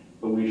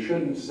 But we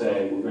shouldn't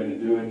say we're going to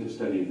do it to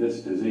study this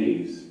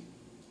disease,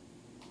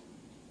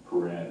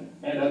 paren,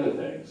 and other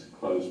things,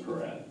 close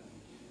paren,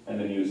 and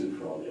then use it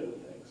for all the other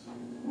things.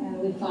 And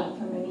we fought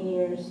for many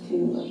years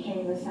to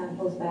obtain the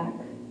samples back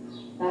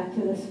to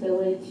this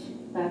village,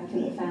 back to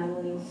the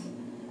families,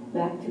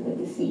 back to the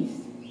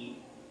deceased.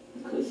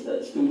 Because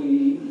that's the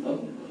way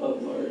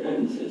of our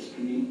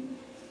ancestry,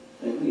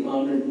 and we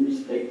honor and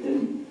respect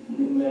them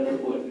no matter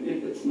what.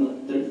 If it's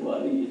not their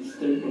body, it's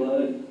their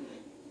blood.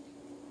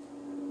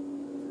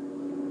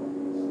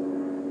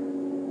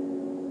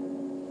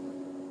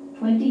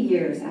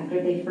 Years after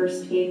they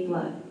first gave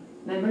blood,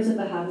 members of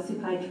the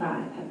Havasupai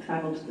tribe have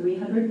traveled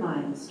 300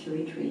 miles to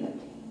retrieve it.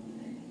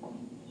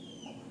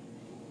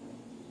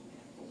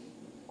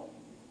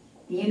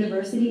 The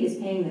university is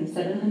paying them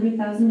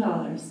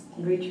 $700,000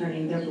 and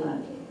returning their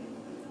blood.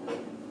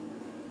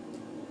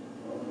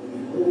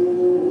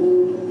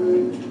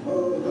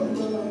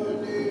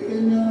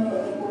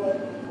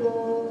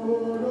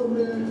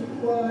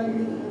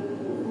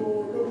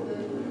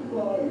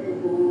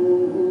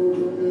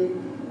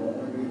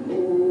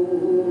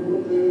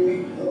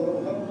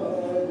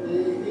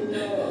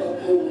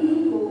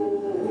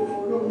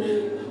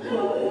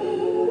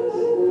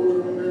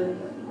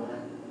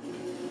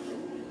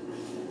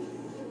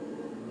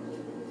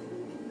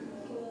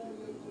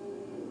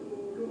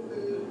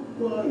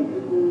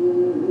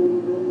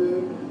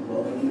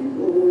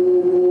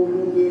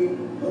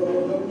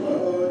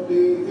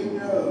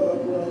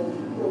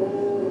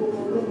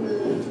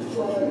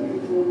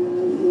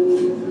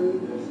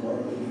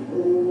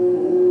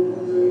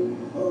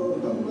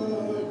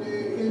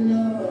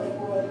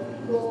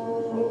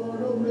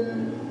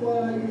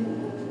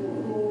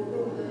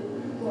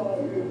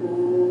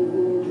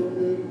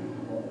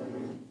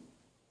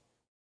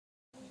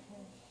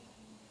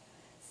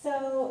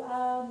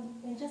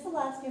 In just the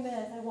last few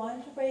minutes, I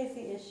wanted to raise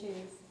the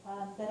issues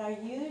that are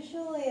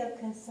usually of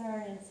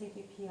concern in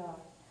CPPR.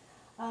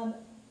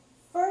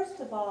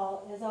 First of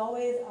all is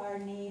always our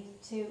need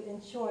to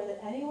ensure that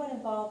anyone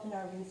involved in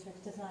our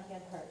research does not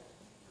get hurt.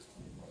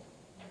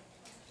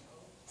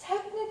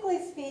 Technically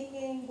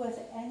speaking, was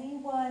any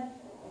one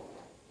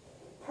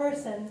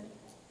person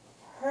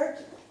hurt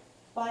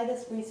by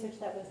this research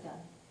that was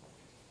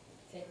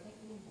done?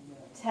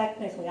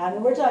 Technically. I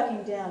mean, we're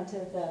talking down to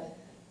the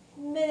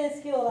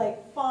minuscule,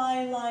 like,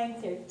 fine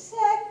lines here.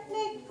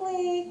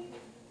 Technically,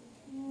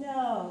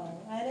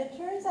 no. And it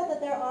turns out that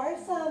there are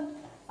some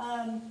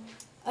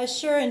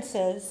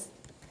assurances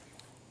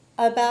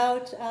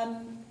about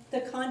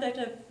the conduct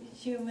of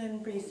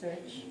human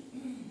research.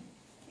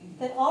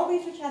 That all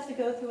research has to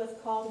go through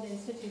what's called an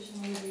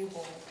institutional review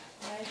board,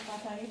 right?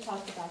 you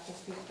talked about this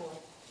before.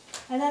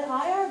 And that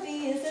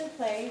IRB is in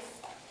place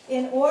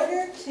in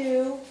order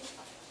to,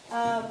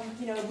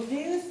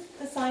 reviews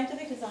the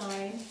scientific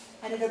design,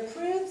 and it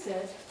approves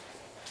it.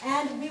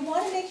 And we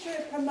want to make sure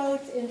it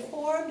promotes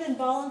informed and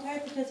voluntary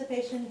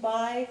participation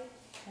by,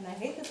 and I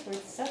hate this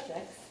word,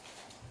 subjects.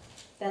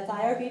 That's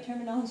IRB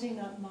terminology,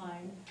 not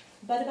mine.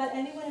 But about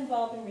anyone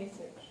involved in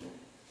research.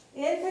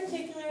 In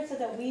particular, so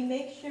that we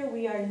make sure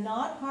we are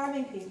not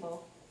harming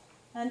people,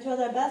 and to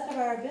the best of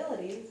our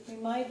abilities, we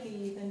might be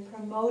even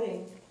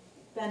promoting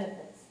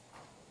benefits.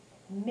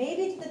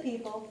 Maybe to the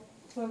people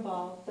who are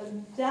involved,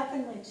 but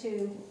definitely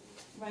to,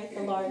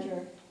 the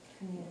larger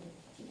community.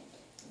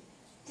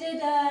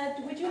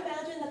 Would you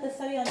imagine that the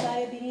study on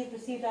diabetes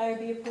received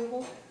IRB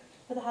approval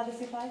for the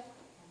Havasu 5?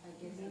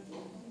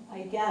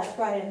 I guess,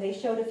 right, and they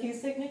showed a few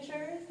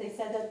signatures. They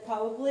said that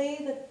probably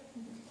the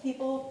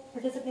people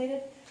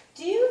participated.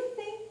 Do you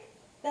think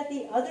that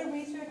the other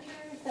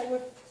researchers that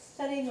were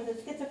studying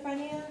with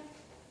schizophrenia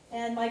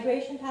and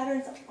migration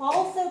patterns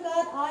also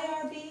got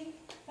IRB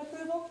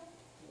approval?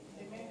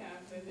 They may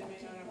have, but they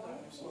may not have gotten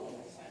their small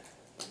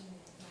consent.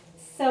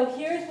 So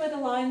here's where the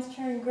lines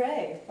turn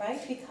gray,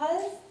 right?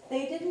 Because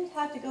they didn't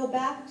have to go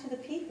back to the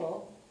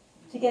people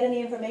to get any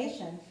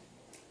information.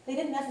 They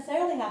didn't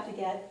necessarily have to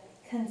get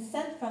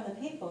consent from the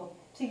people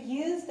to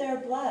use their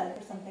blood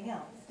for something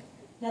else.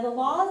 Now the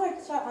laws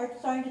are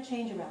starting to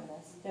change around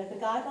this. The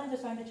guidelines are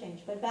starting to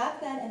change. But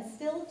back then, and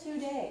still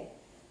today,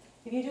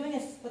 if you're doing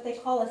what they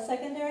call a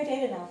secondary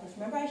data analysis,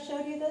 remember I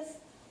showed you this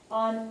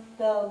on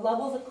the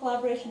levels of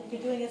collaboration. If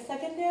you're doing a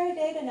secondary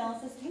data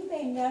analysis, you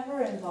may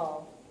never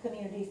involve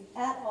communities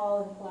at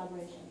all in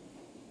collaboration.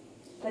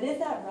 But is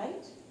that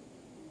right?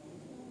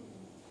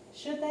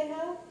 Should they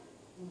have?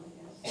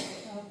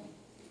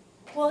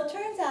 Well, it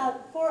turns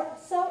out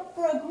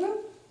for a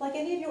group like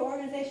any of your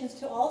organizations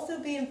to also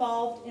be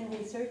involved in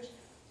research,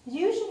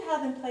 you should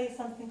have in place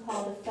something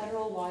called a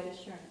federal-wide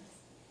assurance,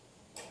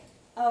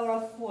 or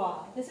a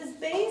FWA. This is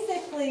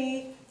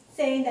basically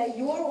saying that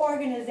your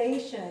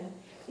organization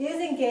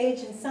is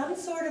engaged in some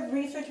sort of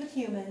research with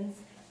humans,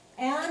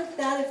 and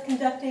that it's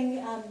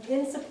conducting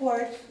in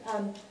support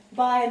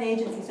by an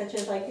agency such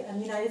as the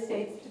United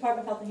States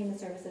Department of Health and Human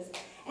Services,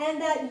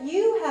 and that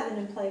you have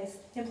in place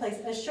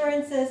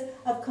assurances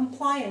of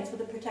compliance with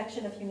the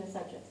protection of human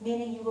subjects,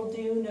 meaning you will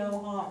do no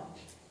harm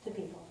to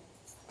people.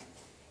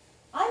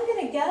 I'm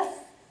going to guess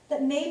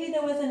that maybe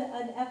there was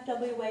an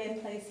FWA in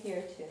place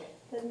here too.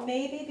 That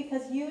maybe,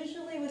 because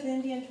usually with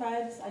Indian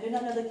tribes, I do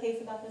not know the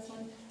case about this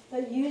one,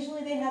 but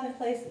usually they have in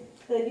place,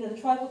 the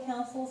tribal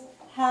councils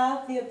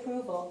have the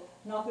approval,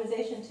 an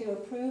authorization to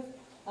approve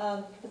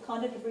the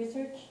conduct of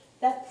research.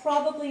 That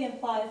probably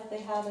implies that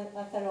they have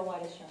a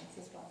federal-wide assurance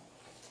as well.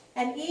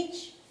 And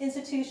each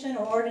institution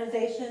or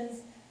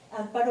organization's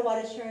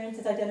federal-wide assurance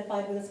is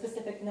identified with a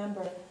specific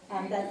number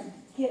that's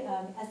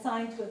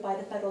assigned to it by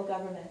the federal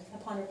government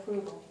upon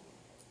approval.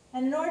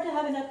 And in order to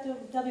have an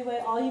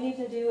FWA, all you need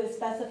to do is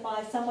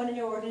specify someone in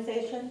your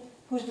organization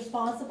who's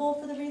responsible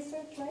for the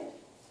research, right?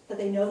 That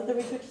they know that the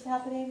research is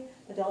happening,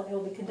 that it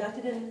will be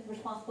conducted in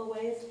responsible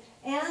ways,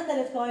 and that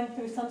it's going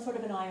through some sort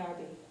of an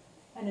IRB,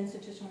 an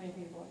institutional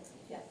review board.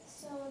 Yes?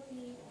 So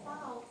the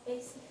file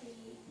basically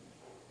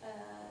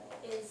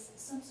is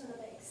some sort of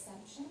an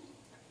exemption?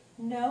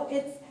 No,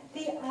 it's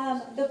the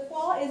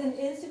FWA is an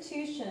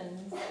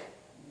institution's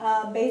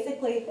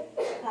basically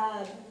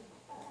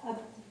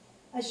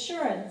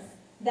assurance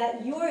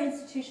that your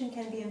institution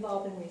can be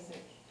involved in research.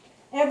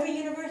 Every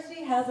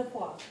university has a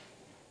FWA.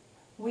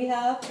 We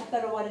have a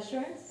federal-wide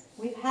assurance,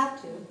 we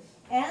have to,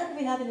 and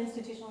we have an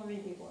institutional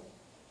review board.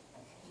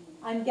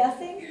 I'm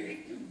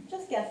guessing,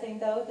 just guessing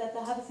though, that the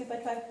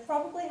Havasupai tribe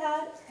probably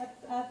had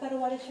a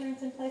federal-wide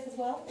assurance in place as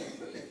well.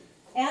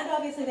 And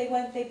obviously they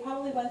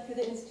probably went through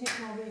the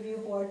institutional review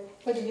board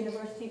for the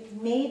university.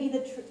 Maybe the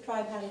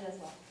tribe had it as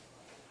well.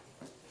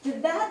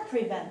 Did that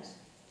prevent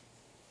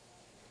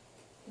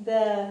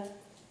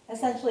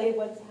essentially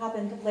what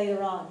happened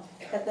later on?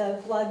 That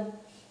the blood,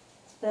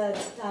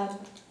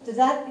 does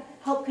that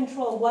help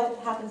control what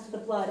happens to the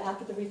blood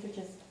after the research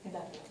is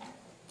conducted?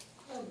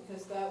 No,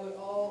 because that would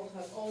all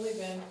have only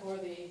been for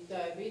the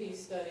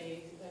diabetes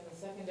study and the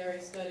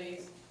secondary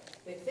studies.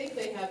 They think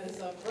they have this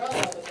umbrella,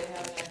 but they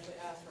haven't actually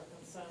asked for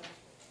consent.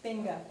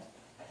 Bingo.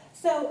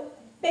 So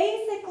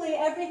basically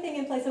everything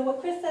in place. So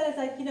what Chris said is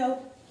that,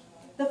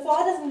 the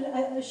FWA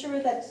doesn't assure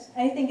that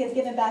anything gets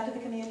given back to the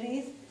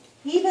communities,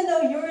 even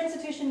though your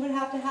institution would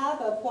have to have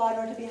a FWA in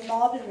order to be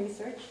involved in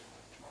research,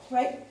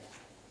 right?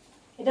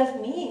 It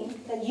doesn't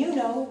mean that you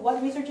know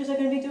what researchers are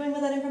going to be doing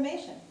with that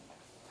information.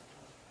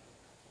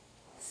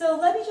 So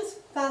let me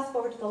just fast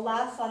forward to the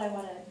last thought I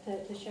wanted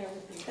to share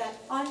with you, that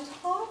on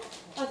top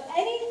of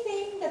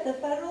anything that the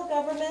federal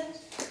government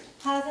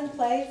has in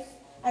place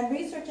and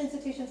research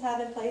institutions have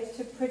in place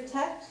to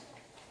protect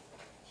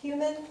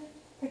human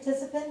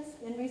participants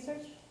in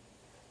research,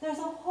 there's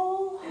a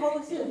whole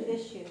host of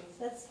issues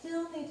that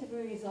still need to be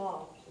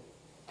resolved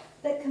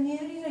that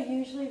communities are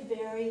usually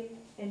very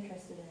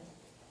interested in.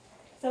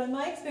 So in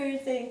my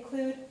experience, they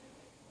include,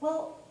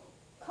 well,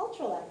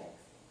 cultural ethics,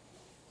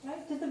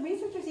 Right? Do the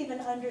researchers even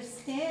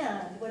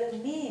understand what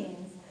it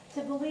means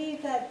to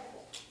believe that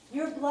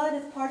your blood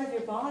is part of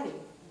your body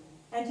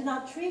and to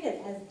not treat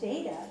it as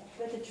data,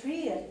 but to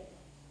treat it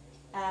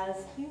as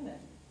human?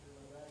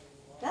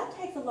 That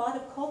takes a lot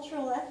of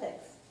cultural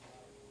ethics.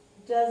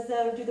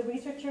 Do the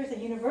researchers, the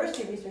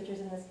university researchers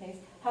in this case,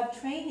 have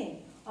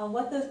training on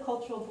what those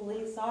cultural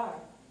beliefs are,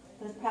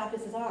 those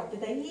practices are? Do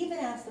they even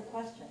ask the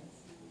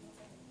questions?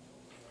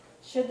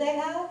 Should they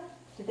have?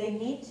 Do they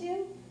need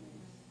to?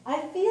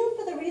 I feel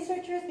for the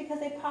researchers because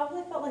they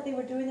probably felt like they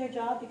were doing their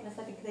job because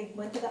I think they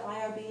went to the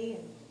IRB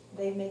and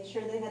they made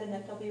sure they had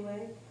an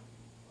FWA,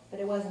 but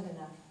it wasn't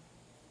enough.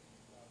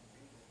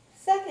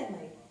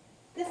 Secondly,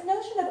 this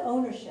notion of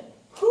ownership.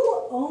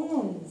 Who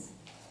owns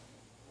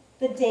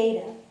the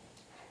data,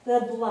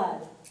 the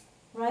blood,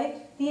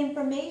 right? The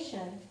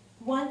information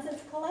once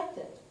it's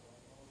collected?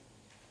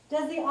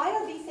 Does the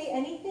IRB say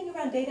anything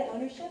around data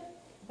ownership?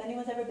 If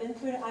anyone's ever been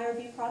through an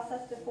IRB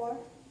process before?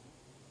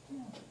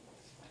 No,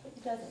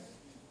 it doesn't.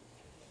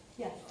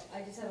 Yes?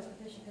 I just have a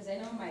question, because I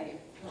know my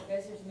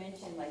professors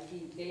mentioned like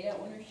the data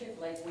ownership,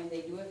 like when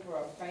they do it for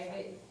a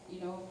private,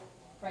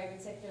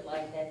 private sector,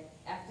 like that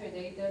after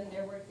they've done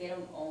their work, they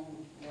don't own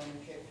the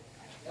ownership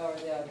or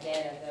the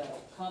data,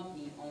 the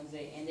company owns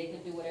it, and they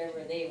could do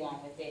whatever they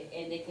want with it,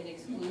 and they could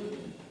exclude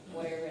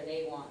whatever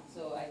they want.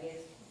 So I guess,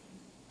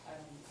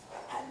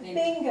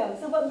 bingo.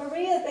 So what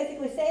Maria is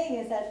basically saying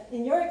is that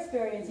in your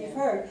experience, you've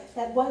heard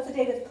that once the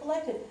data is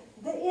collected,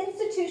 the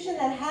institution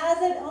that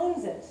has it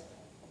owns it.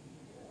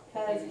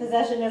 Because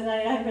possession is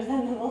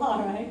 99% of the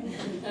law, right?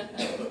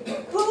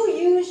 Who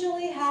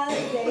usually has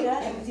data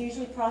and is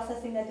usually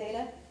processing that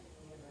data?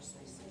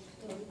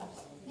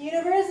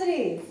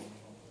 Universities.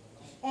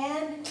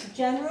 And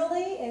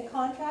generally, in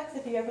contracts,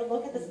 if you ever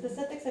look at the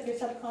specifics of your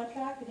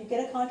subcontract, if you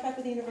get a contract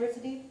with the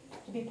university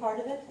to be part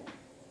of it,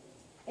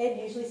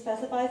 it usually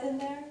specifies in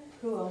there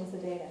who owns the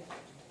data.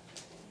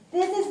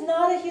 This is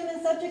not a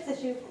human subjects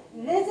issue.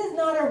 This is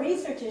not a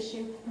research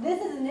issue.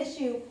 This is an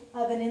issue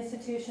of an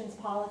institution's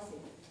policy.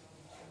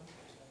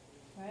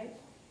 Right?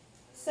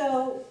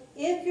 So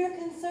if you're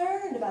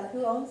concerned about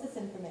who owns this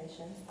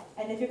information,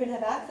 and if you're going to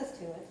have access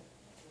to it,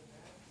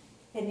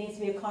 it needs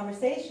to be a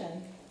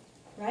conversation,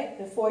 right,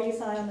 before you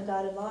sign on the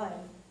dotted line,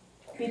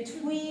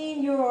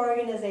 between your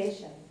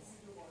organizations.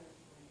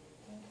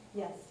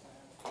 Yes?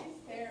 Is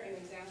there an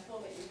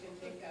example that you can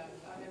think of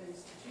an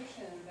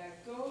institution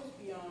that goes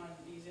beyond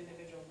these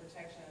individual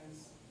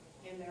protections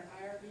in their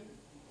IRB?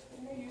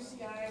 In the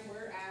UCI,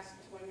 we're asked,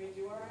 when we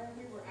do our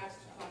IRB, we're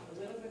asked to talk a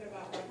little bit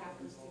about what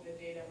happens to the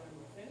data when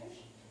we're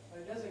finished, but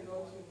it doesn't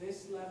go to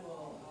this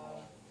level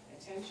of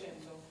attention.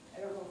 So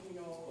I don't know if you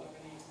know of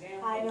any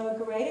example. I know a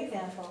great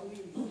example.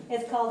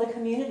 It's called the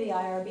community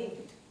IRB.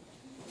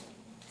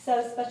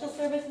 So Special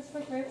Services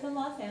for Groups in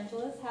Los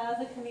Angeles has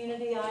a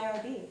community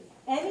IRB.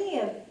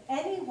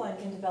 Anyone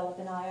can develop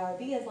an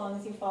IRB as long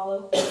as you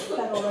follow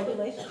federal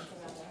regulations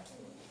around there.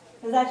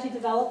 It was actually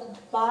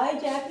developed by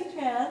Jackie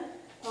Tran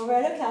over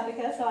at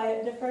Okapica, so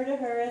I defer to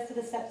her as to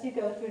the steps you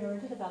go through in order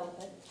to develop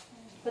it.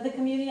 But the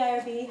community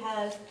IRB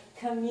has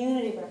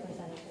community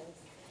representatives.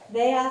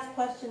 They ask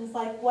questions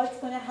like, what's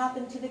going to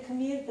happen to the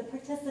community, the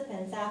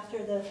participants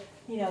after the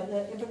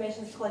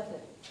information is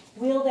collected?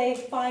 Will they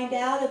find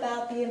out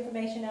about the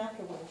information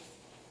afterwards?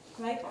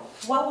 Right?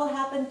 What will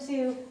happen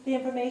to the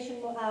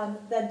information,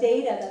 the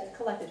data that's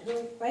collected?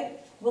 Right?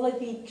 Will it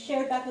be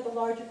shared back with a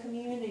larger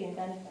community and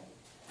benefit?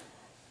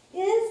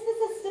 Is this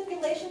a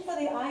stipulation for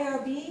the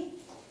IRB?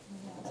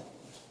 No.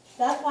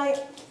 That's why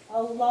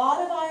a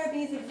lot of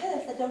IRBs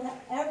exist that don't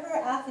ever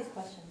ask these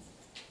questions.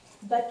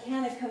 But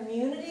can a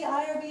community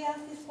IRB ask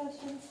these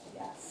questions?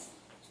 Yes.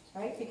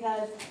 Right?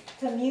 Because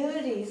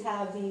communities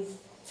have these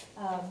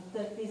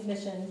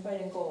missions,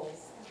 right, and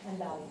goals and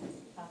values.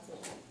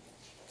 Absolutely.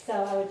 So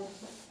I would,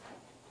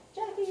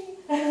 Jackie.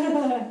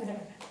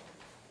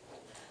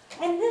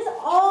 And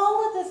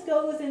all of this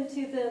goes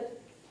into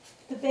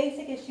the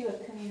basic issue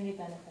of community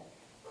benefit.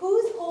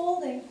 Who's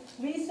holding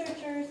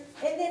researchers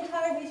and the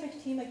entire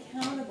research team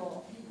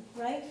accountable,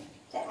 right,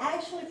 to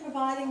actually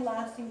providing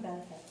lasting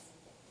benefits?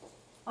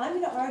 I'm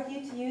going to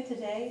argue to you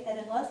today that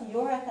unless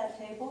you're at that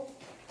table,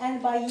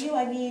 and by you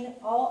I mean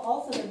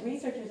also the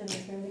researchers in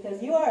this room,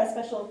 because you are a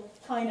special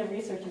kind of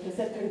researcher to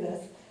sit through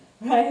this,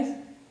 right?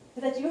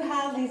 That you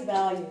have these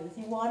values.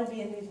 You want to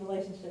be in these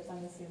relationships,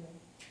 I'm assuming.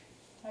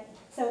 Right?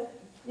 So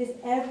is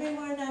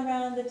everyone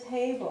around the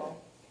table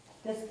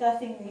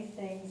discussing these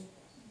things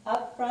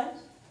up front?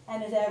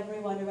 And is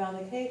everyone around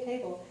the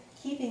table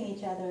keeping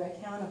each other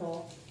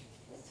accountable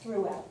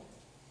throughout?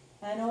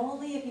 And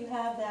only if you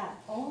have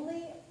that,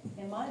 only,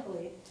 in my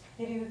belief,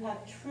 if you have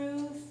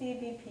true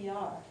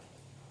CBPR,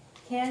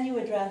 can you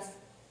address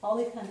all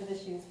these kinds of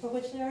issues for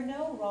which there are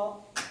no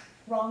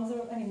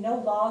no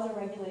laws or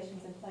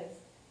regulations in place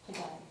to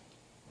guide.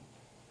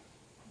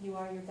 You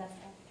are your best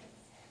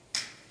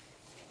advocates.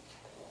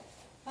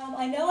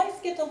 I know I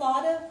skipped a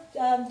lot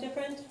of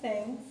different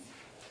things.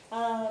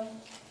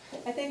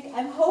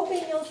 I'm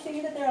hoping you'll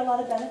see that there are a lot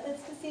of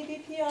benefits to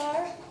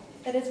CBPR.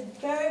 that is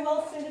very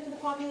well suited to the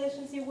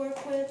populations you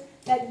work with,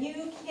 that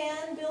you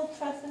can build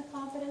trust and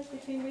confidence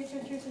between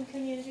researchers and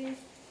communities.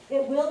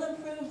 It will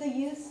improve the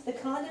use, the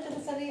conduct of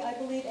the study, I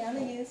believe, and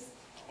the use,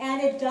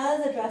 and it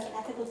does address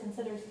ethical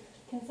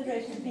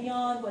considerations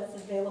beyond what's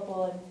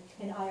available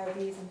in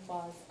IRBs and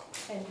FLAWs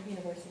and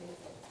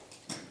universities.